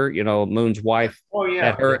Mother, Moon's wife,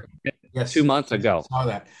 at her 2 months ago? I saw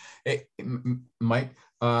that. Hey, Mike.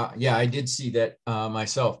 Yeah, I did see that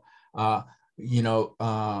myself. What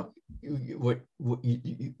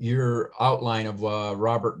your outline of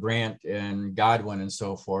Robert Grant and Godwin and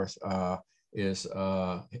so forth is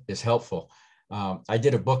helpful. I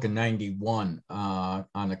did a book in '91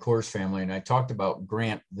 on the Coors family, and I talked about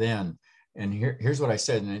Grant then. And here's what I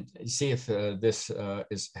said, and see if this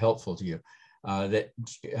is helpful to you. That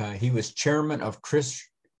he was chairman of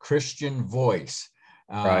Christian Voice,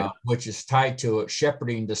 which is tied to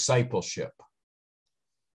shepherding discipleship.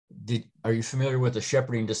 Are you familiar with the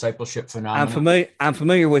shepherding discipleship phenomenon? I'm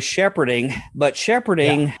familiar with shepherding, but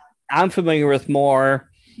shepherding, yeah. I'm familiar with more,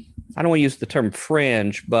 I don't want to use the term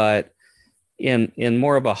fringe, but in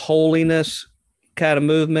more of a holiness kind of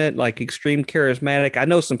movement, like extreme charismatic. I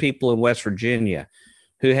know some people in West Virginia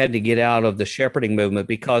who had to get out of the shepherding movement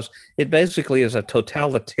because it basically is a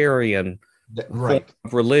totalitarian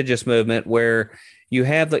religious movement where you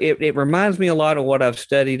have it reminds me a lot of what I've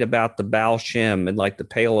studied about the Baal Shem and like the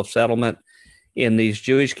Pale of Settlement in these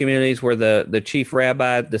Jewish communities where the chief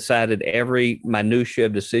rabbi decided every minutia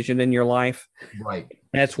of decision in your life. Right.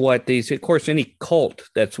 That's what of course, any cult,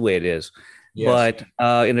 that's the way it is. Yes.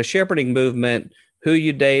 But in a shepherding movement, who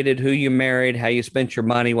you dated, who you married, how you spent your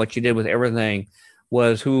money, what you did with everything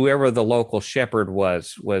was whoever the local shepherd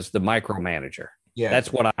was the micromanager. Yeah.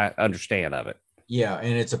 That's what I understand of it. Yeah,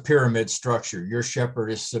 and it's a pyramid structure. Your shepherd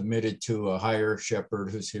is submitted to a higher shepherd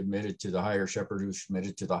who's submitted to the higher shepherd who's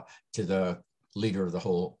submitted to the leader of the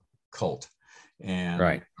whole cult. And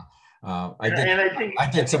right. I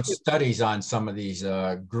did some studies on some of these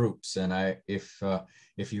groups, and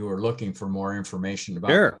if you were looking for more information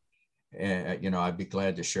about sure. I'd be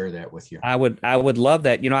glad to share that with you. I would love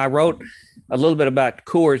that. I wrote a little bit about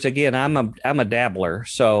Coors. Again, I'm a dabbler,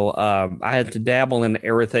 so I had to dabble in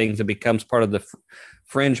everything that becomes part of the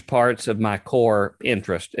fringe parts of my core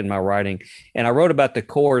interest in my writing. And I wrote about the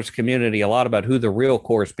Coors community, a lot about who the real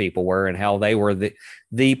Coors people were and how they were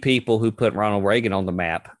the people who put Ronald Reagan on the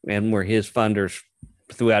map and were his funders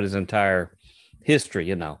throughout his entire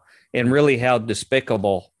history, and really how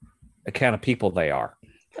despicable the kind of people they are.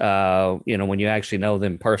 When you actually know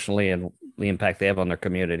them personally and the impact they have on their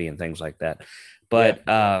community and things like that. But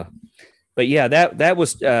yeah, that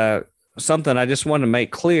was something I just want to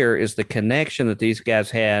make clear is the connection that these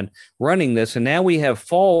guys had running this. And now we have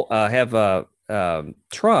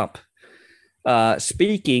Trump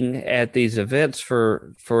speaking at these events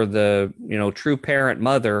for the, true parent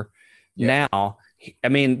mother. Yeah. Now, I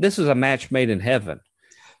mean, this is a match made in heaven.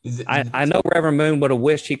 I know Reverend Moon would have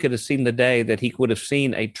wished he could have seen the day that he would have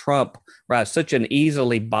seen a Trump, right? Such an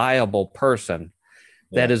easily buyable person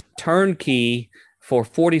that is turnkey for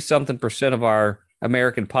 40-something% of our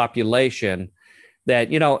American population that,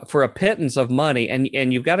 for a pittance of money,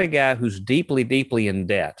 and you've got a guy who's deeply, deeply in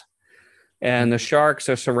debt, and the sharks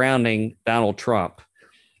are surrounding Donald Trump.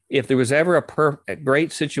 If there was ever a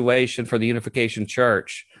great situation for the Unification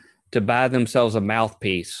Church to buy themselves a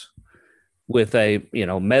mouthpiece with a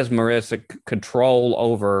mesmeristic control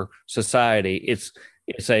over society, it's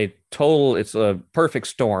a perfect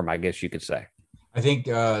storm, I guess you could say. I think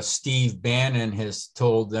Steve Bannon has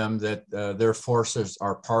told them that their forces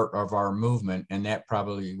are part of our movement, and that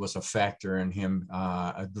probably was a factor in him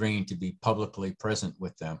agreeing to be publicly present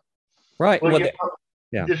with them. Right. Well,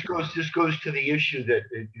 this goes to the issue that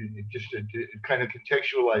just to kind of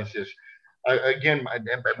contextualize this. Again,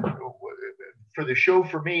 for the show,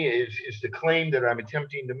 for me, is the claim that I'm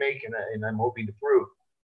attempting to make, and I'm hoping to prove,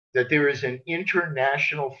 that there is an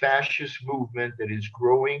international fascist movement that is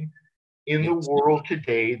growing in the world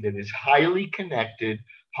today that is highly connected,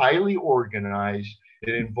 highly organized,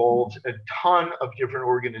 that involves a ton of different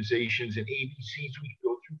organizations and ABCs we can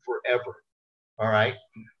go through forever. All right.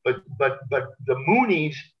 But the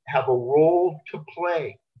Moonies have a role to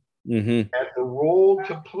play. Mm-hmm. And the role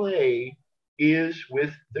to play is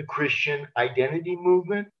with the Christian identity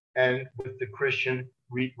movement and with the Christian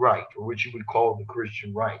right, or what you would call the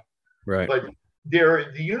Christian right. Right. But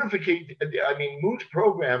the unification, Moon's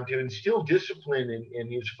program to instill discipline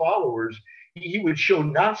in his followers, he would show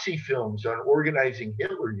Nazi films on organizing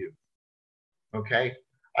Hitler Youth. Okay.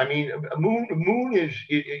 Moon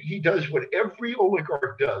he does what every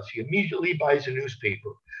oligarch does. He immediately buys a newspaper,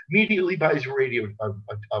 immediately buys a radio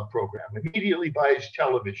program, immediately buys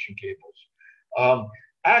television cables.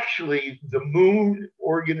 Actually, the Moon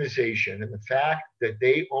organization and the fact that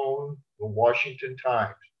they own the Washington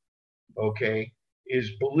Times, okay,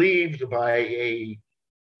 is believed by a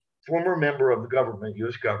former member of the government,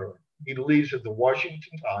 U.S. government. He believes that the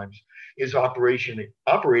Washington Times is operating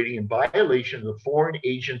in violation of the Foreign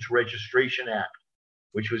Agents Registration Act,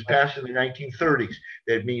 which was passed in the 1930s.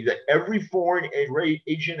 That means that every foreign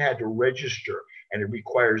agent had to register, and it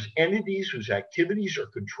requires entities whose activities are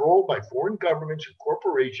controlled by foreign governments and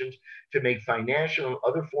corporations to make financial and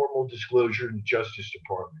other formal disclosure to the Justice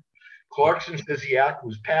Department. Clarkson says the act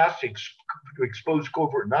was passed to expose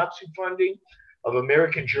covert Nazi funding of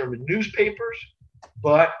American German newspapers,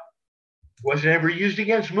 but wasn't ever used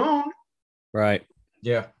against Moon. Right.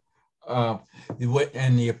 Yeah. And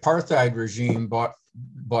the apartheid regime bought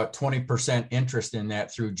 20% interest in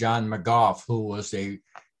that through John McGough, who was a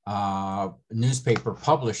newspaper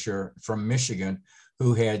publisher from Michigan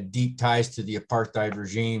who had deep ties to the apartheid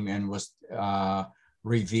regime and was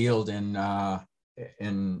revealed in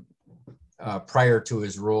prior to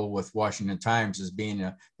his role with Washington Times as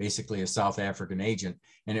being basically a South African agent.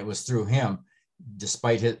 And it was through him,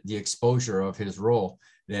 despite the exposure of his role,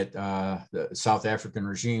 that the South African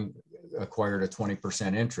regime acquired a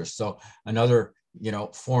 20% interest. So another,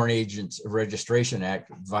 Foreign Agents Registration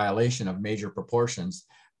Act violation of major proportions.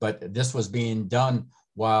 But this was being done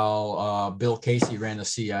while Bill Casey ran the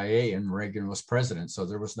CIA and Reagan was president. So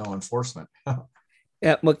there was no enforcement.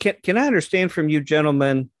 Yeah, well, can I understand from you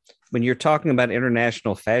gentlemen, when you're talking about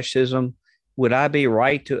international fascism, would I be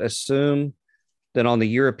right to assume that on the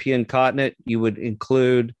European continent, you would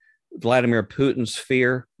include Vladimir Putin's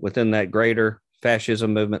sphere within that greater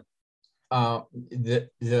fascism movement? The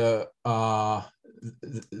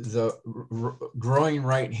growing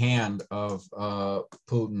right hand of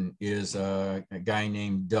Putin is a guy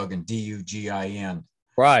named Dugin, Dugin.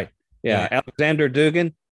 Right. Yeah. And Alexander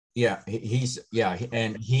Dugin. Yeah,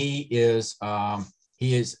 and he is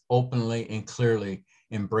openly and clearly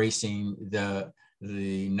embracing the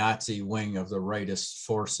Nazi wing of the rightist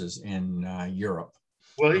forces in Europe.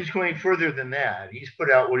 Well, he's going further than that. He's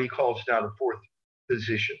put out what he calls now the fourth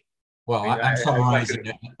position. Well, I'm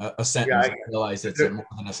summarizing a sentence. I realize it's more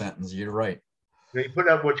than a sentence. You're right. He put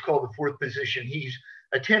out what's called the fourth position. He's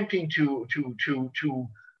attempting to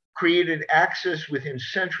create an axis within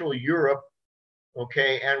Central Europe,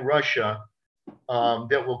 and Russia,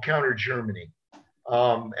 that will counter Germany,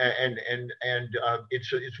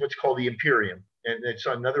 it's what's called the Imperium, and it's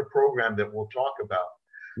another program that we'll talk about.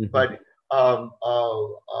 Mm-hmm. But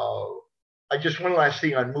I just one last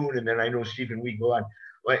thing on Moon, and then I know Stephen, we go on.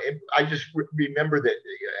 I just remember that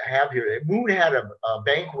I have here. Moon had a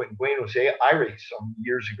banquet in Buenos Aires some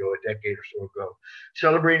years ago, a decade or so ago,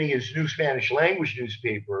 celebrating his new Spanish language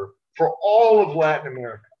newspaper for all of Latin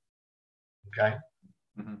America. Okay.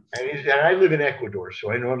 Mm-hmm. And I live in Ecuador,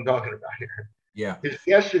 so I know what I'm talking about here. Yeah. His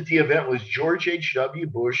guest at the event was George H.W.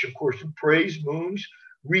 Bush, of course, who praised Moon's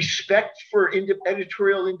respect for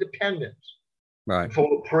editorial independence. Right.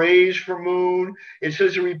 Full of praise for Moon. It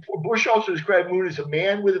says Bush also described Moon as a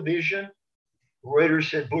man with a vision. Reuters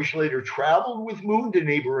said Bush later traveled with Moon to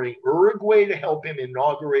neighboring Uruguay to help him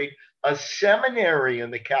inaugurate a seminary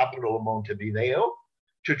in the capital of Montevideo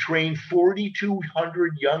to train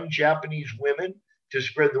 4,200 young Japanese women to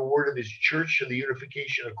spread the word of his church to the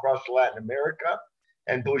unification across Latin America.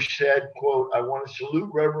 And Bush said, quote, "I want to salute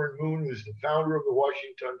Reverend Moon, who is the founder of the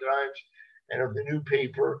Washington Times and of the new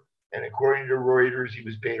paper. And according to Reuters, he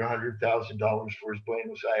was paid $100,000 for his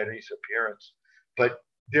Buenos Aires appearance." But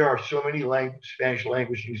there are so many Spanish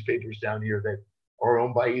language newspapers down here that are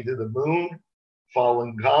owned by either the Moon,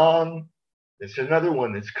 Falun Gong. There's another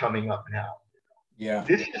one that's coming up now. Yeah.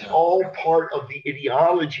 This is all part of the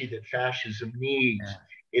ideology that fascism needs. Yeah.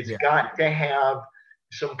 It's got to have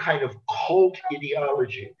some kind of cult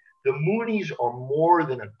ideology. The Moonies are more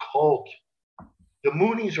than a cult. The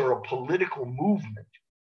Moonies are a political movement,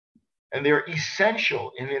 and they're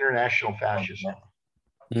essential in international fascism.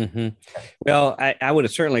 Mm-hmm. Well, I would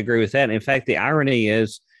certainly agree with that. In fact, the irony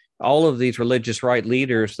is all of these religious right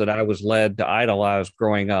leaders that I was led to idolize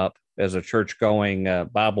growing up as a church-going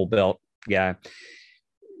Bible Belt guy,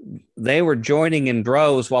 they were joining in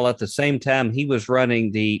droves while at the same time he was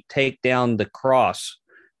running the Take Down the Cross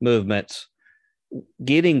movements,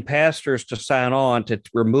 getting pastors to sign on to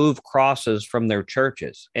remove crosses from their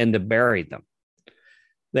churches and to bury them.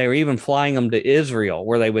 They were even flying them to Israel,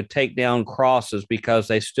 where they would take down crosses because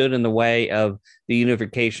they stood in the way of the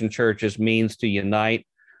unification church's means to unite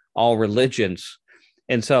all religions.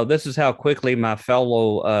 And so this is how quickly my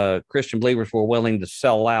fellow Christian believers were willing to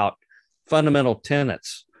sell out fundamental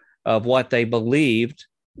tenets of what they believed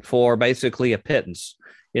for basically a pittance.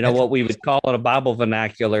 You know, what we would call in a Bible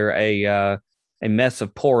vernacular a mess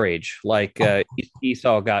of porridge, like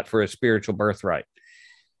Esau got for his spiritual birthright.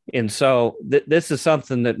 And so this is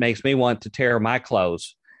something that makes me want to tear my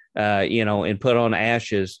clothes, and put on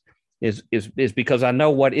ashes is because I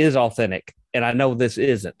know what is authentic and I know this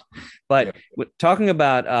isn't. But talking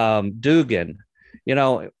about Dugin,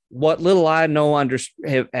 what little I know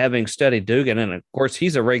having studied Dugin, and of course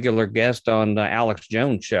he's a regular guest on the Alex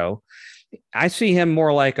Jones show, I see him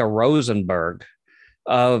more like a Rosenberg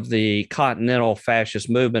of the continental fascist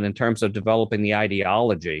movement in terms of developing the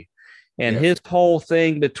ideology. And his whole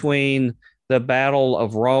thing between the Battle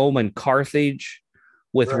of Rome and Carthage,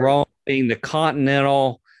 with Rome being the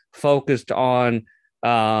continental, focused on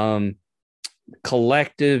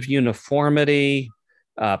collective uniformity,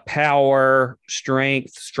 power,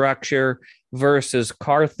 strength, structure, versus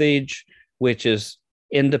Carthage, which is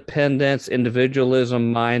independence,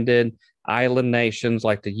 individualism minded, island nations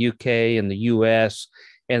like the UK and the US,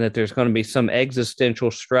 and that there's going to be some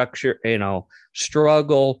existential structure,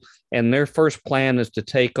 struggle. And their first plan is to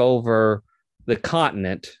take over the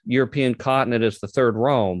continent. European continent is the third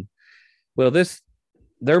Rome. Well,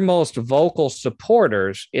 their most vocal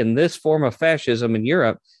supporters in this form of fascism in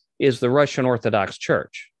Europe is the Russian Orthodox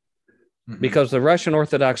Church, because the Russian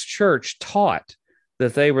Orthodox Church taught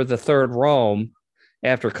that they were the third Rome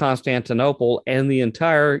after Constantinople, and the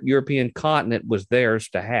entire European continent was theirs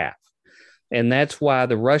to have. And that's why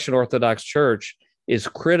the Russian Orthodox Church is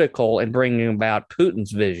critical in bringing about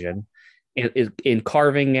Putin's vision in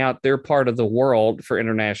carving out their part of the world for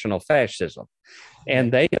international fascism.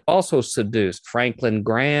 And they also seduced Franklin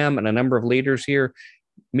Graham and a number of leaders here.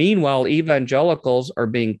 Meanwhile, evangelicals are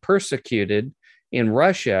being persecuted in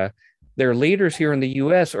Russia. Their leaders here in the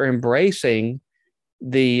U.S. are embracing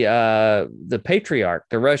the patriarch,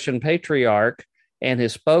 the Russian patriarch, and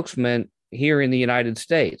his spokesman here in the United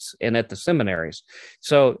States and at the seminaries.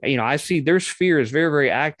 So, I see their sphere is very, very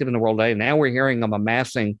active in the world today. Now we're hearing them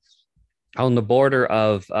amassing on the border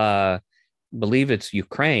of, believe it's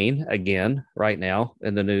Ukraine again right now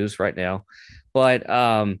in the news right now. But,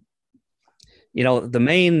 the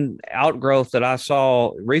main outgrowth that I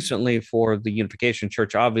saw recently for the Unification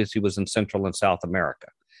Church obviously was in Central and South America.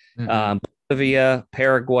 Bolivia,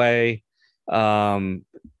 Paraguay, they're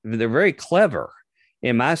very clever.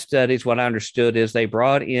 In my studies, what I understood is they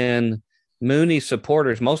brought in Mooney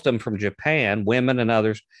supporters, most of them from Japan, women and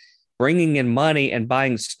others, bringing in money and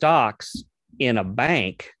buying stocks in a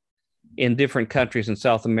bank in different countries in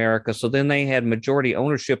South America. So then they had majority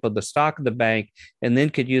ownership of the stock of the bank and then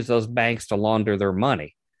could use those banks to launder their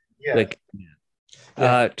money. Yeah.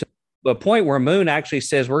 To the point where Moon actually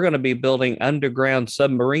says we're going to be building underground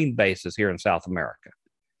submarine bases here in South America.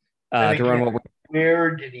 To run what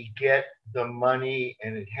where did he get the money?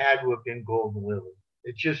 And it had to have been Golden Lily.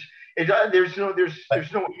 There's no,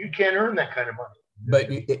 you can't earn that kind of money.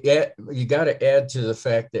 But you got to add to the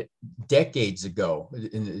fact that decades ago,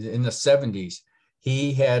 in the 70s,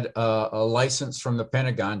 he had a license from the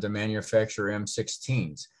Pentagon to manufacture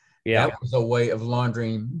M16s. Yeah. That was a way of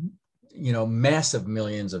laundering, massive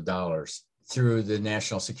millions of dollars through the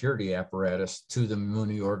national security apparatus to the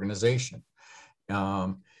Mooney organization.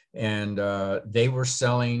 And they were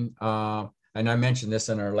selling, and I mentioned this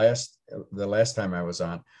in the last time I was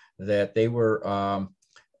on, that they were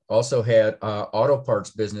also had auto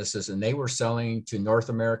parts businesses, and they were selling to North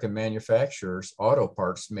American manufacturers auto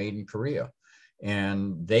parts made in Korea,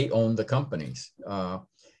 and they owned the companies.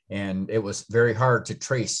 And it was very hard to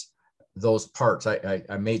trace those parts. I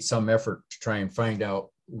made some effort to try and find out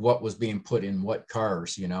what was being put in what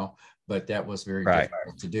cars, but that was very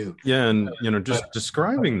difficult to do. Yeah, and just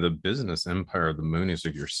describing the business empire of the Moonies,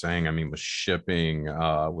 like you're saying, with shipping,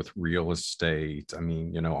 with real estate,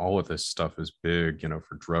 all of this stuff is big,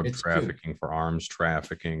 for drug trafficking, for arms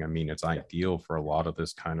trafficking. It's ideal for a lot of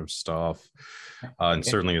this kind of stuff. And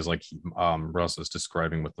certainly is like Russ is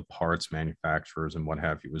describing with the parts manufacturers and what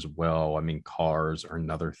have you as well. Cars are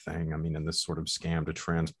another thing, in this sort of scam to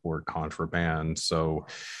transport contraband. So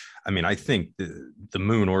I think the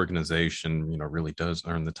Moon organization, really does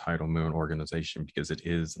earn the title Moon organization because it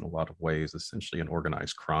is in a lot of ways essentially an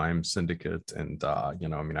organized crime syndicate. And,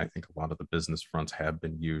 I think a lot of the business fronts have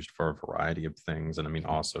been used for a variety of things. And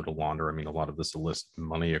also to launder, a lot of this illicit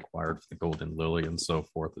money acquired for the Golden Lily and so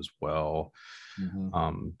forth as well.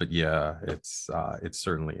 But yeah, it's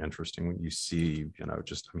certainly interesting when you see,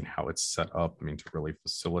 how it's set up, to really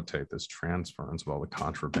facilitate this transference of all the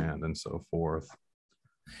contraband and so forth.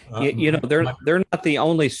 They're not the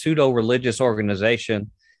only pseudo-religious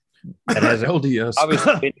organization that has LDS.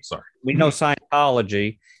 Obviously, we know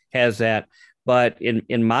Scientology has that, but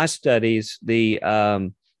in my studies, the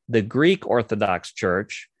Greek Orthodox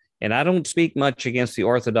Church, and I don't speak much against the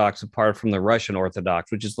Orthodox apart from the Russian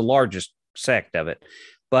Orthodox, which is the largest sect of it,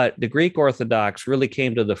 but the Greek Orthodox really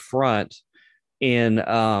came to the front in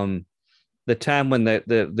the time when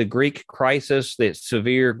the Greek crisis, the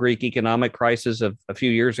severe Greek economic crisis of a few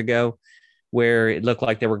years ago, where it looked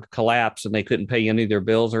like they were collapsed and they couldn't pay any of their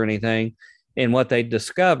bills or anything. And what they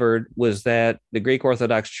discovered was that the Greek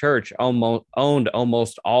Orthodox Church owned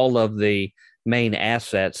almost all of the main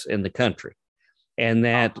assets in the country, and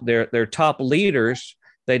that their top leaders,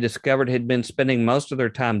 they discovered, had been spending most of their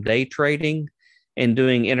time day trading and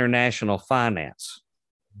doing international finance.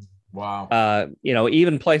 Wow.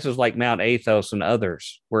 Even places like Mount Athos and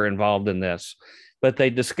others were involved in this. But they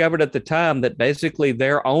discovered at the time that basically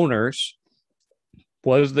their owners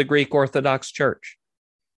was the Greek Orthodox Church.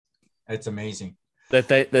 It's amazing that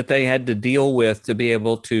they had to deal with to be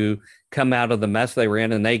able to come out of the mess they were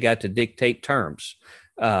in, and they got to dictate terms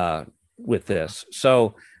with this.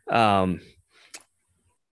 So, when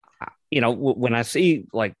I see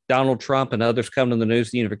like Donald Trump and others come to the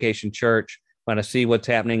news, the Unification Church, when I see what's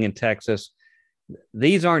happening in Texas,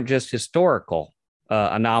 these aren't just historical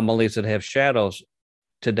anomalies that have shadows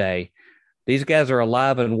today. These guys are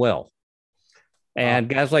alive and well. And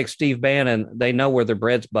guys like Steve Bannon, they know where their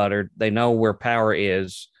bread's buttered. They know where power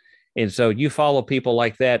is. And so you follow people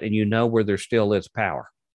like that and you know where there still is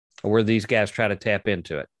power, or where these guys try to tap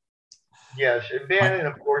into it. Yes, and Bannon,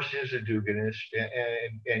 of course, is a Duganist,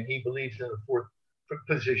 and he believes in the fourth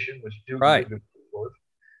position, which Dugan right. fourth.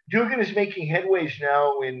 Dugan is making headways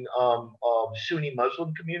now in Sunni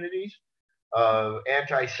Muslim communities,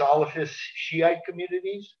 anti-Salafist Shiite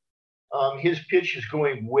communities. His pitch is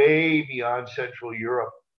going way beyond Central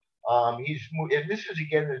Europe. And this is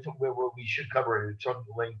again where we should cover it at some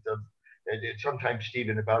length at some time,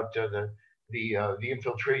 Stephen, about the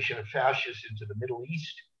infiltration of fascists into the Middle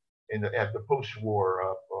East at the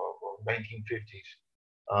post-war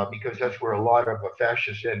 1950s, because that's where a lot of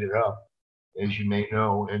fascists ended up, as you may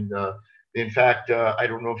know. And in fact, I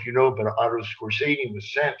don't know if you know, but Otto Skorzeny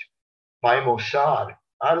was sent by Mossad.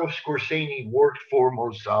 Otto Skorzeny worked for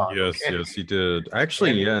Mossad. Yes, okay? Yes, he did.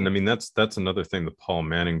 Actually, and I mean, that's another thing the Paul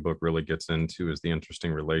Manning book really gets into, is the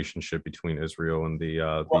interesting relationship between Israel and the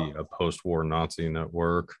post-war Nazi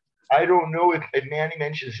network. I don't know if Manning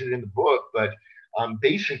mentions it in the book, but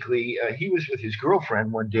basically, he was with his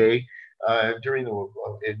girlfriend one day during the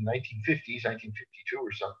in 1950s, 1952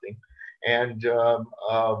 or something, and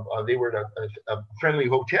they were at a friendly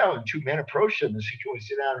hotel, and two men approached them and said, "Can we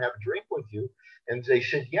sit down and have a drink with you?" And they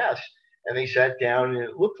said yes. And they sat down, and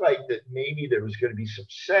it looked like that maybe there was going to be some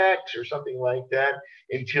sex or something like that,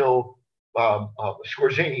 until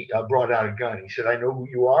Skorzeny brought out a gun. He said, "I know who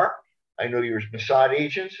you are. I know you're Mossad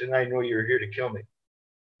agents, and I know you're here to kill me."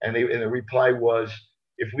 And the reply was,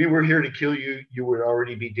 "If we were here to kill you, you would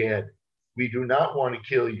already be dead. We do not want to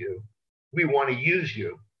kill you. We want to use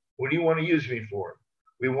you. What do you want to use me for?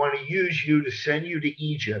 We want to use you to send you to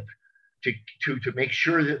Egypt to make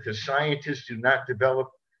sure that the scientists do not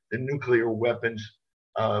develop the nuclear weapons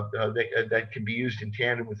that can be used in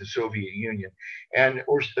tandem with the Soviet Union." And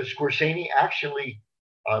Skorzeny actually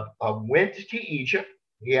went to Egypt.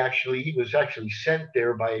 He was actually sent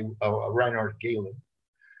there by Reinhard Gehlen,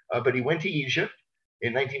 but he went to Egypt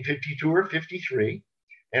in 1952 or 53.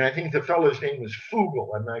 And I think the fellow's name was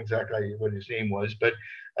Fugel. I'm not exactly what his name was, but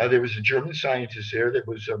there was a German scientist there that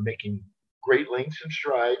was making great lengths and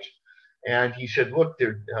strides. And he said, "Look,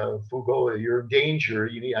 Fugel, you're in danger.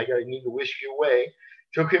 I need to whisk you away."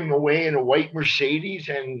 Took him away in a white Mercedes,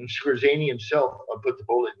 and Skorzeny himself put the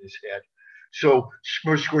bullet in his head. So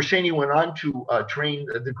Skorzeny went on to train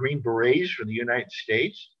the Green Berets for the United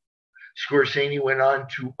States. Skorzeny went on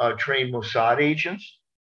to train Mossad agents.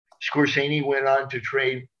 Skorzeny went on to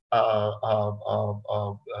train Gaddafi.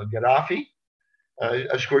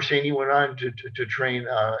 Skorzeny went on to train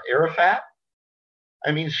Arafat.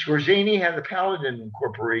 I mean, Skorzeny had the Paladin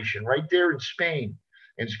Corporation right there in Spain,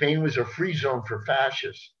 and Spain was a free zone for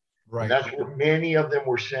fascists. Right. And that's where many of them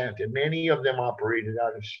were sent, and many of them operated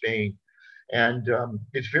out of Spain. And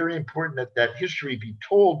it's very important that history be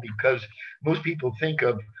told, because most people think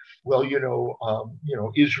of, well,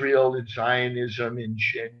 Israel and Zionism and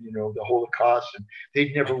the Holocaust, and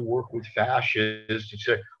they'd never work with fascists. And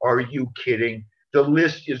say, "Are you kidding?" The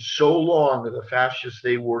list is so long of the fascists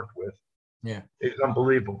they worked with. Yeah, it's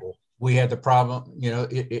unbelievable. We had the problem,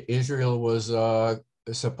 Israel was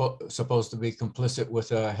supposed to be complicit with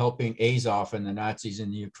helping Azov and the Nazis in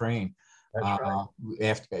the Ukraine. That's right.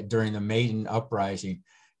 During the Maidan uprising.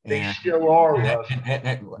 They still are, Russ.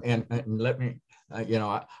 And let me,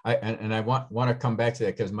 I want to come back to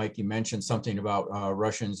that, because Mike, you mentioned something about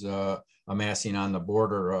Russians amassing on the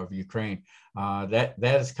border of Ukraine. That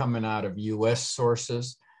is coming out of U.S.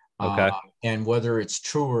 sources. Okay. And whether it's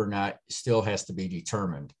true or not still has to be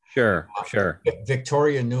determined. Sure.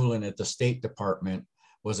 Victoria Nuland at the State Department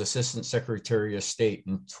was Assistant Secretary of State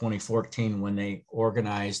in 2014 when they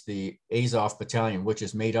organized the Azov Battalion, which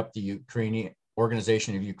is made up the Ukrainian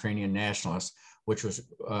Organization of Ukrainian Nationalists, which was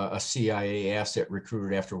a CIA asset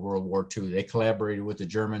recruited after World War II. They collaborated with the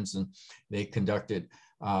Germans, and they conducted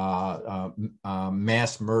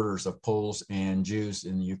mass murders of Poles and Jews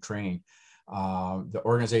in the Ukraine. The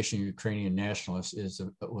Organization of Ukrainian Nationalists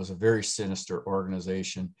was a very sinister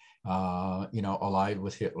organization, allied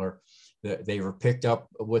with Hitler. They were picked up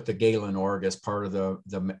with the Gehlen org as part of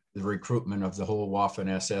the recruitment of the whole Waffen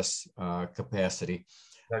SS capacity.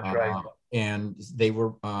 That's right. And they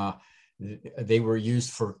were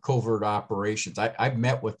used for covert operations. I've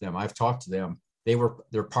met with them. I've talked to them.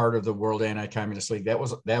 They're part of the World Anti-Communist League. That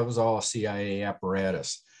was all a CIA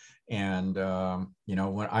apparatus. And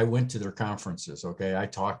when I went to their conferences, okay, I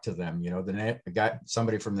talked to them.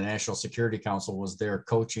 Somebody from the National Security Council was there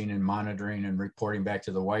coaching and monitoring and reporting back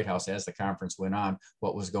to the White House as the conference went on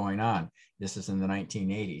what was going on. This is in the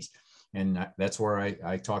 1980s. And that's where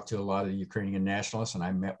I talked to a lot of the Ukrainian nationalists, and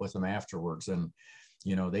I met with them afterwards. And,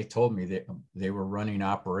 they told me that they were running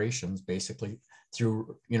operations basically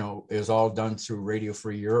through, it was all done through Radio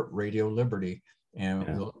Free Europe, Radio Liberty,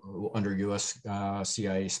 and under US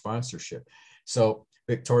CIA sponsorship. So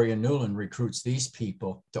Victoria Nuland recruits these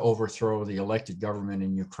people to overthrow the elected government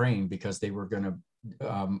in Ukraine because they were going to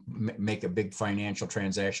make a big financial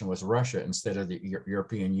transaction with Russia instead of the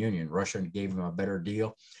European Union. Russia gave them a better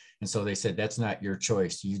deal. And so they said, that's not your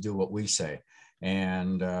choice. You do what we say.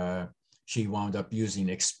 And she wound up using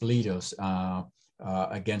expletives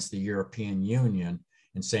against the European Union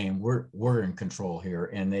and saying, we're in control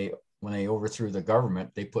here. And when they overthrew the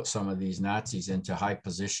government, they put some of these Nazis into high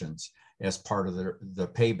positions as part of the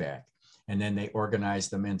payback. And then they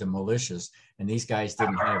organized them into militias. And these guys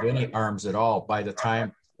didn't have any arms at all. By the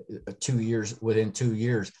time within 2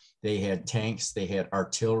 years, they had tanks, they had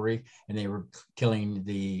artillery, and they were killing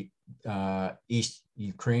the East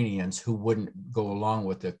Ukrainians who wouldn't go along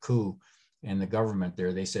with the coup and the government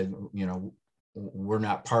there. They said, we're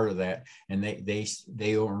not part of that. And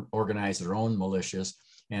they organized their own militias.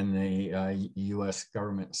 And the U.S.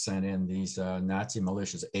 government sent in these Nazi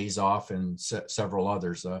militias, Azov and several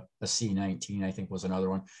others. A C-19, I think, was another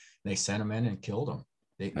one. They sent them in and killed them.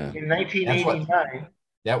 In 1989.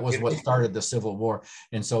 That was what started the Civil War.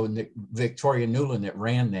 And so Victoria Nuland, that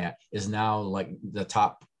ran that, is now like the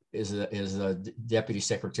top, is a deputy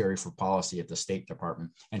secretary for policy at the State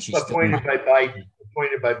Department. And she's appointed by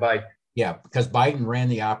Biden. Yeah, because Biden ran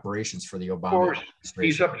the operations for the Obama. Of course,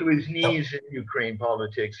 he's up to his knees in Ukraine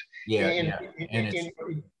politics. In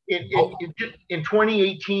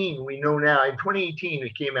 2018, we know now, in 2018,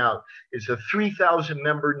 it came out, it's a 3,000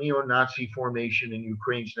 member neo-Nazi formation in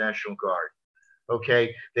Ukraine's National Guard.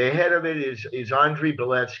 Okay, the head of it is Andriy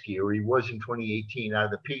Beletsky, or he was in 2018, out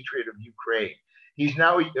of the Patriot of Ukraine. He's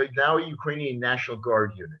now a Ukrainian National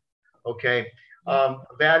Guard unit. Okay,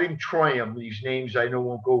 Vadim Troyam, these names I know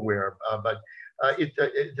won't go where, but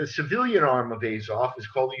the civilian arm of Azov is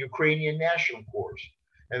called the Ukrainian National Corps.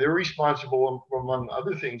 And they're responsible, among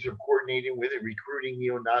other things, of coordinating with and recruiting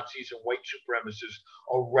neo-Nazis and white supremacists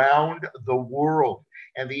around the world.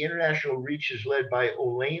 And the international reach is led by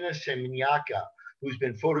Olena Semeniaka, who's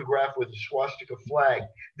been photographed with a swastika flag.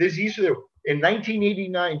 In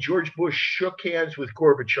 1989, George Bush shook hands with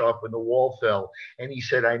Gorbachev when the wall fell, and he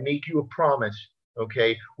said, I make you a promise,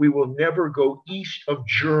 okay? We will never go east of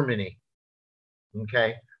Germany,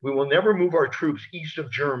 okay? We will never move our troops east of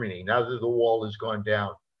Germany now that the wall has gone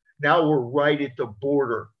down. Now we're right at the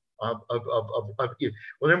border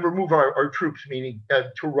we'll never move our troops, meaning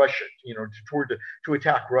to Russia, to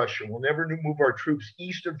attack Russia. We'll never move our troops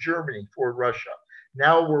east of Germany toward Russia.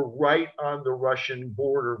 Now we're right on the Russian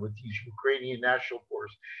border with these Ukrainian National Corps.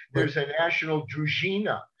 There's a national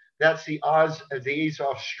Druzhina. That's the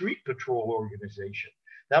Azov Street Patrol organization.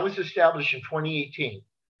 That was established in 2018.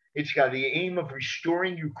 It's got the aim of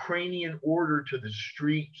restoring Ukrainian order to the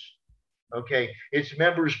streets. Okay, its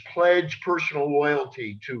members pledge personal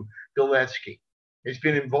loyalty to Beletsky. It's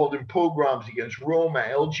been involved in pogroms against Roma,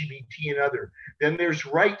 LGBT, and other. Then there's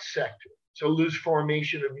right sector, so loose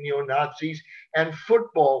formation of neo-Nazis, and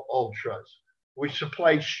football ultras, which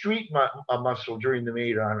supplied street muscle during the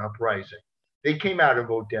Maidan uprising. They came out of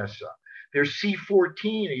Odessa. There's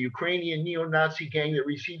C-14, a Ukrainian neo-Nazi gang that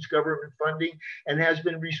receives government funding and has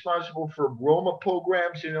been responsible for Roma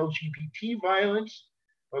pogroms and LGBT violence.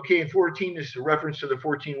 Okay, and 14 is a reference to the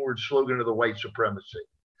 14-word slogan of the white supremacy.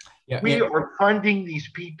 Yeah, we are funding these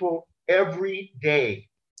people every day.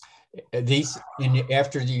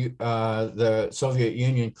 After the Soviet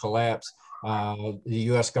Union collapsed, the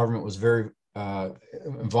U.S. government was very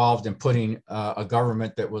involved in putting a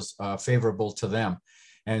government that was favorable to them.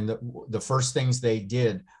 And the first things they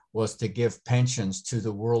did was to give pensions to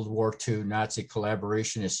the World War II Nazi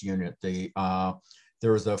collaborationist unit.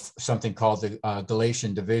 There was something called the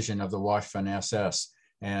Galatian Division of the Waffen-SS,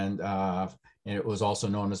 and it was also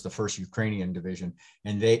known as the First Ukrainian Division.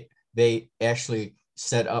 And they actually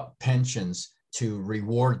set up pensions to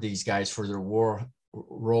reward these guys for their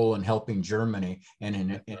role in helping Germany and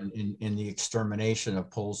in the extermination of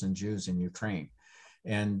Poles and Jews in Ukraine.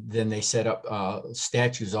 And then they set up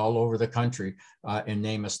statues all over the country in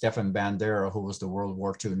name of Stefan Bandera, who was the World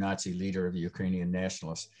War II Nazi leader of the Ukrainian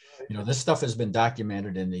nationalists. You know, this stuff has been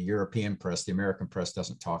documented in the European press. The American press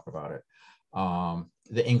doesn't talk about it.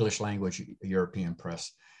 The English language European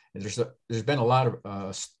press. There's been a lot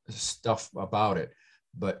of stuff about it,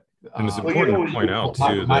 but and it's important to point out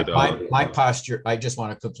too that my posture. I just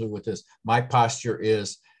want to conclude with this. My posture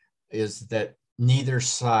is that neither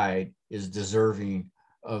side is deserving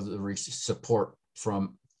of the support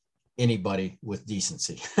from anybody with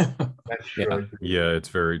decency. That's true. Yeah, it's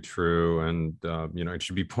very true. And, you know, it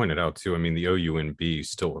should be pointed out too. I mean, the OUNB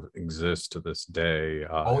still exists to this day in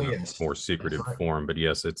a more secretive form. But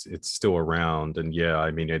yes, it's still around. And yeah,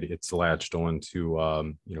 I mean, it's latched on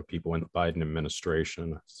to, you know, people in the Biden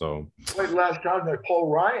administration. So like last time, that Paul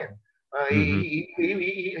Ryan,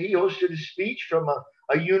 he hosted a speech from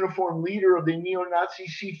a uniformed leader of the neo-Nazi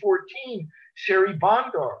C-14, Sari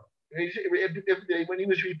Bandar, when he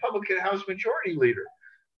was Republican House Majority Leader.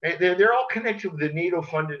 They're all connected with the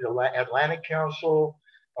NATO-funded Atlantic Council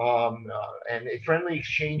and friendly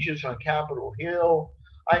exchanges on Capitol Hill.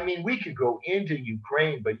 I mean, we could go into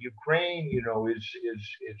Ukraine, but Ukraine, you know, is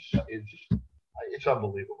it's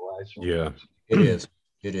unbelievable. Yeah, it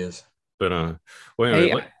is. But wait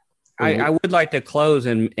a minute. I would like to close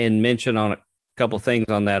and mention on a couple things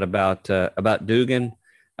on that about Dugin.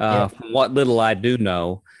 From what little I do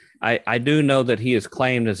know, I do know that he is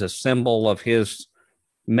claimed as a symbol of his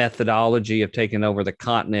methodology of taking over the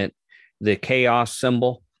continent, the chaos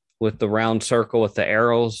symbol with the round circle with the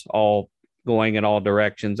arrows all going in all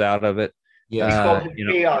directions out of it. Yeah, he calls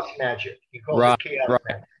it chaos magic. He calls it chaos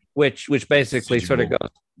magic. Which basically sort of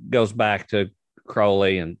goes back to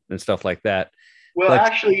Crowley and stuff like that. Well,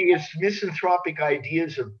 actually, it's misanthropic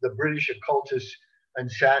ideas of the British occultist and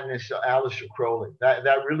Satanist Aleister Crowley. That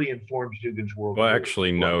really informs Dugin's worldview. Well,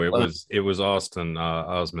 actually, no, it was Austin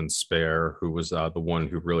Osman Spare who was the one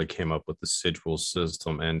who really came up with the sigil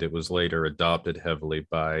system, and it was later adopted heavily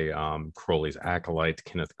by Crowley's acolyte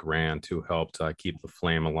Kenneth Grant, who helped keep the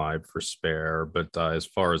flame alive for Spare. But as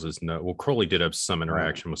far as Crowley did have some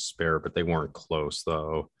interaction with Spare, but they weren't close,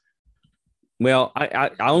 though. Well,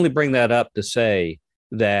 I only bring that up to say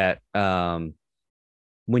that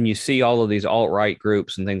when you see all of these alt-right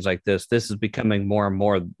groups and things like this is becoming more and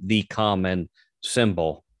more the common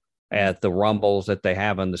symbol at the rumbles that they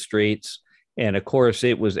have on the streets. And of course,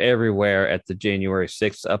 it was everywhere at the January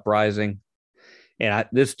 6th uprising. And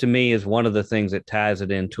this to me is one of the things that ties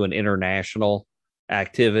it into an international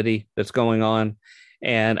activity that's going on.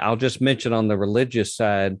 And I'll just mention on the religious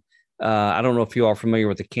side, I don't know if you are familiar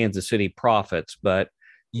with the Kansas City Prophets, but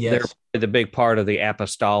they're the big part of the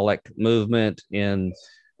apostolic movement in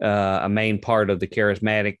a main part of the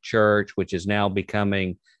charismatic church, which is now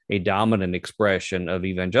becoming a dominant expression of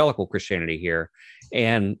evangelical Christianity here.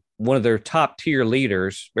 And one of their top tier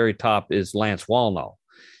leaders, very top, is Lance Wallnau.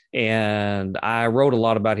 And I wrote a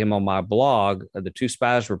lot about him on my blog, the Two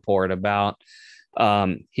Spies Report, about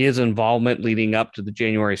his involvement leading up to the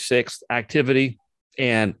January 6th activity.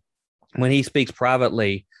 And when he speaks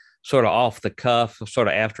privately, sort of off the cuff, sort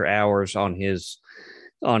of after hours on his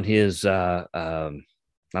I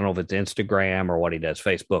don't know if it's Instagram or what he does,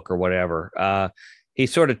 Facebook or whatever. He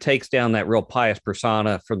sort of takes down that real pious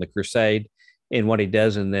persona from the crusade in what he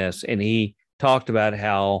does in this. And he talked about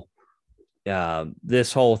how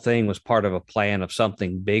this whole thing was part of a plan of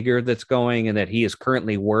something bigger that's going, and that he is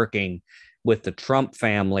currently working with the Trump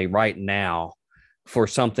family right now for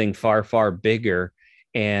something far, far bigger.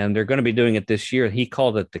 And they're going to be doing it this year. He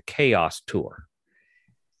called it the Chaos Tour.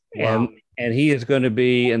 Wow. And he is going to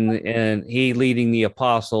be, and he leading the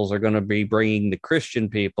apostles are going to be bringing the Christian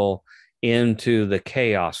people into the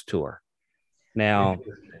Chaos Tour. Now,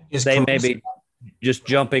 they may be just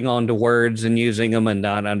jumping onto words and using them and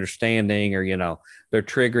not understanding, or, you know, they're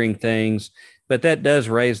triggering things. But that does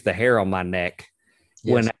raise the hair on my neck.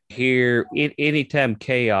 Yes. When I hear anytime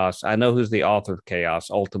chaos, I know who's the author of chaos,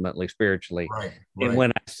 ultimately, spiritually. Right. And when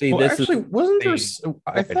I see this, actually, wasn't there?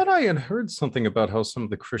 I thought I had heard something about how some of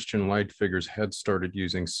the Christian light figures had started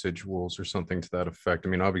using sigils or something to that effect. I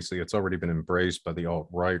mean, obviously, it's already been embraced by the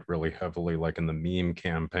alt-right really heavily, like in the meme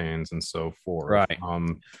campaigns and so forth. Right.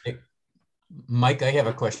 Mike, I have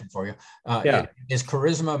a question for you. Is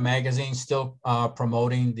Charisma Magazine still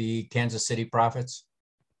promoting the Kansas City Prophets?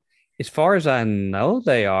 As far as I know,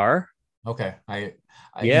 they are. Okay.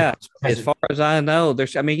 As far as I know,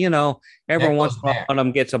 there's, I mean, you know, every once in a while one of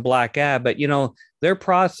them gets a black eye, but, you know, their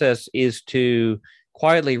process is to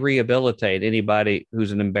quietly rehabilitate anybody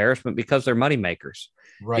who's an embarrassment because they're money makers.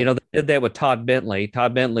 Right. You know, they did that with Todd Bentley,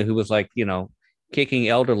 who was like, you know, kicking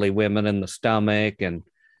elderly women in the stomach and,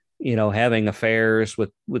 having affairs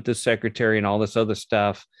with the secretary and all this other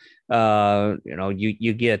stuff.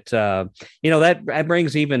 You get, that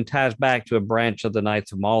brings even ties back to a branch of the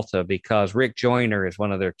Knights of Malta, because Rick Joyner is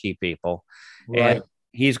one of their key people. Right. And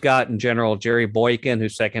he's gotten General Jerry Boykin,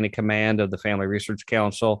 who's second in command of the Family Research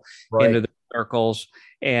Council, Right. into the circles.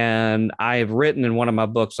 And I have written in one of my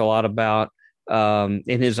books a lot about, in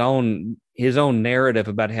his own narrative,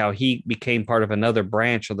 about how he became part of another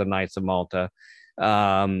branch of the Knights of Malta,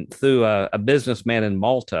 through a businessman in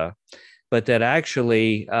Malta, but that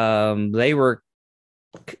actually they were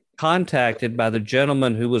contacted by the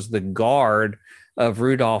gentleman who was the guard of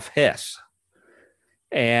Rudolf Hess.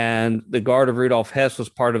 And the guard of Rudolf Hess was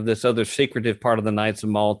part of this other secretive part of the Knights of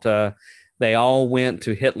Malta. They all went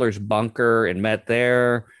to Hitler's bunker and met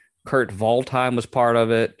there. Kurt Waldheim was part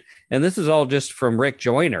of it. And this is all just from Rick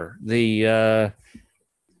Joyner, the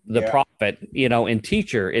prophet, and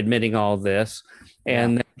teacher, admitting all this.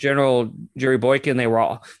 And General Jerry Boykin, they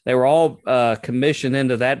were all commissioned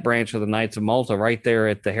into that branch of the Knights of Malta right there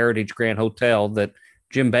at the Heritage Grand Hotel that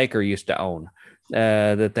Jim Baker used to own,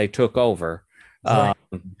 that they took over.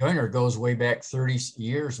 Joyner goes way back 30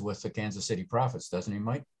 years with the Kansas City Prophets, doesn't he,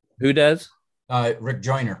 Mike? Who does? Rick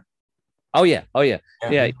Joyner. Oh yeah. Yeah.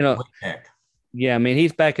 Yeah, I mean,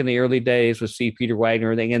 he's back in the early days with C. Peter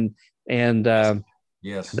Wagner and everything, and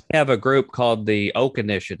yes, they have a group called the Oak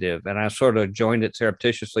Initiative, and I sort of joined it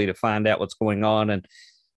surreptitiously to find out what's going on. And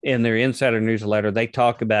in their insider newsletter, they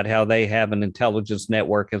talk about how they have an intelligence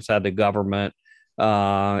network inside the government,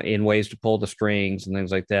 in ways to pull the strings and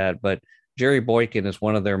things like that. But Jerry Boykin is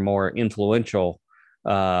one of their more influential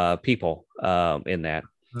people in that.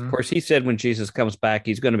 Of course, he said when Jesus comes back,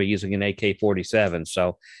 he's going to be using an AK-47.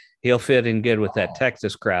 So he'll fit in good with that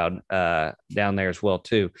Texas crowd down there as well,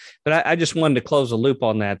 too. But I just wanted to close a loop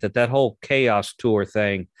on that whole chaos tour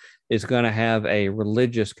thing is going to have a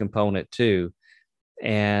religious component, too.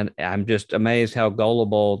 And I'm just amazed how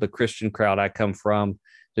gullible the Christian crowd I come from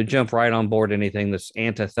to jump right on board anything that's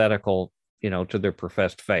antithetical, to their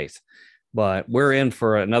professed faith. But we're in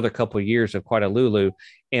for another couple of years of quite a Lulu.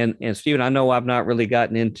 And Stephen, I know I've not really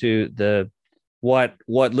gotten into the what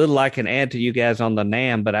little I can add to you guys on the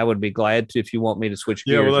NAM, but I would be glad to if you want me to switch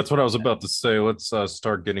gears. Yeah, well, that's what I was about to say. Let's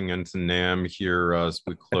start getting into NAM here as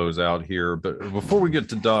we close out here. But before we get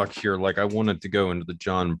to Doc here, I wanted to go into the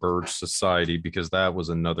John Birch Society, because that was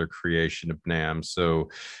another creation of NAM. So,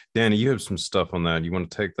 Danny, you have some stuff on that. You want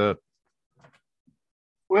to take that?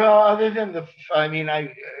 Well, other than I'm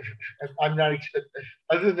not.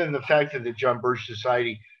 Other than the fact that the John Birch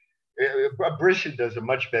Society, Brisson does a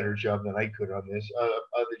much better job than I could on this.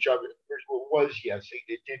 The job was, yes,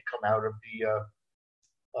 it did come out of the.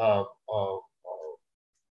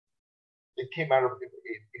 It came out of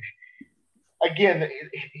again.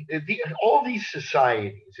 All these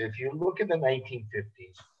societies. If you look at the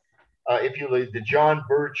 1950s. If you look at the John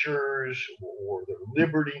Birchers or the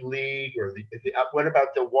Liberty League, or what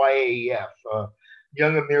about the YAF,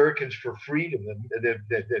 Young Americans for Freedom, that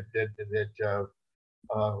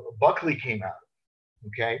Buckley came out of,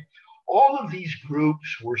 okay? All of these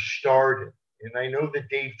groups were started, and I know that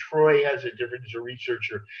Dave Troy as a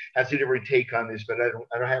researcher, has a different take on this, but I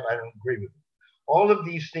don't agree with it. All of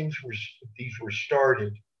these things were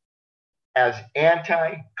started as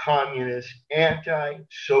anti-communist,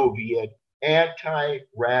 anti-Soviet,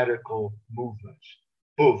 anti-radical movements,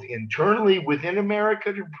 both internally within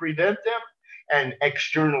America to prevent them and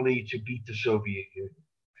externally to beat the Soviet Union.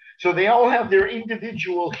 So they all have their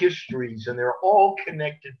individual histories, and they're all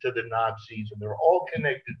connected to the Nazis, and they're all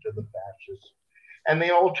connected to the fascists. And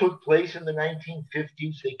they all took place in the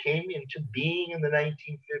 1950s. They came into being in the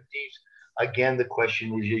 1950s. Again, the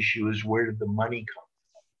issue is where did the money come?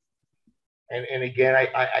 And again,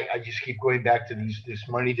 I just keep going back to this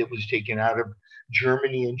money that was taken out of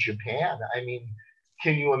Germany and Japan. I mean,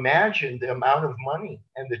 can you imagine the amount of money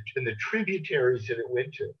and the tributaries that it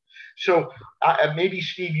went to? So maybe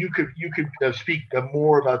Steve, you could speak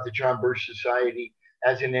more about the John Birch Society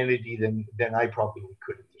as an entity than I probably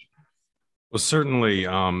could at this point. Well, certainly,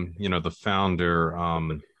 the founder.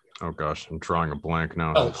 Oh gosh, I'm drawing a blank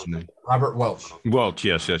now. Robert Welch. Welch,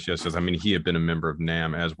 yes. I mean, he had been a member of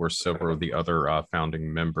NAM, as were several of the other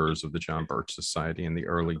founding members of the John Birch Society in the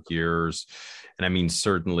early years. And I mean,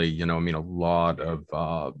 certainly, a lot of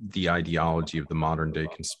the ideology of the modern day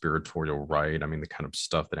conspiratorial right, I mean, the kind of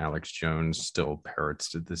stuff that Alex Jones still parrots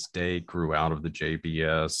to this day grew out of the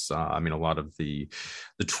JBS. I mean, a lot of the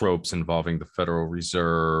tropes involving the Federal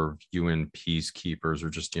Reserve, UN peacekeepers, or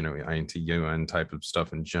just, anti-UN type of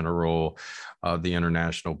stuff in general, the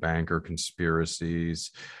international banker conspiracies.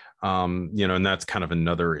 And that's kind of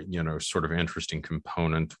another, sort of interesting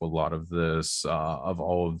component to a lot of this, of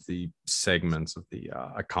all of the segments of the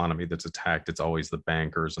economy that's attacked. It's always the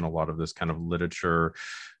bankers and a lot of this kind of literature.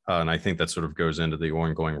 And I think that sort of goes into the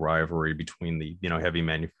ongoing rivalry between the, heavy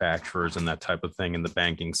manufacturers and that type of thing in the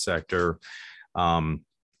banking sector.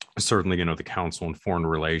 Certainly, the Council on Foreign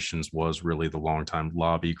Relations was really the longtime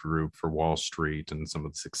lobby group for Wall Street, and some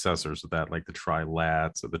of the successors of that, like the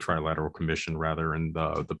Trilateral Commission, rather, and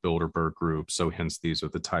the Bilderberg Group. So hence, these are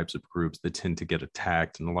the types of groups that tend to get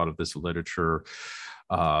attacked in a lot of this literature,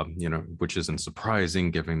 which isn't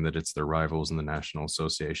surprising given that it's their rivals in the National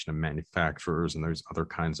Association of Manufacturers, and there's other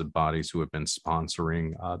kinds of bodies who have been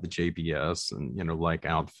sponsoring the JBS and, like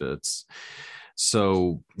outfits.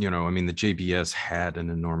 So, the JBS had an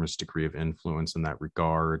enormous degree of influence in that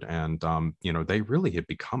regard. And, they really had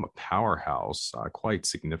become a powerhouse quite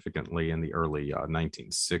significantly in the early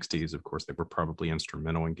 1960s. Of course, they were probably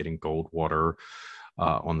instrumental in getting Goldwater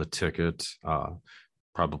on the ticket,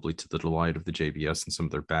 probably to the delight of the JBS and some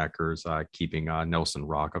of their backers, keeping Nelson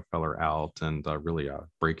Rockefeller out and really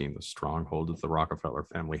breaking the stronghold that the Rockefeller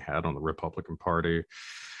family had on the Republican Party.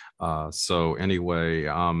 So anyway,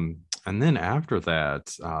 and then after that,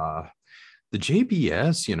 the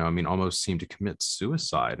JBS, almost seemed to commit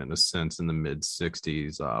suicide in a sense in the mid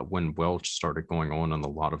 60s when Welch started going on a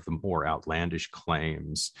lot of the more outlandish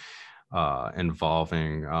claims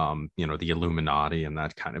involving, the Illuminati and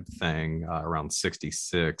that kind of thing around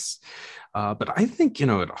 66. But I think,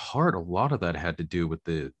 at heart, a lot of that had to do with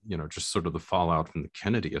the, just sort of the fallout from the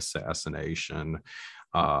Kennedy assassination.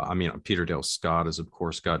 Peter Dale Scott has, of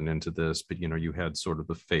course, gotten into this, but, you had sort of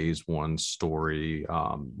the phase one story,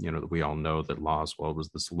 that we all know that Laswell was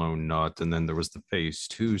this lone nut. And then there was the phase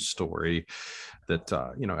two story that,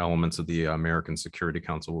 elements of the American Security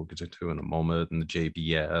Council we'll get to in a moment, and the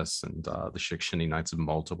JBS and the Shikshini Knights of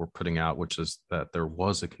Malta were putting out, which is that there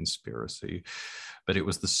was a conspiracy, but it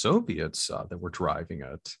was the Soviets that were driving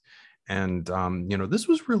it. And, this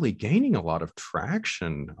was really gaining a lot of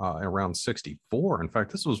traction around 64. In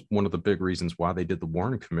fact, this was one of the big reasons why they did the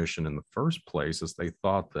Warren Commission in the first place, is they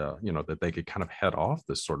thought that, that they could kind of head off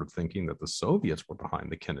this sort of thinking that the Soviets were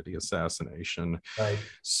behind the Kennedy assassination. Right.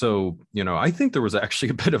 So, I think there was actually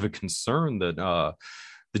a bit of a concern that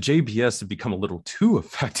the JBS had become a little too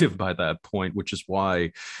effective by that point, which is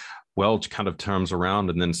why Welch kind of turns around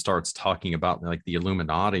and then starts talking about like the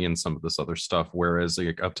Illuminati and some of this other stuff. Whereas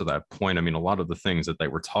up to that point, a lot of the things that they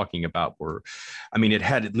were talking about were, it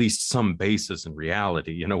had at least some basis in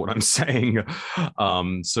reality. You know what I'm saying?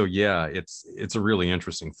 So yeah, it's a really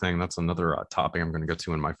interesting thing. That's another topic I'm going to go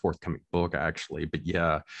to in my forthcoming book, actually. But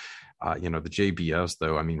yeah, the JBS,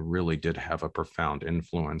 though, really did have a profound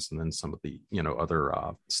influence. And then some of the, other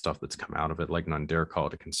stuff that's come out of it, like None Dare Call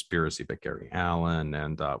It a Conspiracy by Gary Allen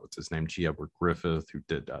and what's his name, G. Edward Griffith, who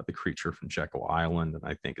did The Creature from Jekyll Island, and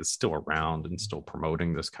I think is still around and still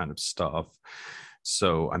promoting this kind of stuff.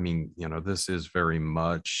 So, this is very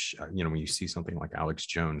much, when you see something like Alex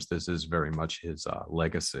Jones, this is very much his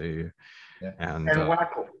legacy. Yeah. And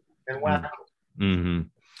Wackel. Mm-hmm.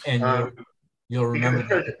 And you'll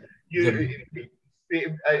remember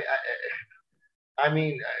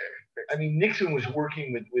Nixon was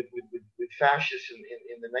working with fascists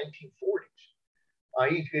in the 1940s.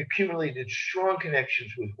 He accumulated strong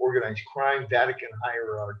connections with organized crime, Vatican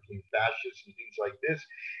hierarchy, fascists, and things like this.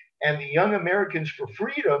 And the Young Americans for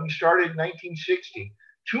Freedom started in 1960,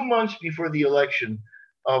 2 months before the election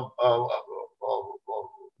of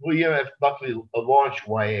William F. Buckley launched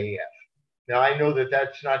YAF. Now, I know that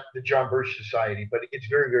that's not the John Birch Society, but it's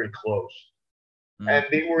very, very close. Mm-hmm. And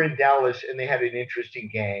they were in Dallas, and they had an interesting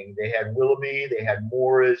gang. They had Willoughby, they had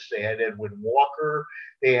Morris, they had Edwin Walker,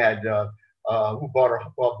 they had who brought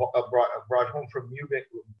home from Munich.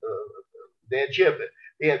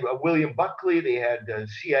 They had William Buckley, they had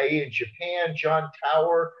CIA in Japan, John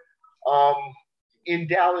Tower. In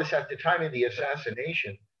Dallas at the time of the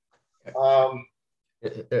assassination,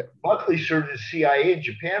 Buckley served as CIA in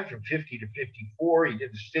Japan from 50 to 54. He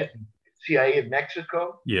did a stint in CIA in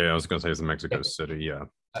Mexico. Yeah, I was going to say it's in Mexico City, yeah.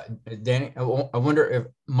 Danny, I wonder if,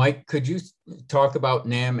 Mike, could you talk about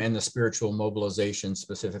NAM and the spiritual mobilization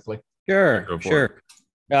specifically? Sure.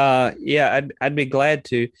 Yeah, I'd be glad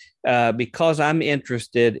to, because I'm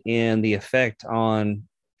interested in the effect on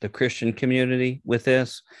the Christian community with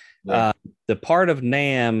this. Yeah. The part of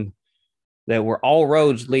NAM that where all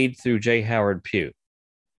roads lead through J. Howard Pugh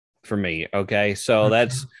for me. Okay. So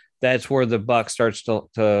that's where the buck starts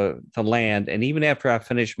to land. And even after I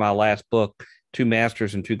finished my last book, Two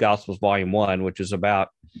Masters and Two Gospels, Volume 1, which is about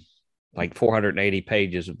like 480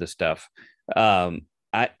 pages of this stuff.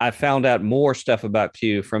 I found out more stuff about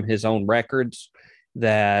Pew from his own records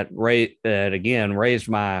that again raised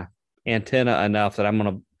my antenna enough that I'm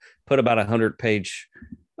going to put about 100-page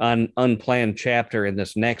unplanned chapter in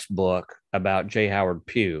this next book about J. Howard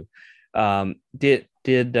Pew. Did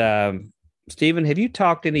Stephen, have you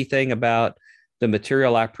talked anything about the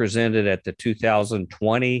material I presented at the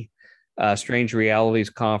 2020 Strange Realities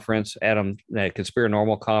Conference,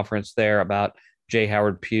 Conspiranormal Conference there about J.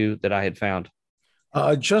 Howard Pew that I had found?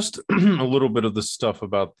 Just a little bit of the stuff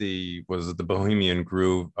about the Bohemian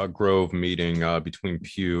Grove meeting between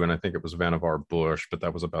Pew and I think it was Vannevar Bush, but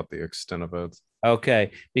that was about the extent of it.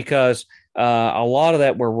 Okay, because a lot of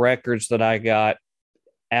that were records that I got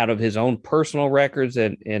out of his own personal records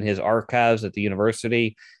and his archives at the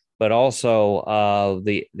university, but also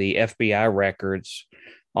the FBI records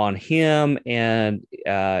on him. And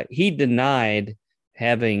he denied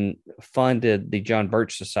having funded the John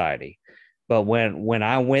Birch Society. But when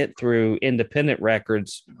I went through independent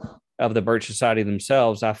records of the Birch Society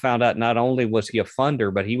themselves, I found out not only was he a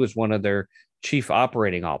funder, but he was one of their chief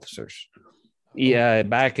operating officers. Yeah,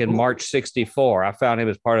 back in March '64, I found him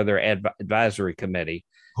as part of their advisory committee.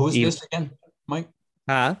 Who's this again, Mike?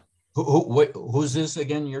 Huh? Who's this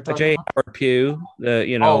again? You're talking J. about? Howard Pew.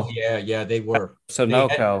 Oh yeah, they were.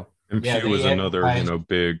 Sunoco. And Pew was another,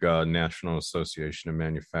 big National Association of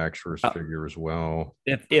Manufacturers figure as well.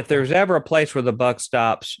 If there's ever a place where the buck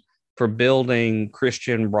stops for building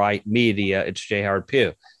Christian right media, it's J. Howard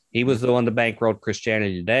Pew. He was the one that bankrolled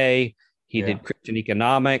Christianity Today. He did Christian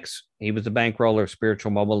economics. He was the bankroller of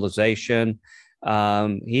spiritual mobilization.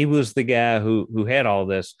 He was the guy who had all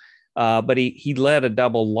this, but he led a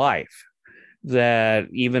double life. That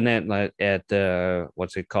even at the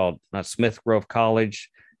what's it called? Not Smith Grove College.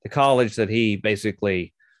 The college that he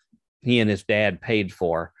and his dad paid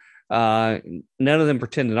for. None of them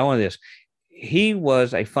pretended to own this. He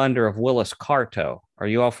was a funder of Willis Carto. Are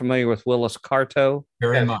you all familiar with Willis Carto?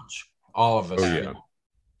 Very much. All of us. Oh, yeah.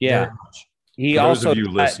 Yeah. Very much. For those of you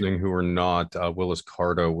listening who are not, Willis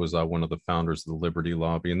Carto was one of the founders of the Liberty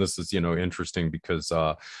Lobby, and this is interesting because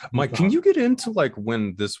Mike, can you get into like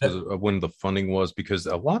when this was when the funding was, because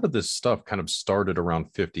a lot of this stuff kind of started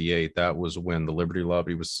around 58. That was when the Liberty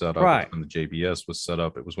Lobby was set up, right? When the JBS was set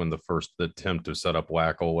up. It was when the first attempt to set up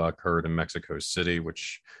WACL occurred in Mexico City,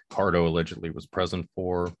 which Carto allegedly was present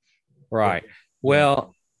for. Right.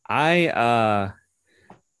 Well,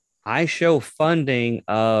 I show funding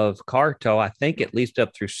of Carto, I think at least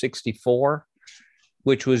up through 64,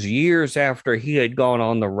 which was years after he had gone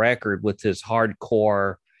on the record with his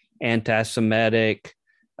hardcore anti-Semitic,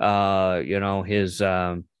 his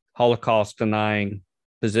Holocaust denying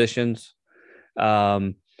positions.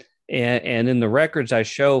 And in the records I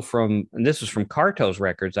show and this is from Carto's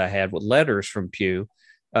records I had with letters from Pew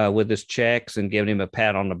with his checks and giving him a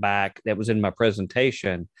pat on the back that was in my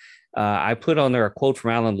presentation. I put on there a quote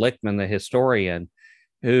from Alan Lichtman, the historian,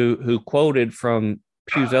 who quoted from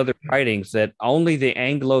Pew's other writings that only the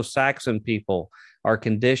Anglo-Saxon people are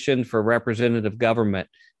conditioned for representative government,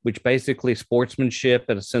 which basically sportsmanship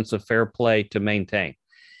and a sense of fair play to maintain.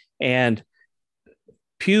 And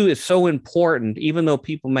Pew is so important, even though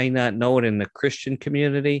people may not know it in the Christian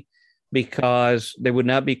community, because there would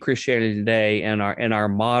not be Christianity Today and our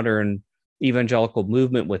modern evangelical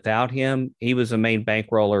movement without him. He was the main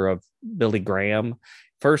bankroller of Billy Graham.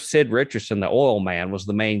 First, Sid Richardson, the oil man, was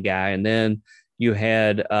the main guy. And then you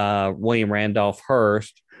had William Randolph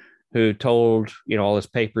Hearst, who told, all his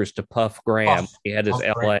papers to Puff Graham. He had his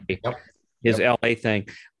LA thing.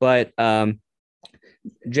 But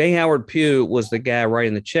J. Howard Pew was the guy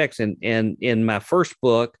writing the checks. And in my first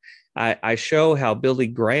book, I show how Billy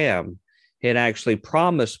Graham had actually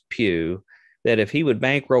promised Pew that if he would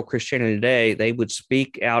bankroll Christianity Today, they would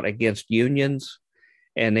speak out against unions,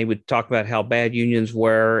 and they would talk about how bad unions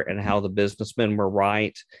were and how the businessmen were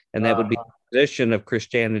right. And that would be the position of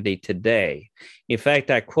Christianity Today. In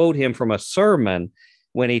fact, I quote him from a sermon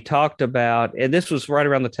when he talked about, and this was right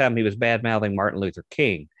around the time he was bad-mouthing Martin Luther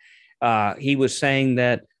King. He was saying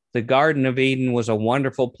that the Garden of Eden was a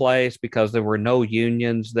wonderful place because there were no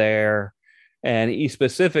unions there. And he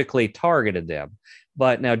specifically targeted them.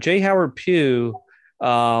 But now J. Howard Pew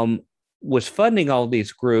was funding all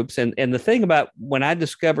these groups. And the thing about when I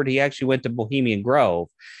discovered he actually went to Bohemian Grove,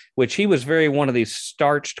 which he was one of these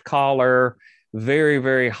starched collar, very,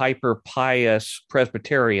 very hyper pious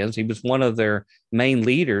Presbyterians. He was one of their main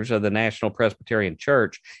leaders of the National Presbyterian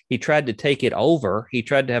Church. He tried to take it over. He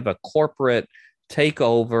tried to have a corporate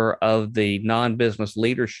takeover of the non-business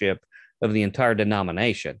leadership of the entire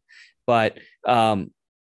denomination. But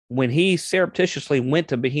when he surreptitiously went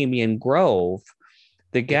to Bohemian Grove,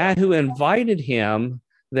 The guy who invited him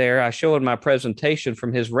there, I show in my presentation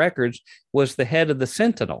from his records, was the head of the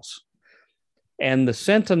Sentinels. And the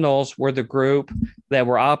Sentinels were the group that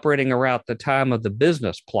were operating around the time of the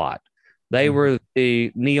business plot. They were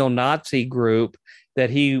the neo-Nazi group that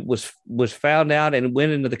he was found out and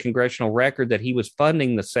went into the congressional record that he was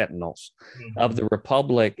funding the Sentinels of the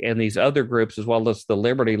Republic and these other groups, as well as the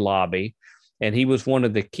Liberty Lobby. And he was one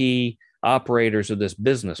of the key operators of this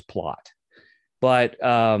business plot. But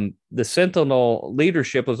the Sentinel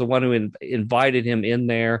leadership was the one who invited him in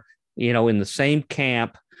there, in the same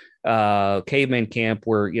camp, caveman camp,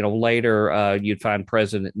 where, later you'd find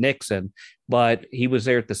President Nixon. But he was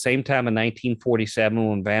there at the same time in 1947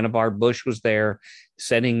 when Vannevar Bush was there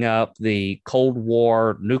setting up the Cold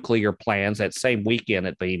War nuclear plans that same weekend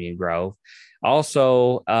at Bohemian Grove.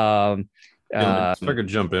 Also, if I could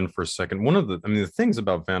jump in for a second, the things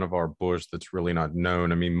about Vannevar Bush that's really not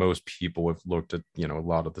known. I mean, most people have looked at, a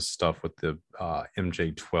lot of the stuff with the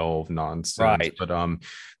MJ-12 nonsense. Right. But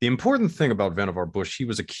the important thing about Vannevar Bush, he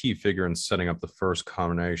was a key figure in setting up the first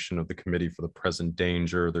combination of the Committee for the Present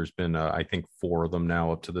Danger. There's been, I think, 4 of them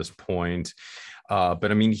now up to this point.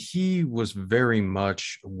 But he was very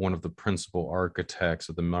much one of the principal architects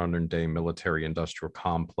of the modern day military industrial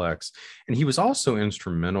complex. And he was also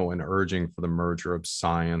instrumental in urging for the merger of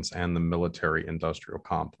science and the military industrial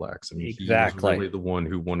complex. Exactly. He was really the one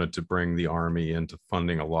who wanted to bring the Army into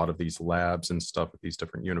funding a lot of these labs and stuff at these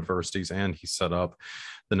different universities. And he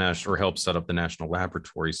helped set up the national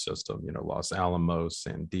laboratory system, Los Alamos,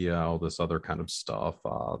 Sandia, all this other kind of stuff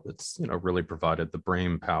that's, really provided the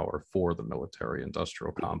brain power for the military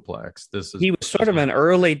industrial complex. He was sort of an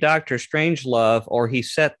early Dr. Strangelove, or he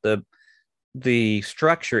set the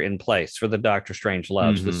structure in place for the Dr.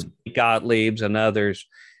 Strangeloves, the Gottliebs and others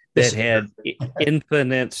that had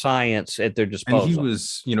infinite science at their disposal. And he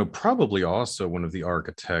was, probably also one of the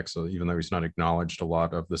architects, even though he's not acknowledged a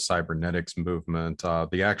lot, of the cybernetics movement.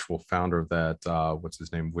 The actual founder of that, what's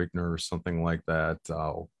his name, Wigner or something like that.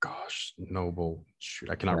 Oh gosh, Noble.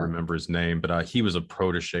 Shoot, I cannot remember his name, but he was a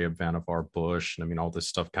protege of Vannevar Bush. And all this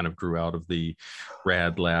stuff kind of grew out of the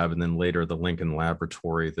Rad Lab and then later the Lincoln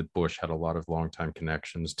Laboratory that Bush had a lot of longtime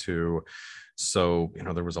connections to. So,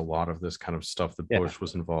 there was a lot of this kind of stuff that Bush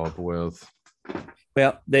was involved with.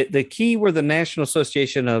 Well, the key were the National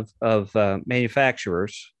Association of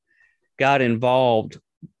Manufacturers got involved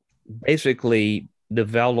basically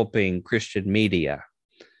developing Christian media.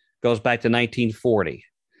 Goes back to 1940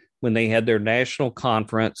 when they had their national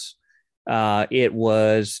conference. It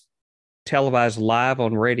was televised live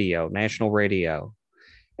on radio, national radio.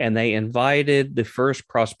 And they invited the first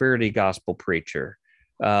prosperity gospel preacher,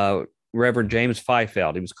 Reverend James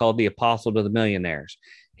Fifield. He was called the Apostle to the Millionaires.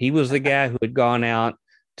 He was the guy who had gone out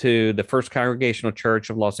to the First Congregational Church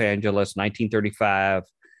of Los Angeles, 1935.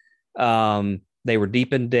 They were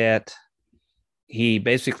deep in debt. He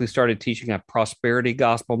basically started teaching a prosperity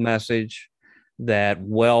gospel message that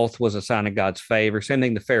wealth was a sign of God's favor, same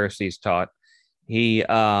thing the Pharisees taught. He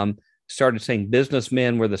started saying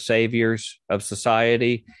businessmen were the saviors of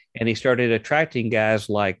society, and he started attracting guys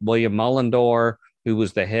like William Mullendore, who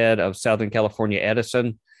was the head of Southern California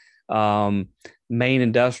Edison, Maine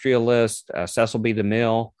industrialist, Cecil B.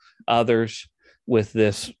 DeMille, others with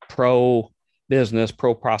this pro-business,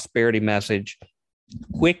 pro-prosperity message,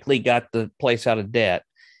 quickly got the place out of debt.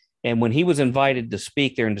 And when he was invited to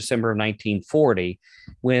speak there in December of 1940,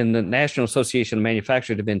 when the National Association of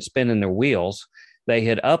Manufacturers had been spinning their wheels, they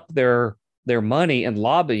had upped their money in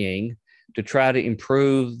lobbying to try to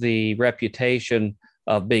improve the reputation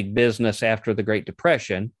of big business after the Great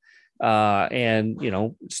Depression, and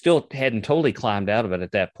still hadn't totally climbed out of it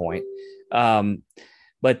at that point,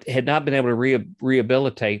 but had not been able to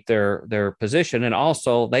rehabilitate their position. And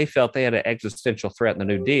also they felt they had an existential threat in the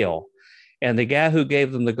New Deal. And the guy who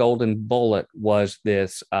gave them the golden bullet was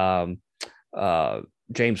this James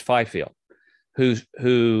Fifield,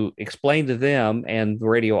 who explained to them and the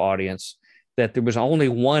radio audience that there was only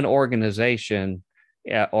one organization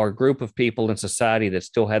or group of people in society that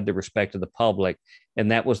still had the respect of the public, and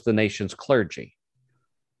that was the nation's clergy.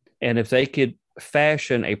 And if they could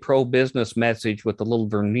fashion a pro-business message with a little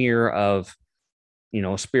veneer of,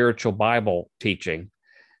 spiritual Bible teaching,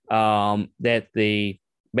 that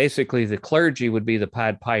basically the clergy would be the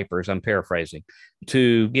Pied Pipers, I'm paraphrasing,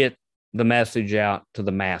 to get the message out to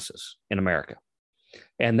the masses in America.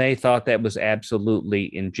 And they thought that was absolutely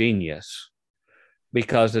ingenious,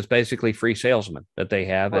 because it's basically free salesmen that they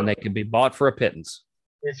have, and they can be bought for a pittance.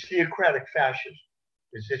 It's theocratic fascism.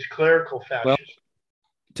 It's clerical fascism.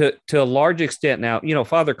 Well, to a large extent now,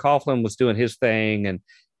 Father Coughlin was doing his thing, and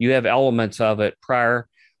you have elements of it prior,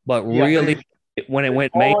 but really when it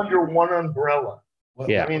went all under one umbrella.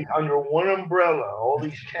 Yeah. I mean, under one umbrella, all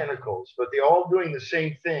these tentacles, but they're all doing the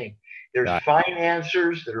same thing. There's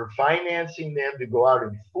financiers that are financing them to go out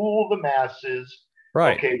and fool the masses.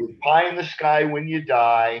 Right. Okay, with pie in the sky when you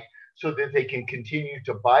die, so that they can continue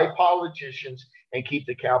to buy politicians and keep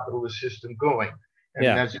the capitalist system going. And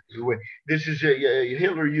that's the way. This is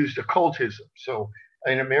Hitler used occultism. So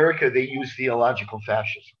in America, they use theological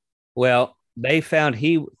fascism. Well, they found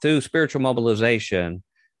through spiritual mobilization,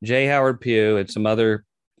 J. Howard Pugh and some other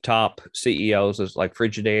top CEOs like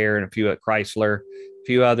Frigidaire and a few at Chrysler, a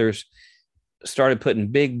few others, started putting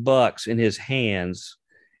big bucks in his hands.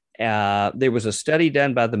 There was a study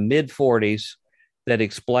done by the mid-40s that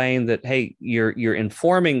explained that, hey, you're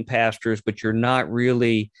informing pastors, but you're not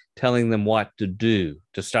really telling them what to do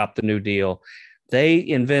to stop the New Deal. They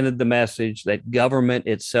invented the message that government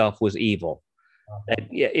itself was evil.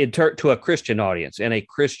 It turned to a Christian audience and a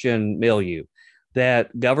Christian milieu,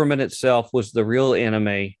 that government itself was the real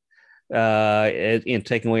enemy in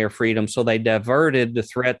taking away our freedom. So they diverted the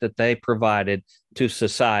threat that they provided to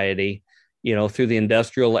society, through the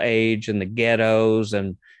industrial age and the ghettos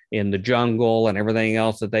and in the jungle and everything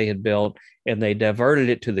else that they had built. And they diverted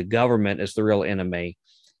it to the government as the real enemy.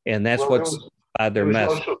 And that's what's by their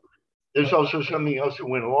message. There's also something else that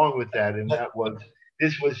went along with that. And that was,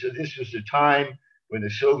 this was a time when the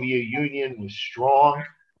Soviet Union was strong.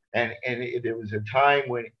 And there was a time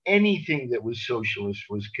when anything that was socialist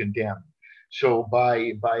was condemned. So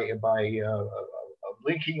by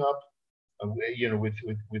linking up,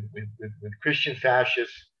 with Christian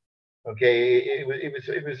fascists, okay, it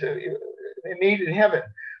made it heaven,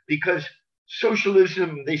 because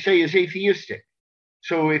socialism, they say, is atheistic.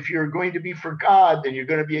 So if you're going to be for God, then you're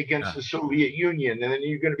going to be against the Soviet Union, and then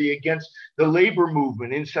you're going to be against the labor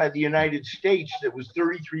movement inside the United States that was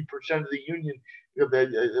 33% of the union.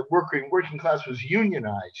 The working class was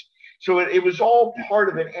unionized. So it was all part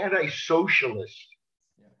of an anti-socialist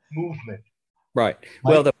movement. Right.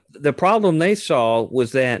 Well, the problem they saw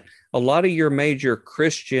was that a lot of your major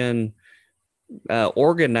Christian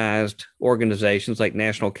organized organizations like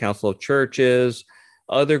National Council of Churches,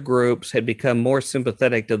 other groups had become more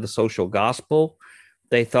sympathetic to the social gospel.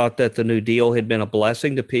 They thought that the New Deal had been a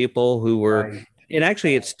blessing to people who were, and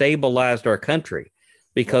actually it stabilized our country,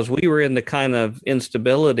 because we were in the kind of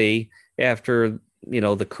instability after,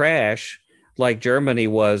 the crash like Germany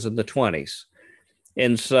was in the 20s.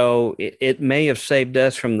 And so it may have saved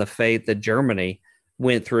us from the fate that Germany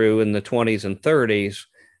went through in the 20s and 30s,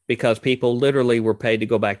 because people literally were paid to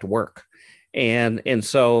go back to work. And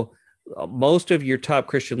so most of your top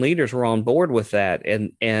Christian leaders were on board with that.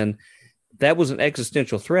 And that was an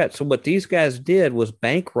existential threat. So what these guys did was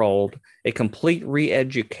bankrolled a complete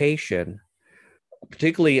re-education,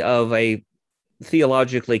 particularly of a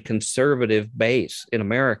theologically conservative base in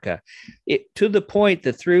America, to the point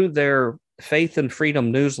that through their Faith and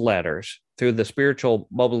Freedom newsletters, through the spiritual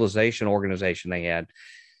mobilization organization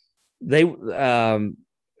they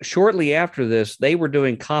shortly after this, they were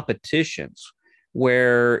doing competitions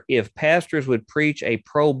where if pastors would preach a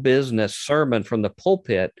pro-business sermon from the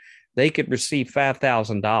pulpit, they could receive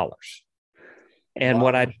 $5,000. And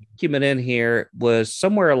what I document in here was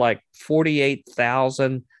somewhere like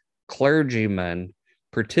 48,000 clergymen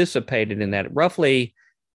participated in that. Roughly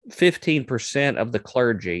 15% of the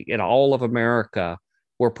clergy in all of America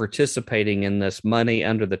were participating in this money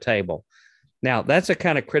under the table. Now, that's a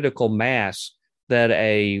kind of critical mass that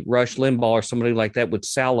a Rush Limbaugh or somebody like that would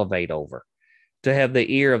salivate over. To have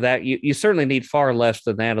the ear of that, you certainly need far less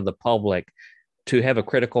than that of the public to have a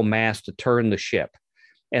critical mass to turn the ship.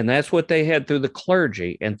 And that's what they had through the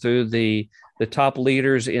clergy and through the top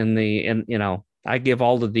leaders I give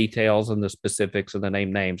all the details and the specifics and the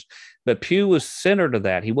names, but Pugh was center to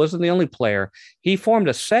that. He wasn't the only player. He formed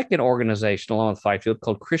a second organization along with Fifield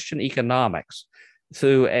called Christian Economics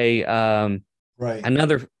through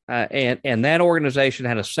another, and that organization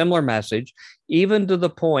had a similar message, even to the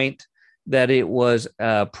point that it was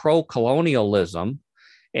pro-colonialism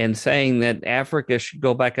and saying that Africa should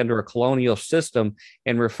go back under a colonial system,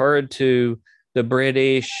 and referred to the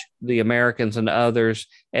British, the Americans, and others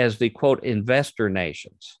as the, quote, investor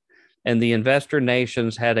nations. And the investor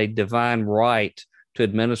nations had a divine right to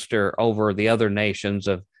administer over the other nations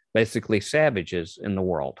of basically savages in the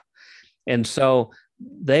world. And so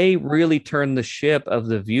they really turned the ship of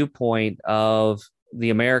the viewpoint of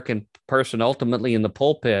the American person ultimately in the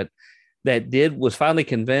pulpit that was finally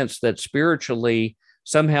convinced that spiritually,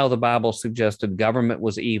 somehow the Bible suggested government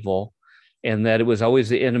was evil and that it was always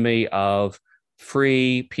the enemy of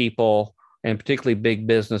free people and particularly big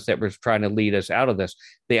business that was trying to lead us out of this.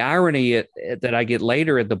 The irony that I get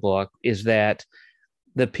later in the book is that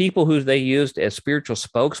the people who they used as spiritual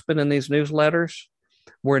spokesmen in these newsletters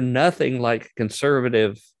were nothing like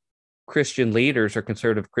conservative Christian leaders or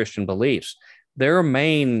conservative Christian beliefs. Their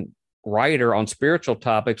main writer on spiritual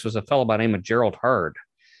topics was a fellow by the name of Gerald Hurd,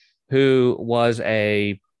 who was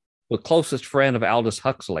the closest friend of Aldous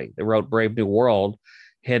Huxley, that wrote Brave New World,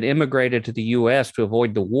 had immigrated to the U.S. to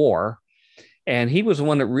avoid the war. And he was the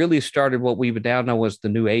one that really started what we would now know as the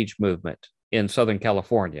New Age movement in Southern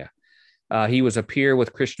California. He was a peer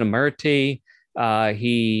with Krishnamurti.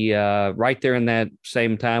 He right there in that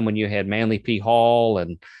same time when you had Manly P. Hall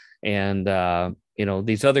and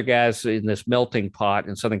these other guys in this melting pot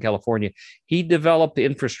in Southern California, he developed the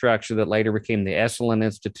infrastructure that later became the Esalen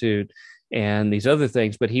Institute and these other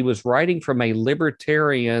things. But he was writing from a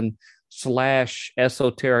libertarian /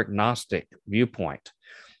 esoteric Gnostic viewpoint.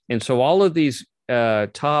 And so all of these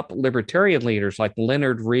top libertarian leaders like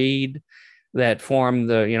Leonard Read, that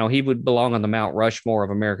formed he would belong on the Mount Rushmore of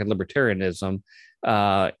American libertarianism.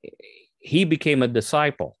 He became a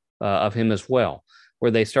disciple of him as well,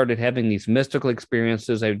 where they started having these mystical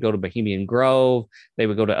experiences. They would go to Bohemian Grove. They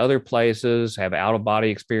would go to other places, have out-of-body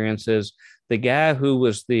experiences. The guy who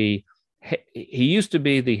was he used to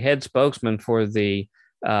be the head spokesman for the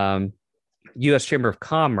U.S. Chamber of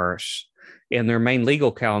Commerce, and their main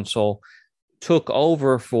legal counsel took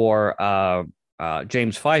over for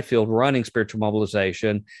James Fifield running Spiritual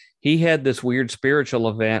Mobilization. He had this weird spiritual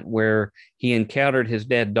event where he encountered his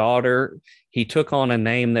dead daughter. He took on a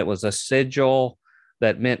name that was a sigil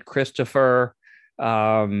that meant Christopher.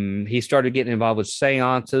 He started getting involved with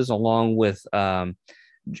seances along with the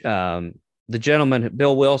gentleman,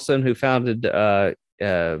 Bill Wilson, who founded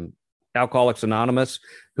Alcoholics Anonymous,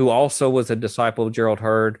 who also was a disciple of Gerald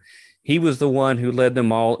Hurd. He was the one who led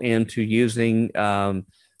them all into using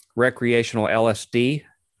recreational LSD.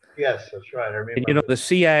 Yes, that's right. I remember. And, the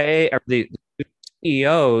CIA or the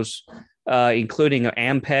CEOs, including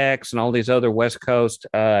Ampex and all these other West Coast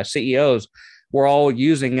CEOs, were all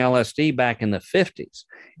using LSD back in the 50s.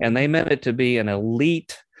 And they meant it to be an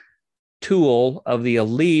elite tool of the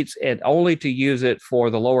elites and only to use it for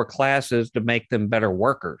the lower classes to make them better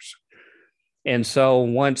workers. And so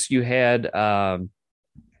once you had, out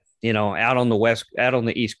on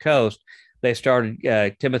the East Coast, they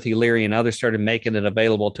started, Timothy Leary and others started making it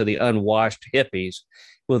available to the unwashed hippies.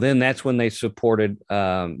 Well, then that's when they supported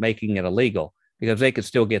making it illegal, because they could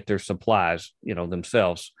still get their supplies,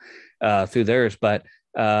 themselves through theirs. But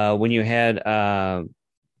when you had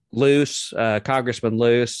Luce, Congressman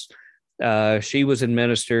Luce, she was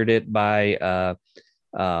administered it by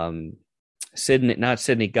Sidney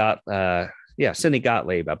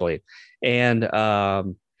Gottlieb, I believe. And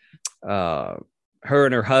her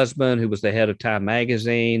and her husband, who was the head of Time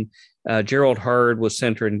magazine, Gerald Hurd, was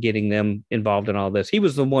centered in getting them involved in all this. He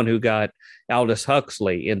was the one who got Aldous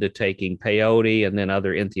Huxley into taking peyote and then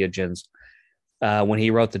other entheogens when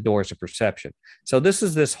he wrote The Doors of Perception. So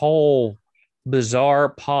this whole bizarre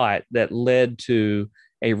pot that led to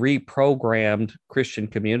a reprogrammed Christian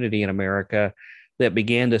community in America that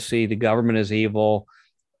began to see the government as evil,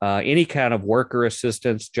 any kind of worker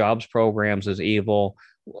assistance, jobs programs as evil,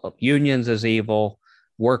 unions as evil,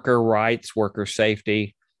 worker rights, worker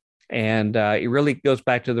safety. And it really goes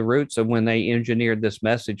back to the roots of when they engineered this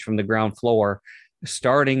message from the ground floor,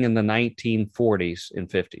 starting in the 1940s and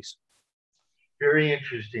 50s. Very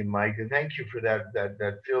interesting, Mike. And thank you for that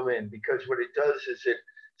fill in, because what it does is it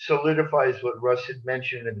solidifies what Russ had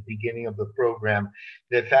mentioned at the beginning of the program,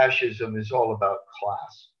 that fascism is all about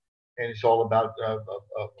class, and it's all about a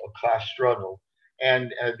class struggle.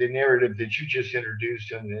 And the narrative that you just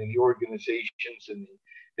introduced, and the organizations and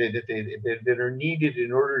that are needed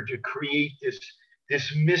in order to create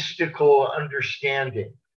this mystical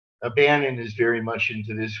understanding. Bannon is very much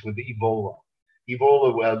into this with Ebola.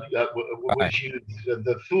 Ebola was used,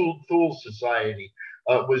 the Thule Society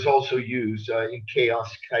was also used in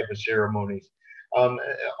chaos type of ceremonies.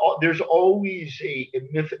 There's always a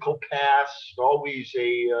mythical past, always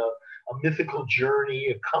a mythical journey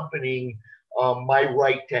accompanying my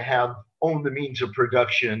right to own the means of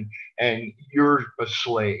production, and you're a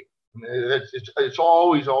slave. It's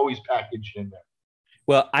always packaged in there.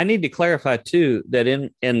 Well, I need to clarify too that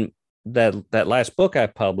in that last book I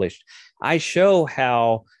published, I show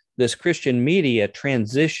how this Christian media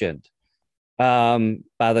transitioned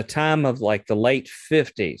by the time of like the late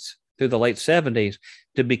 50s through the late 70s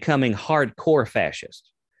to becoming hardcore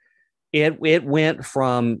fascist. It went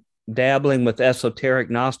from dabbling with esoteric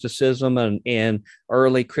Gnosticism and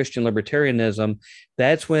early Christian libertarianism.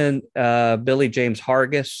 That's when Billy James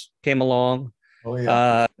Hargis came along. Oh,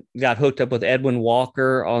 yeah. Got hooked up with Edwin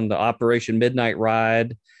Walker on the Operation Midnight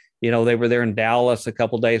Ride. You know, they were there in Dallas a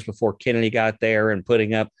couple days before Kennedy got there and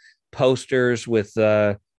putting up posters with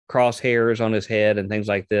crosshairs on his head and things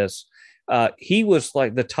like this. He was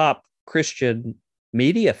like the top Christian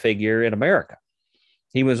media figure in America.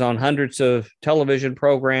 He was on hundreds of television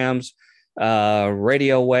programs,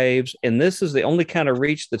 radio waves, and this is the only kind of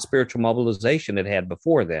reach that spiritual mobilization had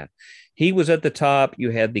before then. He was at the top.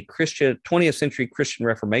 You had the 20th Century Christian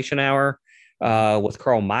Reformation Hour with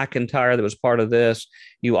Carl McIntyre that was part of this.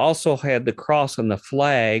 You also had the Cross and the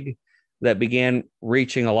Flag that began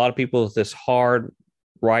reaching a lot of people with this hard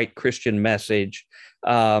right Christian message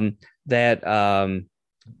that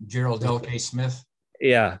Gerald L.K. Smith.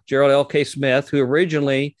 Yeah, Gerald L.K. Smith, who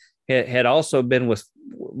originally had also been with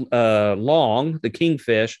Long, the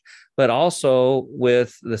Kingfish, but also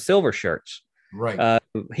with the Silver Shirts. Right.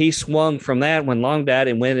 He swung from that when Long died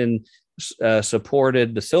and went and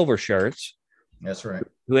supported the Silver Shirts. That's right.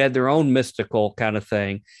 Who had their own mystical kind of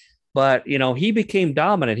thing. But, you know, he became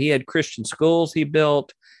dominant. He had Christian schools he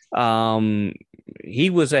built. He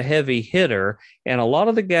was a heavy hitter. And a lot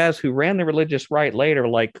of the guys who ran the religious right later,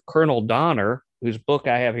 like Colonel Donner, whose book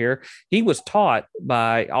I have here, he was taught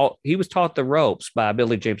the ropes by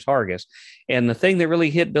Billy James Hargis. And the thing that really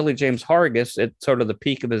hit Billy James Hargis at sort of the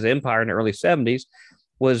peak of his empire in the early 70s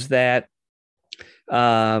was that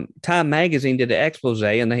Time Magazine did an expose,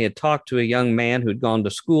 and they had talked to a young man who'd gone to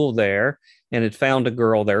school there and had found a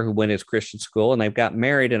girl there who went to his Christian school, and they've got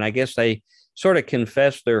married. And I guess they sort of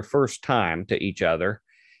confessed their first time to each other.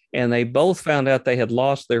 And they both found out they had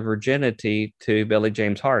lost their virginity to Billy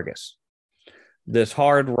James Hargis, this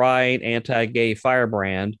hard right, anti-gay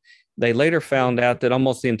firebrand. They later found out that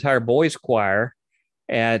almost the entire boys' choir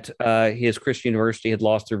at his Christian university had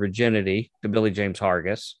lost their virginity to Billy James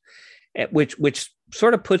Hargis, which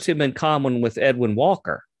sort of puts him in common with Edwin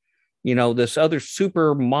Walker. You know, this other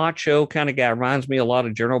super macho kind of guy reminds me a lot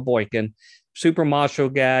of General Boykin, super macho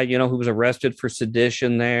guy, you know, who was arrested for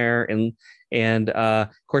sedition there. And of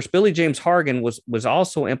course, Billy James Hargis was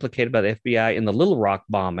also implicated by the FBI in the Little Rock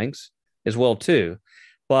bombings as well, too.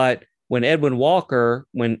 But when Edwin Walker,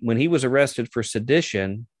 when he was arrested for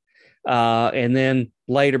sedition, and then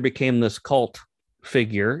later became this cult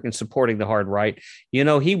figure in supporting the hard right, you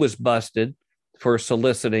know, he was busted for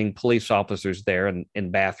soliciting police officers there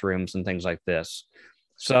in bathrooms and things like this.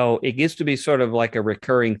 So it gets to be sort of like a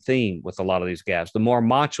recurring theme with a lot of these guys. The more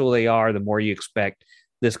macho they are, the more you expect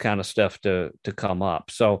this kind of stuff to come up.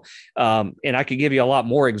 So, and I could give you a lot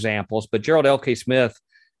more examples, but Gerald L.K. Smith,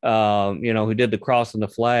 you know, who did the Cross and the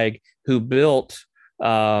Flag, who built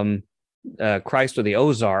Christ of the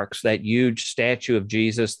Ozarks, that huge statue of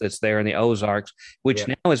Jesus that's there in the Ozarks, which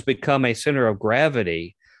now has become a center of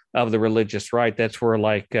gravity of the religious right. That's where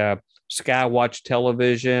like Skywatch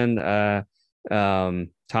Television,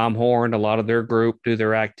 Tom Horn, a lot of their group do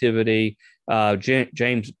their activity.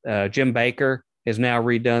 Jim Baker has now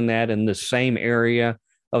redone that in the same area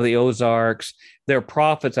of the Ozarks. Their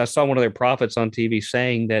prophets, I saw one of their prophets on TV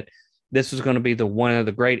saying that this is going to be one of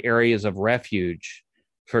the great areas of refuge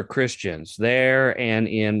for Christians there, and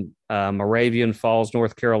in Moravian Falls,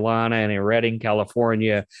 North Carolina, and in Redding,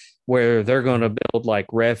 California, where they're going to build like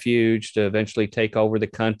refuge to eventually take over the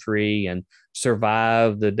country and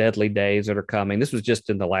survive the deadly days that are coming. This was just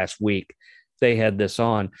in the last week they had this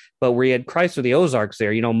on. But we had Christ of the Ozarks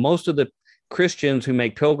there. You know, most of the Christians who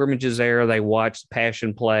make pilgrimages there, they watch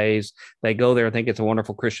Passion plays, they go there and think it's a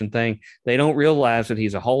wonderful Christian thing. They don't realize that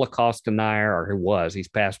he's a Holocaust denier, or who was, he's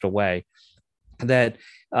passed away, that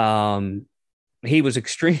he was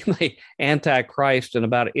extremely anti-Christ in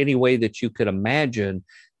about any way that you could imagine,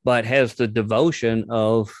 but has the devotion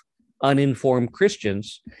of uninformed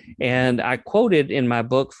Christians. And I quoted in my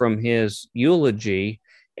book from his eulogy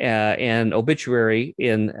and obituary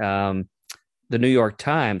in the New York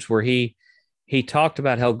Times, where he talked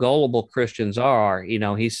about how gullible Christians are. You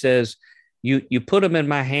know, he says, you put them in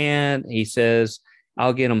my hand, he says,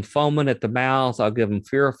 I'll get them foaming at the mouth, I'll give them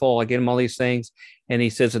fearful, I'll get them all these things. And he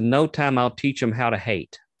says, in no time, I'll teach them how to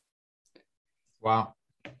hate. Wow.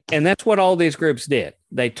 And that's what all these groups did.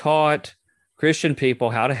 They taught Christian people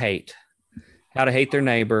how to hate their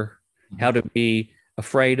neighbor, how to be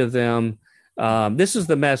afraid of them. This is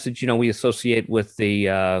the message, you know, we associate with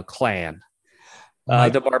the Klan.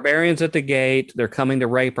 The barbarians at the gate, they're coming to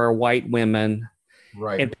rape our white women.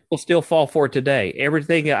 Right. And people still fall for it today.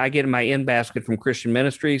 Everything I get in my in basket from Christian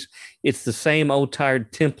ministries, it's the same old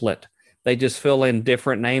tired template They just fill in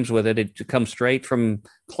different names with it. It comes straight from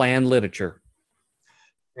Klan literature.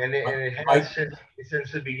 And it has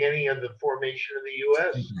since the beginning of the formation of the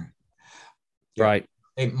U.S. Yeah. Right.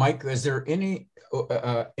 Hey, Mike, is there any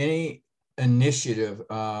initiative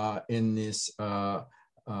in this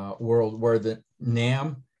world where the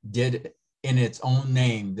NAM did in its own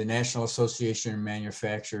name, the National Association of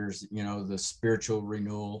Manufacturers, the spiritual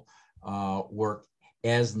renewal work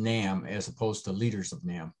as NAM as opposed to leaders of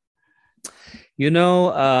NAM?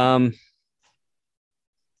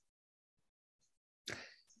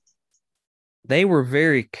 They were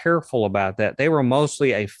very careful about that. They were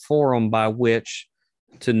mostly a forum by which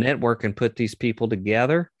to network and put these people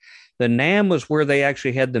together. The NAM was where they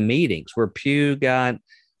actually had the meetings, where Pew got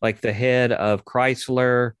like the head of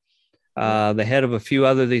Chrysler, the head of a few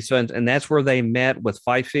other of these funds, and that's where they met with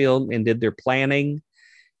Fifield and did their planning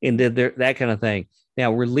and did that kind of thing.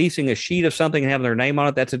 Now, releasing a sheet of something and having their name on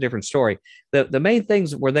it, that's a different story. The main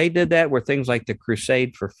things where they did that were things like the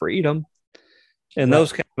Crusade for Freedom and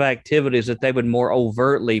those kind of activities that they would more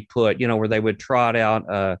overtly put, where they would trot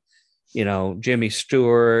out, Jimmy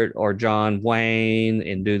Stewart or John Wayne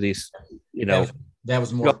and do these, that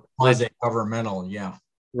was more quasi-governmental, yeah.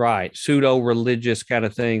 Right. Pseudo-religious kind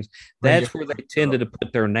of things. That's where they tended to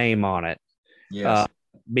put their name on it. Yes.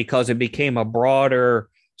 Because it became a broader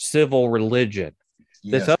civil religion.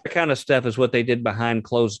 Yes. This other kind of stuff is what they did behind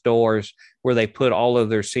closed doors, where they put all of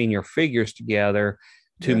their senior figures together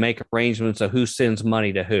to make arrangements of who sends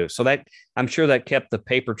money to who. So that, I'm sure that kept the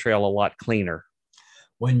paper trail a lot cleaner.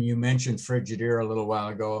 When you mentioned Frigidaire a little while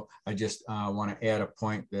ago, I just want to add a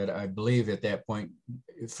point that I believe at that point,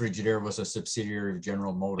 Frigidaire was a subsidiary of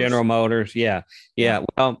General Motors. General Motors, yeah.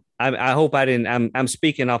 Well, I hope I didn't. I'm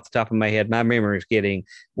speaking off the top of my head. My memory is getting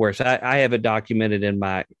worse. I have it documented in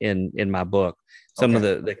my book. Some of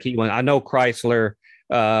the key ones. I know Chrysler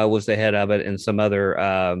was the head of it, and some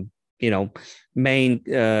other main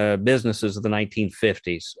businesses of the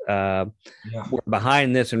 1950s were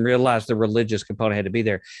behind this and realized the religious component had to be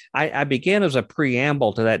there. I began as a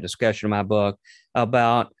preamble to that discussion in my book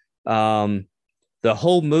about the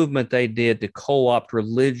whole movement they did to co-opt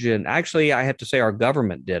religion. Actually, I have to say our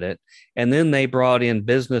government did it. And then they brought in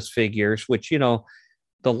business figures, which,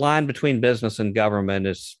 the line between business and government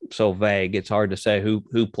is so vague. It's hard to say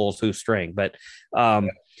who pulls whose string. But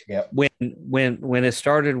when it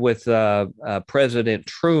started with President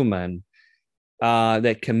Truman,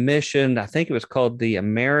 that commissioned, I think it was called the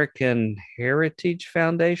American Heritage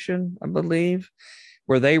Foundation, I believe,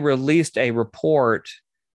 where they released a report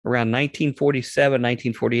around 1947,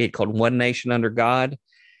 1948 called One Nation Under God.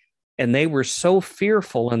 And they were so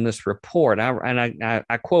fearful in this report,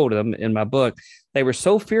 I quote them in my book, they were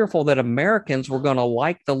so fearful that Americans were going to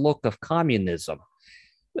like the look of communism,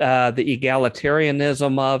 the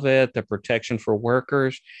egalitarianism of it, the protection for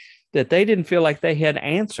workers, that they didn't feel like they had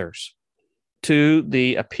answers to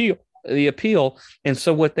the appeal. And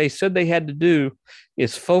so what they said they had to do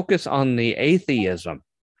is focus on the atheism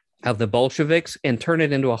of the Bolsheviks and turn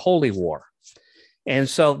it into a holy war. And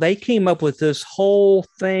so they came up with this whole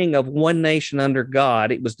thing of one nation under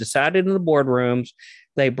God. It was decided in the boardrooms.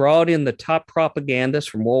 They brought in the top propagandists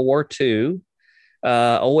from World War II,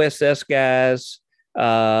 OSS guys.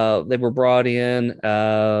 They were brought in.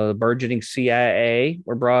 Burgeoning CIA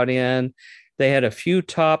were brought in. They had a few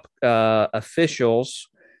top officials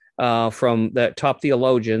from the top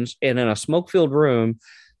theologians. And in a smoke-filled room,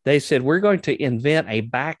 they said, we're going to invent a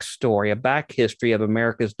backstory, a back history of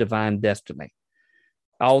America's divine destiny.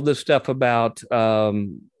 All this stuff about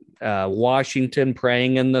Washington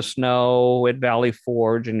praying in the snow at Valley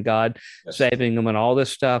Forge and God saving them and all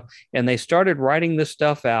this stuff. And they started writing this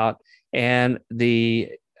stuff out. And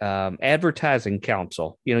the Advertising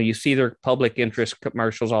Council, you see their public interest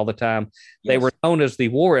commercials all the time. Yes. They were known as the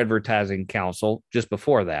War Advertising Council just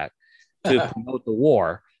before that to promote the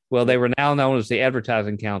war. Well, they were now known as the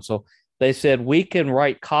Advertising Council. They said, we can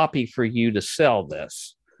write copy for you to sell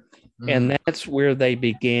this. And that's where they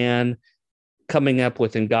began coming up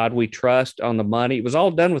with In God We Trust on the money. It was all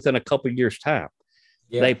done within a couple of years' time.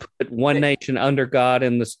 Yeah. They put one nation under God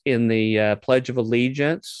in the Pledge of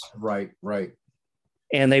Allegiance. Right.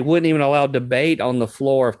 And they wouldn't even allow debate on the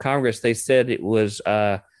floor of Congress. They said it was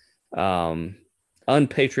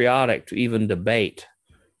unpatriotic to even debate.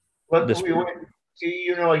 But again,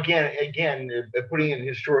 putting in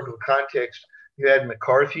historical context, you had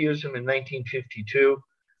McCarthyism in 1952.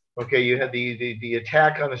 Okay, you had the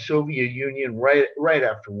attack on the Soviet Union right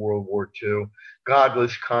after World War II,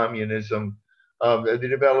 godless communism. the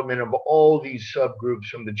development of all these subgroups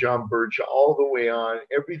from the John Birch all the way on.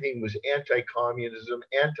 Everything was anti-communism,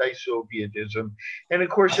 anti-Sovietism. And of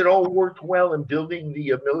course, it all worked well in building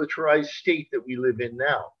the militarized state that we live in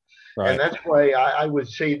now. Right. And that's why I would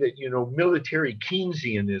say that, military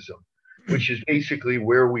Keynesianism, which is basically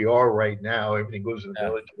where we are right now, everything goes to the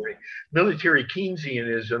military. Military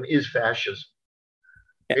Keynesianism is fascism.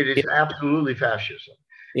 It is absolutely fascism.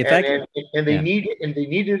 And they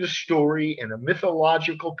needed a story and a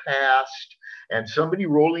mythological past and somebody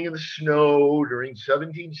rolling in the snow during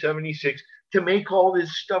 1776 to make all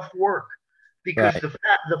this stuff work, because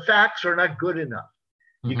the facts are not good enough.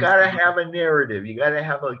 You got to have a narrative. You got to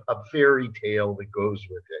have a fairy tale that goes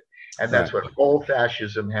with it, and that's what all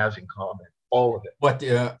fascism has in common. All of it. What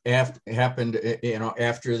happened,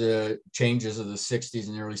 after the changes of the 60s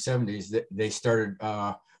and early 70s, they started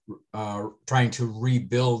trying to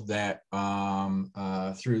rebuild that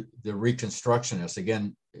through the Reconstructionists.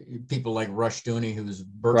 Again, people like Rushdoony, who's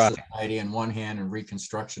Birch Society in one hand and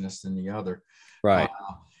Reconstructionists in the other. Right.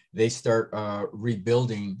 They start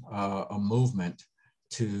rebuilding a movement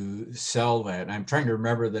to sell that. And I'm trying to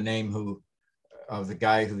remember the name of the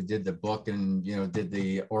guy who did the book and did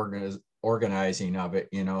the organizing of it.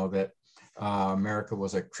 That America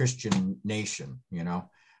was a Christian nation.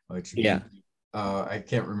 Which I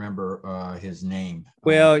can't remember his name.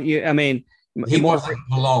 Well, he wasn't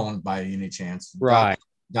alone by any chance. Right.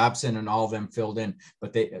 Dobson and all of them filled in,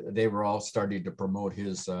 but they were all starting to promote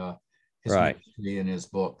his ministry in his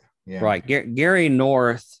book. Yeah. Right. Gary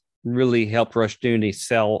North really helped Rushdoony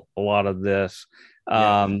sell a lot of this.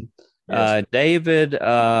 David.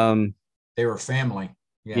 They were family.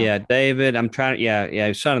 Yeah. David. I'm trying.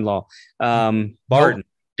 His son-in-law. Barton.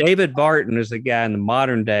 David Barton is the guy in the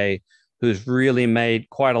modern day who's really made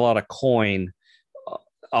quite a lot of coin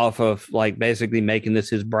off of basically making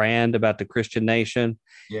this his brand about the Christian nation.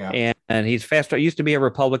 Yeah. And he's fast. Used to be a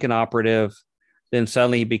Republican operative. Then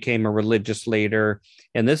suddenly he became a religious leader.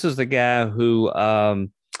 And this is the guy who,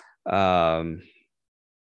 the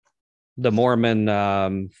Mormon,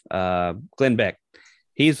 Glenn Beck,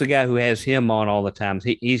 he's the guy who has him on all the time.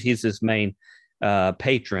 He's his main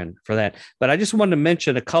patron for that. But I just wanted to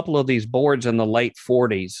mention a couple of these boards in the late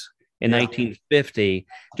 40s. In 1950,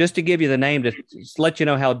 just to give you the name to let you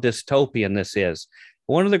know how dystopian this is.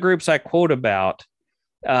 One of the groups I quote about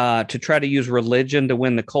to try to use religion to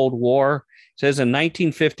win the Cold War says in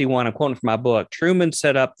 1951, I'm quoting from my book, Truman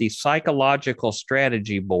set up the Psychological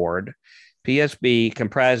Strategy Board, PSB,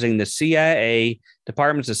 comprising the CIA,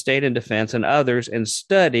 Departments of State and Defense, and others, and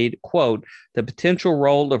studied, quote, the potential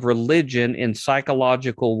role of religion in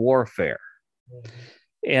psychological warfare.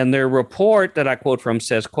 And their report that I quote from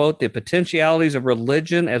says, quote, the potentialities of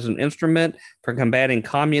religion as an instrument for combating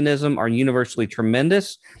communism are universally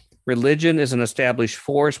tremendous. Religion is an established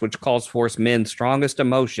force which calls forth men's strongest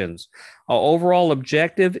emotions. Our overall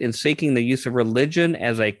objective in seeking the use of religion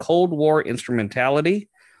as a Cold War instrumentality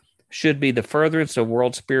should be the furtherance of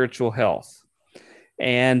world spiritual health.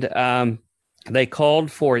 And they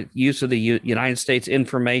called for use of the United States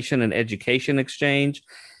Information and Education Exchange,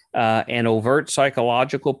 an overt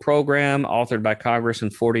psychological program authored by Congress in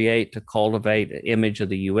 1948 to cultivate an image of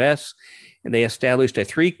the U.S. And they established a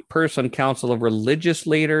 3-person council of religious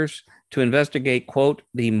leaders to investigate, quote,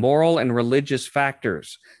 the moral and religious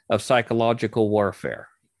factors of psychological warfare.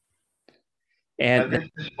 And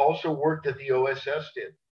this also worked that the OSS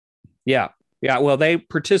did. Yeah. Well, they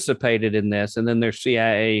participated in this, and then their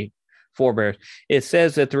CIA forebears. It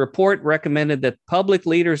says that the report recommended that public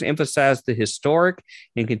leaders emphasize the historic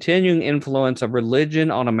and continuing influence of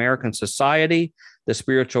religion on American society, the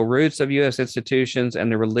spiritual roots of U.S. institutions,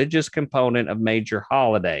 and the religious component of major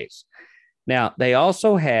holidays. Now, they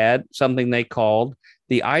also had something they called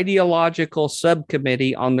the Ideological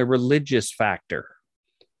Subcommittee on the Religious Factor,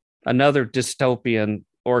 another dystopian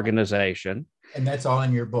organization. And that's all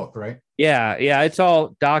in your book, right? Yeah, it's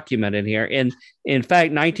all documented here. And in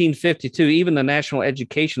fact, 1952, even the National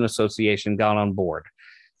Education Association got on board.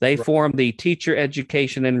 They formed the Teacher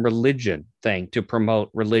Education and Religion thing to promote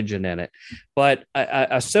religion in it. But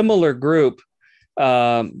a similar group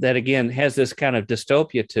that, again, has this kind of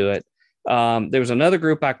dystopia to it, there was another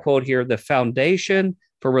group I quote here, the Foundation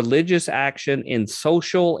for Religious Action in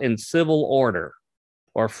Social and Civil Order,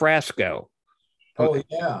 or FRASCO. Oh,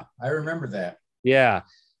 yeah, I remember that. Yeah.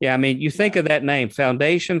 I mean, you think of that name,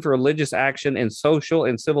 Foundation for Religious Action in Social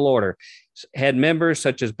and Civil Order, had members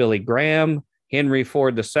such as Billy Graham, Henry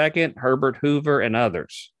Ford II, Herbert Hoover, and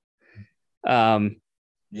others. And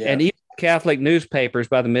even Catholic newspapers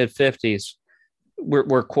by the mid-50s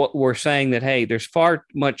we're saying that, hey, there's far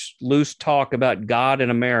much loose talk about God in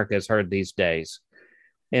America is heard these days,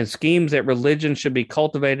 and schemes that religion should be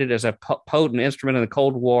cultivated as a potent instrument in the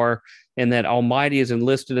Cold War, and that Almighty is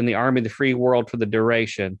enlisted in the army of the free world for the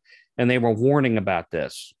duration. And they were warning about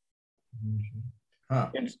this. Huh.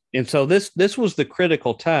 And so this was the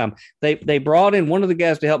critical time. They brought in one of the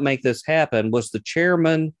guys to help make this happen was the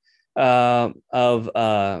chairman of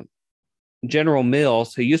General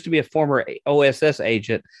Mills, who used to be a former OSS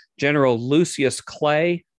agent, General Lucius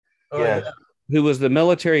Clay, who was the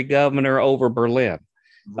military governor over Berlin.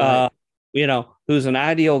 Right. Who's an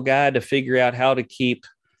ideal guy to figure out how to keep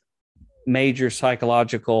major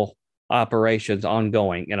psychological operations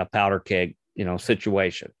ongoing in a powder keg,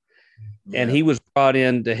 situation. Yeah. And he was brought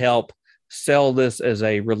in to help sell this as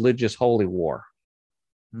a religious holy war.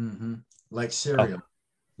 Mm-hmm. Like Syria.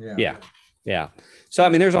 Yeah. So, I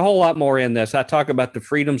mean, there's a whole lot more in this. I talk about the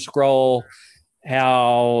Freedom Scroll,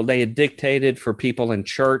 how they had dictated for people in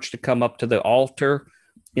church to come up to the altar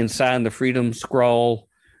and sign the Freedom Scroll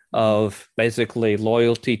of basically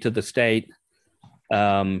loyalty to the state,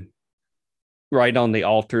 right on the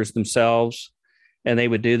altars themselves. And they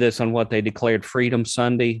would do this on what they declared Freedom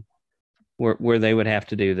Sunday, where they would have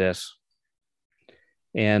to do this.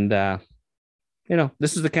 And,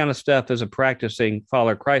 this is the kind of stuff as a practicing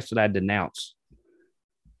follower of Christ that I denounce.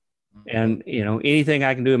 And, anything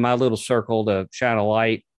I can do in my little circle to shine a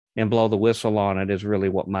light and blow the whistle on it is really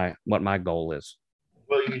what my goal is.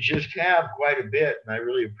 Well, you just have quite a bit, and I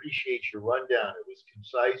really appreciate your rundown. It was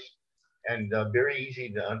concise and very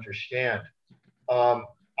easy to understand.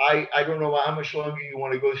 I don't know how much longer you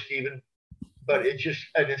want to go, Stephen, but it just,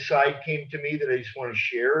 an aside came to me that I just want to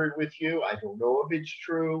share it with you. I don't know if it's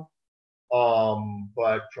true,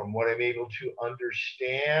 but from what I'm able to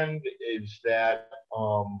understand is that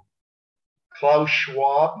Klaus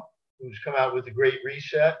Schwab, who's come out with the Great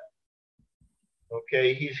Reset,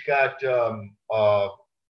 okay, he's got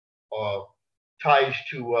ties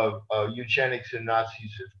to eugenics and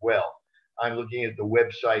Nazis as well. I'm looking at the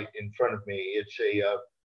website in front of me.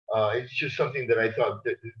 It's just something that I thought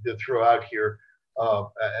to throw out here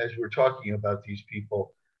as we're talking about these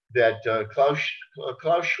people. That Klaus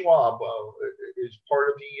Schwab is part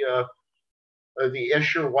of the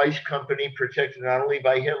Escher Weiss Company, protected not only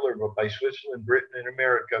by Hitler but by Switzerland, Britain, and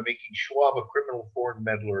America, making Schwab a criminal foreign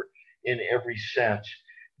meddler in every sense.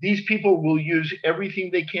 These people will use everything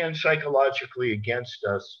they can psychologically against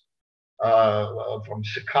us, from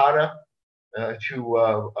Cicada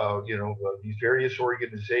to these various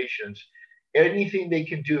organizations. Anything they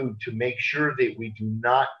can do to make sure that we do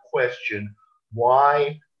not question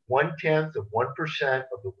why 1/10 of 1%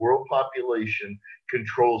 of the world population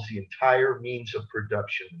controls the entire means of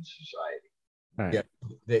production in society. Right.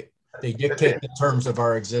 Yeah, they dictate the terms of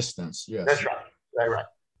our existence. Yes, that's right. Right.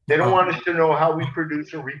 They don't want us to know how we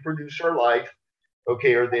produce or reproduce our life.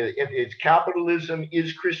 Okay, it's capitalism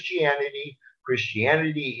is Christianity.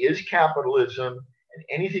 Christianity is capitalism, and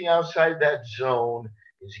anything outside that zone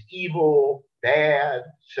is evil, bad,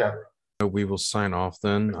 etc. We will sign off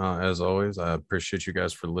then. As always, I appreciate you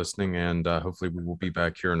guys for listening, and hopefully we will be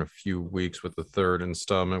back here in a few weeks with the third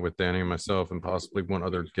installment with Danny and myself and possibly one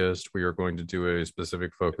other guest. We are going to do a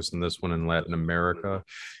specific focus in this one in Latin America.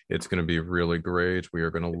 It's going to be really great. We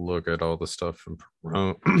are going to look at all the stuff from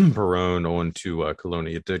Perón on to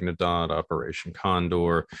Colonia Dignidad, Operation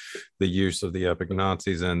Condor, the use of the epic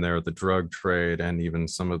Nazis in there, the drug trade, and even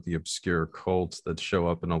some of the obscure cults that show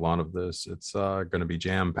up in a lot of this. It's going to be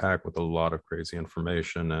jam-packed with a lot of crazy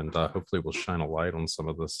information, and hopefully we'll shine a light on some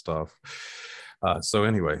of this stuff. So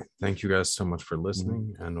anyway, thank you guys so much for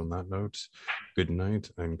listening, and on that note, good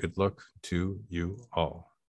night and good luck to you all.